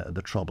in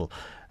the trouble,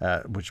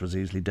 which was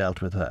easily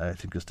dealt with, I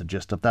think is the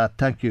gist of that.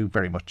 Thank you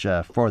very much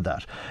for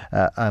that.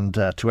 And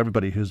to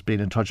everybody who's been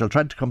in touch, I'll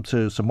try to come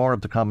to some more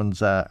of the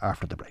comments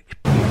after the break.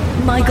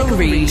 Michael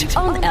Reade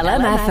on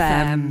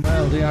LMFM.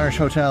 Well, the Irish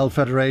Hotel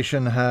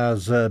Federation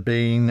has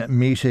been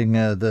meeting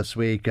this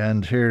week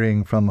and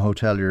hearing from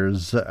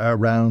hoteliers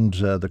around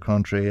the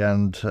country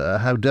and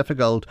how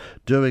difficult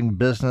doing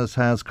business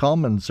has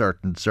come in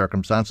certain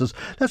circumstances.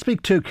 Let's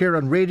speak to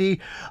Kieran Reade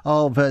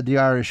of the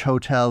Irish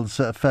Hotels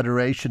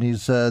Federation.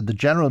 He's the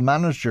general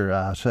manager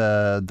at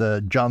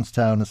the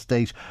Johnstown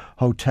Estate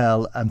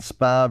Hotel and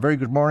Spa. Very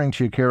good morning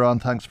to you, Kieran.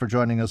 Thanks for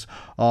joining us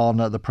on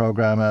the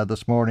programme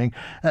this morning.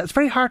 It's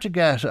very hard to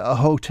get a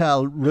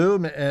hotel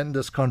room in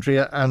this country,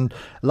 and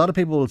a lot of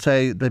people will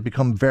say they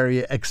become very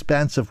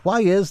expensive. Why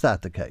is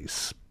that the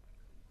case?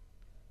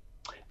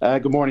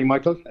 Good morning,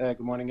 Michael. Good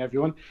morning,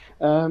 everyone.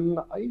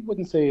 I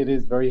wouldn't say it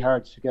is very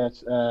hard to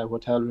get a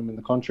hotel room in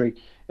the country,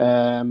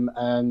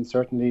 and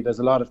certainly there's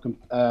a lot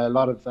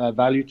of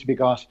value to be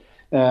got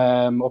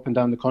up and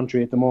down the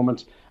country at the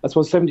moment. I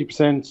suppose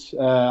 70%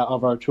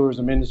 of our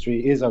tourism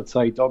industry is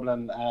outside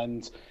Dublin,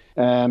 and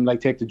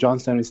like take the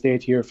Johnstown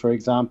Estate here, for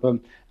example.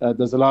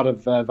 There's a lot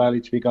of value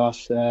to be got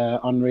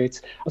on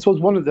rates. I suppose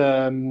one of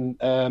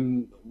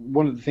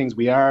the things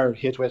we are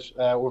hit with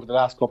over the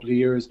last couple of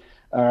years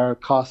are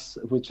costs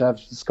which have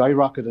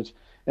skyrocketed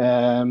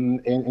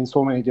in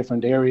so many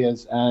different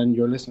areas, and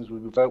your listeners will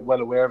be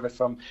well aware of it,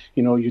 from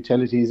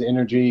utilities,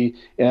 energy,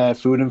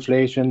 food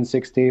inflation,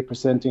 6 to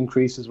 8%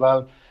 increase as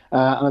well.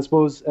 And I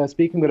suppose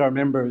speaking with our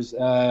members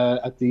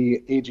at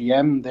the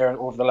AGM there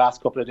over the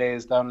last couple of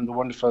days down in the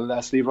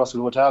wonderful Slieve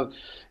Russell Hotel,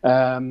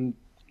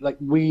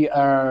 we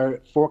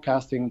are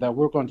forecasting that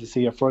we're going to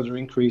see a further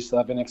increase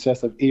of in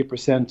excess of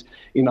 8%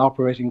 in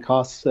operating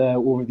costs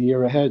over the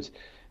year ahead.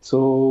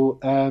 So,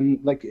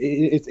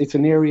 it's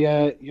an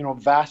area,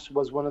 VAT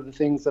was one of the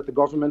things that the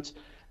government,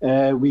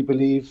 we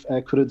believe,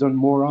 could have done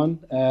more on.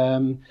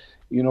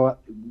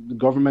 The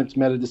government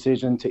made a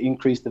decision to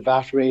increase the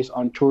VAT rate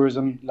on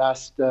tourism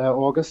last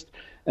August,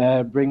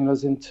 bringing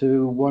us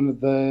into one of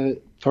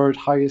the third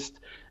highest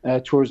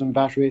tourism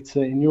VAT rates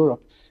in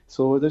Europe.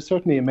 So there's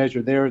certainly a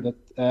measure there that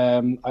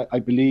I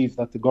believe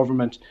that the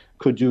government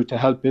could do to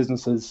help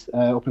businesses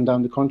up and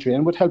down the country,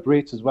 and would help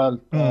rates as well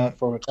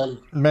for hotels.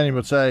 Many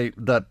would say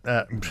that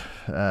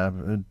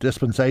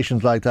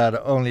dispensations like that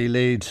only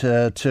lead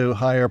to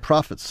higher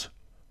profits.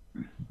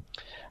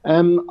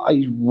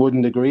 I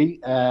wouldn't agree.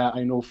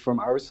 I know from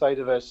our side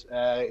of it,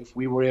 if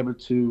we were able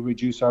to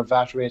reduce our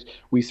VAT rate,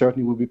 we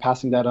certainly would be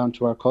passing that on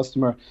to our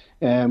customer.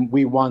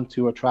 We want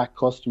to attract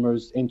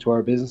customers into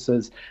our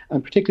businesses,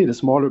 and particularly the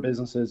smaller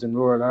businesses in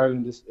rural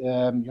Ireland.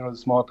 The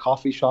small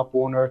coffee shop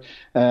owner,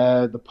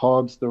 the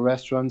pubs, the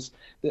restaurants.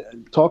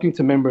 Talking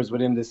to members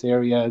within this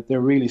area,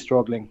 they're really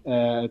struggling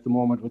at the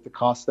moment with the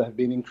costs that have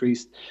been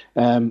increased.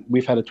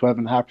 We've had a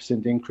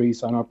 12.5%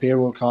 increase on our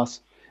payroll costs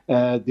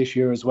this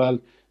year as well.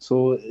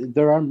 So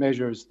there are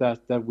measures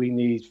that we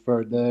need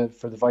for the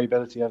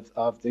viability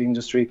of the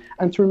industry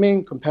and to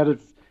remain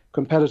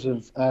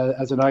competitive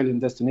as an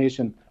island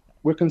destination.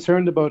 We're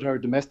concerned about our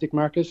domestic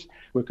market.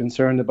 We're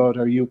concerned about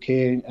our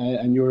UK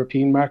and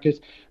European market.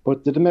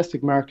 But the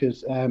domestic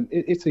market,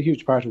 it's a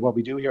huge part of what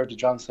we do here at the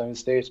Johnstown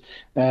Estate.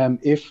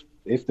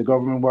 If the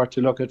government were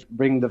to look at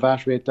bringing the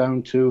VAT rate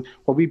down to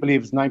what we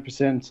believe is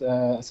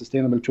 9%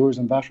 sustainable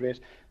tourism VAT rate,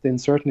 then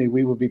certainly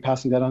we would be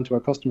passing that on to our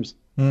customers.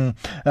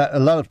 A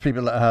lot of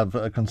people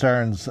have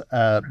concerns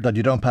that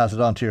you don't pass it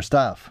on to your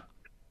staff.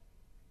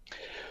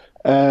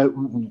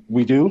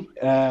 We do.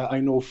 I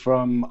know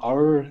from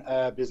our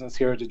business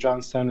here at the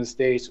Johnstown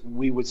Estate,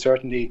 we would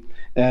certainly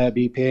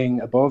be paying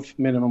above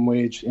minimum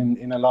wage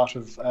in a lot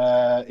of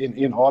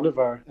in all of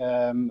our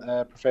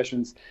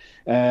professions.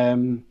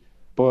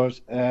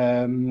 But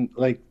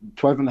like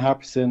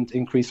 12.5%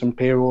 increase in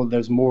payroll,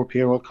 there's more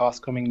payroll costs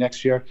coming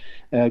next year.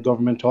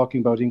 Government talking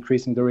about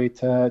increasing the rate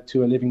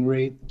to a living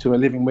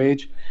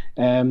wage.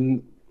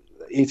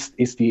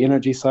 It's the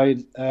energy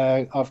side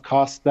of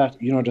costs that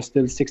they're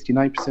still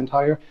 69%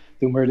 higher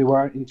than where they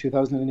were in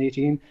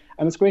 2018.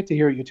 And it's great to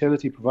hear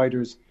utility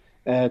providers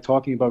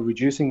talking about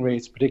reducing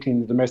rates,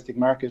 particularly in the domestic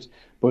market.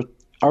 But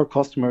our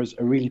customers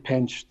are really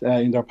pinched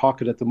in their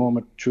pocket at the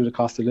moment through the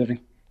cost of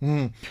living.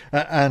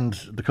 And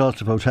the cost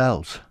of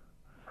hotels?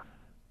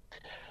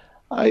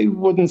 I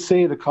wouldn't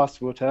say the cost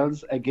of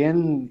hotels.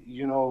 Again,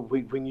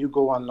 when you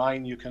go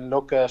online, you can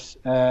look at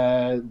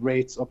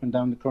rates up and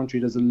down the country.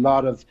 There's a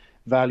lot of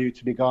value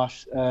to be got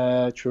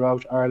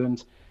throughout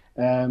Ireland.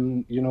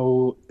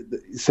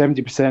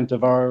 70%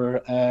 of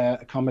our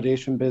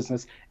accommodation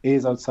business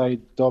is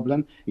outside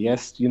Dublin.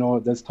 Yes,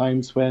 there's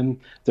times when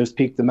there's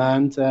peak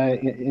demand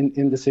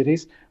in the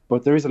cities,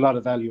 but there is a lot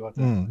of value out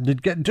there.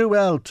 You'd do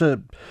well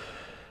to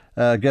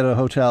get a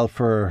hotel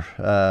for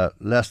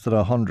less than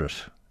 100,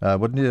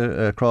 wouldn't you,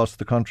 across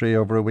the country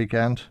over a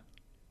weekend?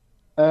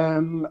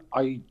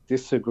 I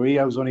disagree.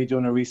 I was only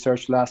doing a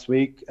research last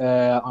week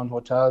on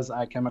hotels.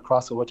 I came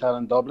across a hotel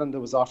in Dublin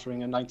that was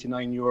offering a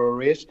 €99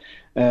 rate.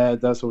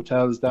 There's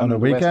hotels down on a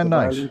weekend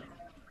night.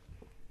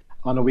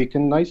 On a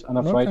weekend night, on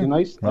a Friday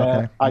night.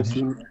 Okay.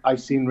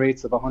 I've seen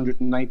rates of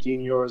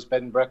 €119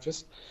 bed and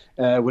breakfast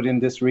within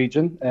this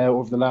region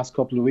over the last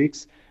couple of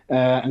weeks.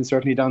 And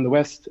certainly down the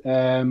west,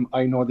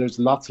 I know there's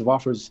lots of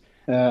offers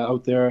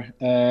out there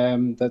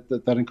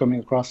that are coming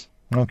across.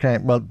 Okay,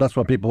 well, that's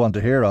what people want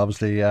to hear,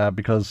 obviously,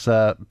 because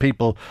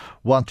people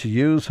want to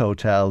use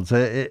hotels.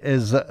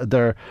 Is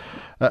there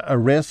a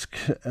risk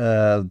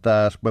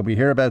that when we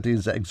hear about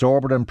these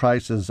exorbitant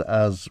prices,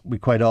 as we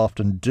quite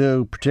often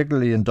do,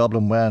 particularly in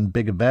Dublin when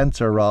big events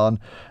are on,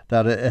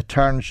 that it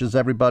tarnishes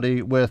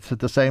everybody with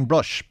the same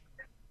brush?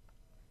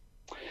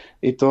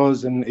 It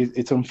does, and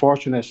it's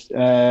unfortunate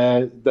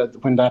that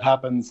when that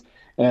happens.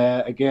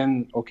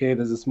 Again, okay,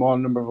 there's a small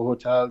number of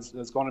hotels.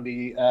 There's going to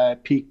be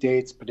peak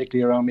dates,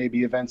 particularly around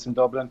maybe events in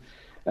Dublin.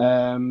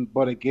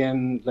 But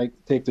again, like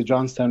take the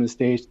Johnstown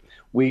Estate,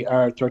 we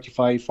are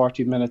 35,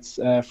 40 minutes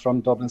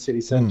from Dublin city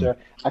centre.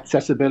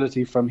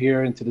 Accessibility from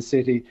here into the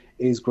city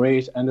is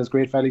great, and there's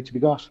great value to be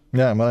got.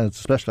 Yeah, well, it's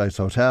a specialised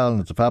hotel,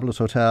 and it's a fabulous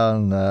hotel,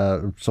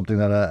 and something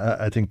that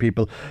I think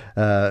people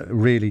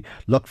really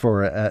look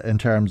for in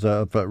terms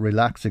of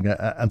relaxing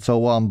and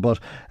so on. But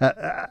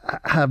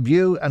have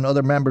you and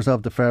other members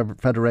of the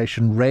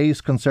Federation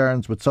raised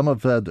concerns with some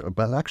of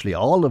actually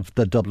all of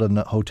the Dublin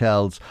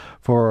hotels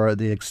for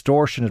the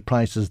extortionate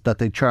prices that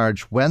they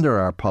charge when there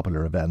are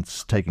popular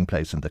events taking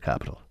place in the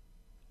capital?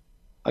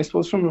 I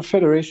suppose from a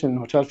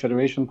hotel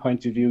federation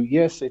point of view,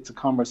 yes, it's a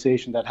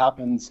conversation that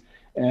happens.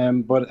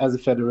 But as a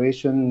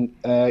federation,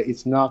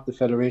 it's not the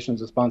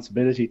federation's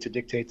responsibility to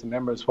dictate to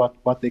members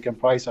what they can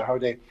price or how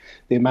they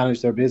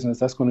manage their business.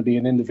 That's going to be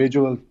an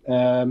individual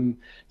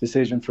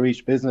decision for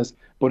each business.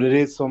 But it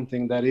is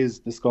something that is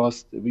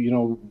discussed.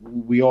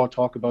 We all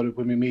talk about it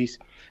when we meet.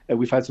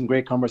 We've had some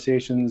great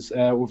conversations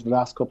over the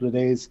last couple of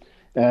days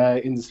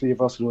in the Slieve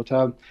Russell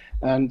Hotel.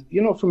 And,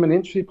 from an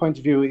industry point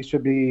of view, it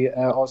should be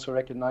also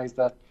recognised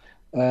that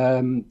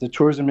the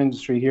tourism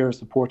industry here is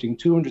supporting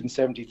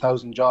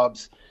 270,000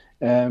 jobs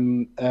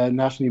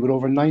nationally, with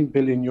over €9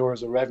 billion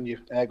of revenue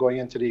going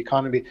into the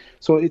economy.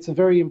 So it's a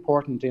very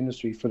important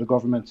industry for the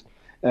government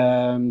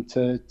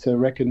to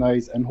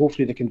recognise, and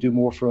hopefully they can do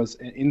more for us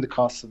in the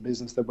costs of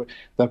business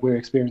that we're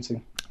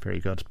experiencing. Very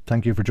good.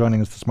 Thank you for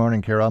joining us this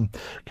morning, Ciarán.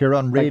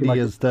 Ciarán Reade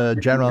is the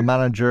General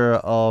Manager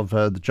of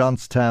the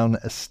Johnstown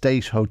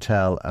Estate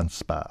Hotel and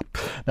Spa.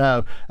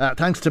 Now,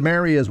 thanks to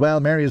Mary as well.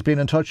 Mary has been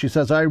in touch. She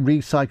says, I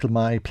recycle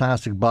my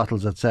plastic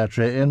bottles,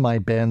 etc. in my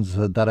bins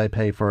that I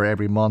pay for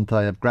every month.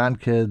 I have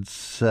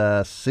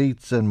grandkids'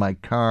 seats in my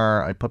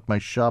car. I put my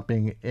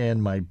shopping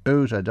in my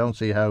boot. I don't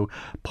see how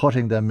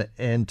putting them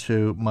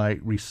into my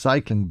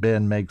recycling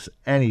bin makes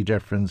any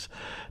difference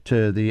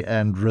to the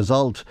end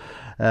result.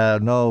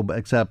 No,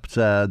 except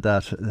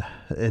that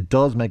it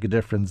does make a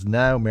difference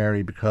now,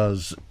 Mary,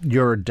 because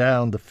you're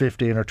down the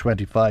 15 or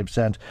 25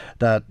 cent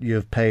that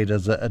you've paid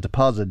as a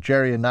deposit.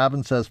 Jerry in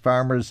Navan says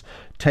farmers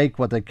take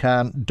what they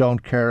can,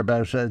 don't care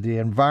about the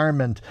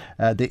environment.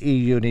 The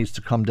EU needs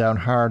to come down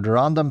harder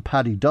on them.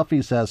 Paddy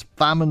Duffy says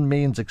famine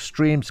means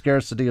extreme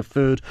scarcity of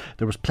food.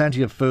 There was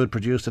plenty of food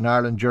produced in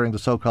Ireland during the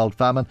so-called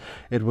famine.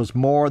 It was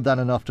more than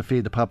enough to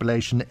feed the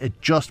population.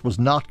 It just was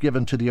not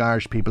given to the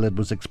Irish people. It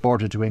was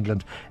exported to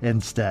England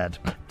instead.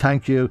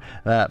 Thank you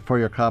for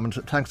your comment.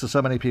 Thanks to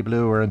so many people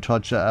who were in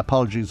touch.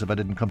 Apologies if I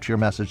didn't come to your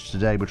message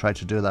today. We'll try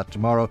to do that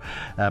tomorrow,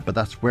 but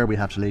that's where we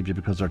have to leave you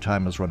because our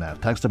time has run out.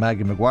 Thanks to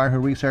Maggie Maguire who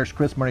researched.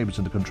 Chris Murray was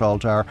in the control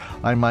tower.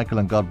 I'm Michael,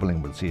 and God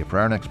willing we'll see you for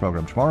our next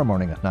programme tomorrow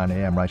morning at 9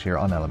 a.m. right here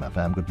on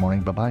LMFM. Good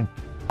morning. Bye-bye.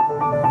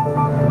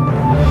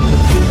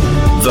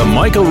 The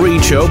Michael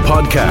Reade Show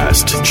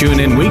podcast. Tune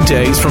in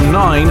weekdays from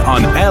 9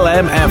 on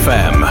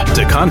LMFM.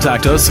 To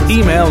contact us,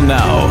 email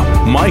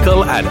now,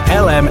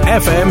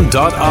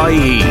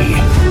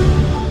 michael@lmfm.ie.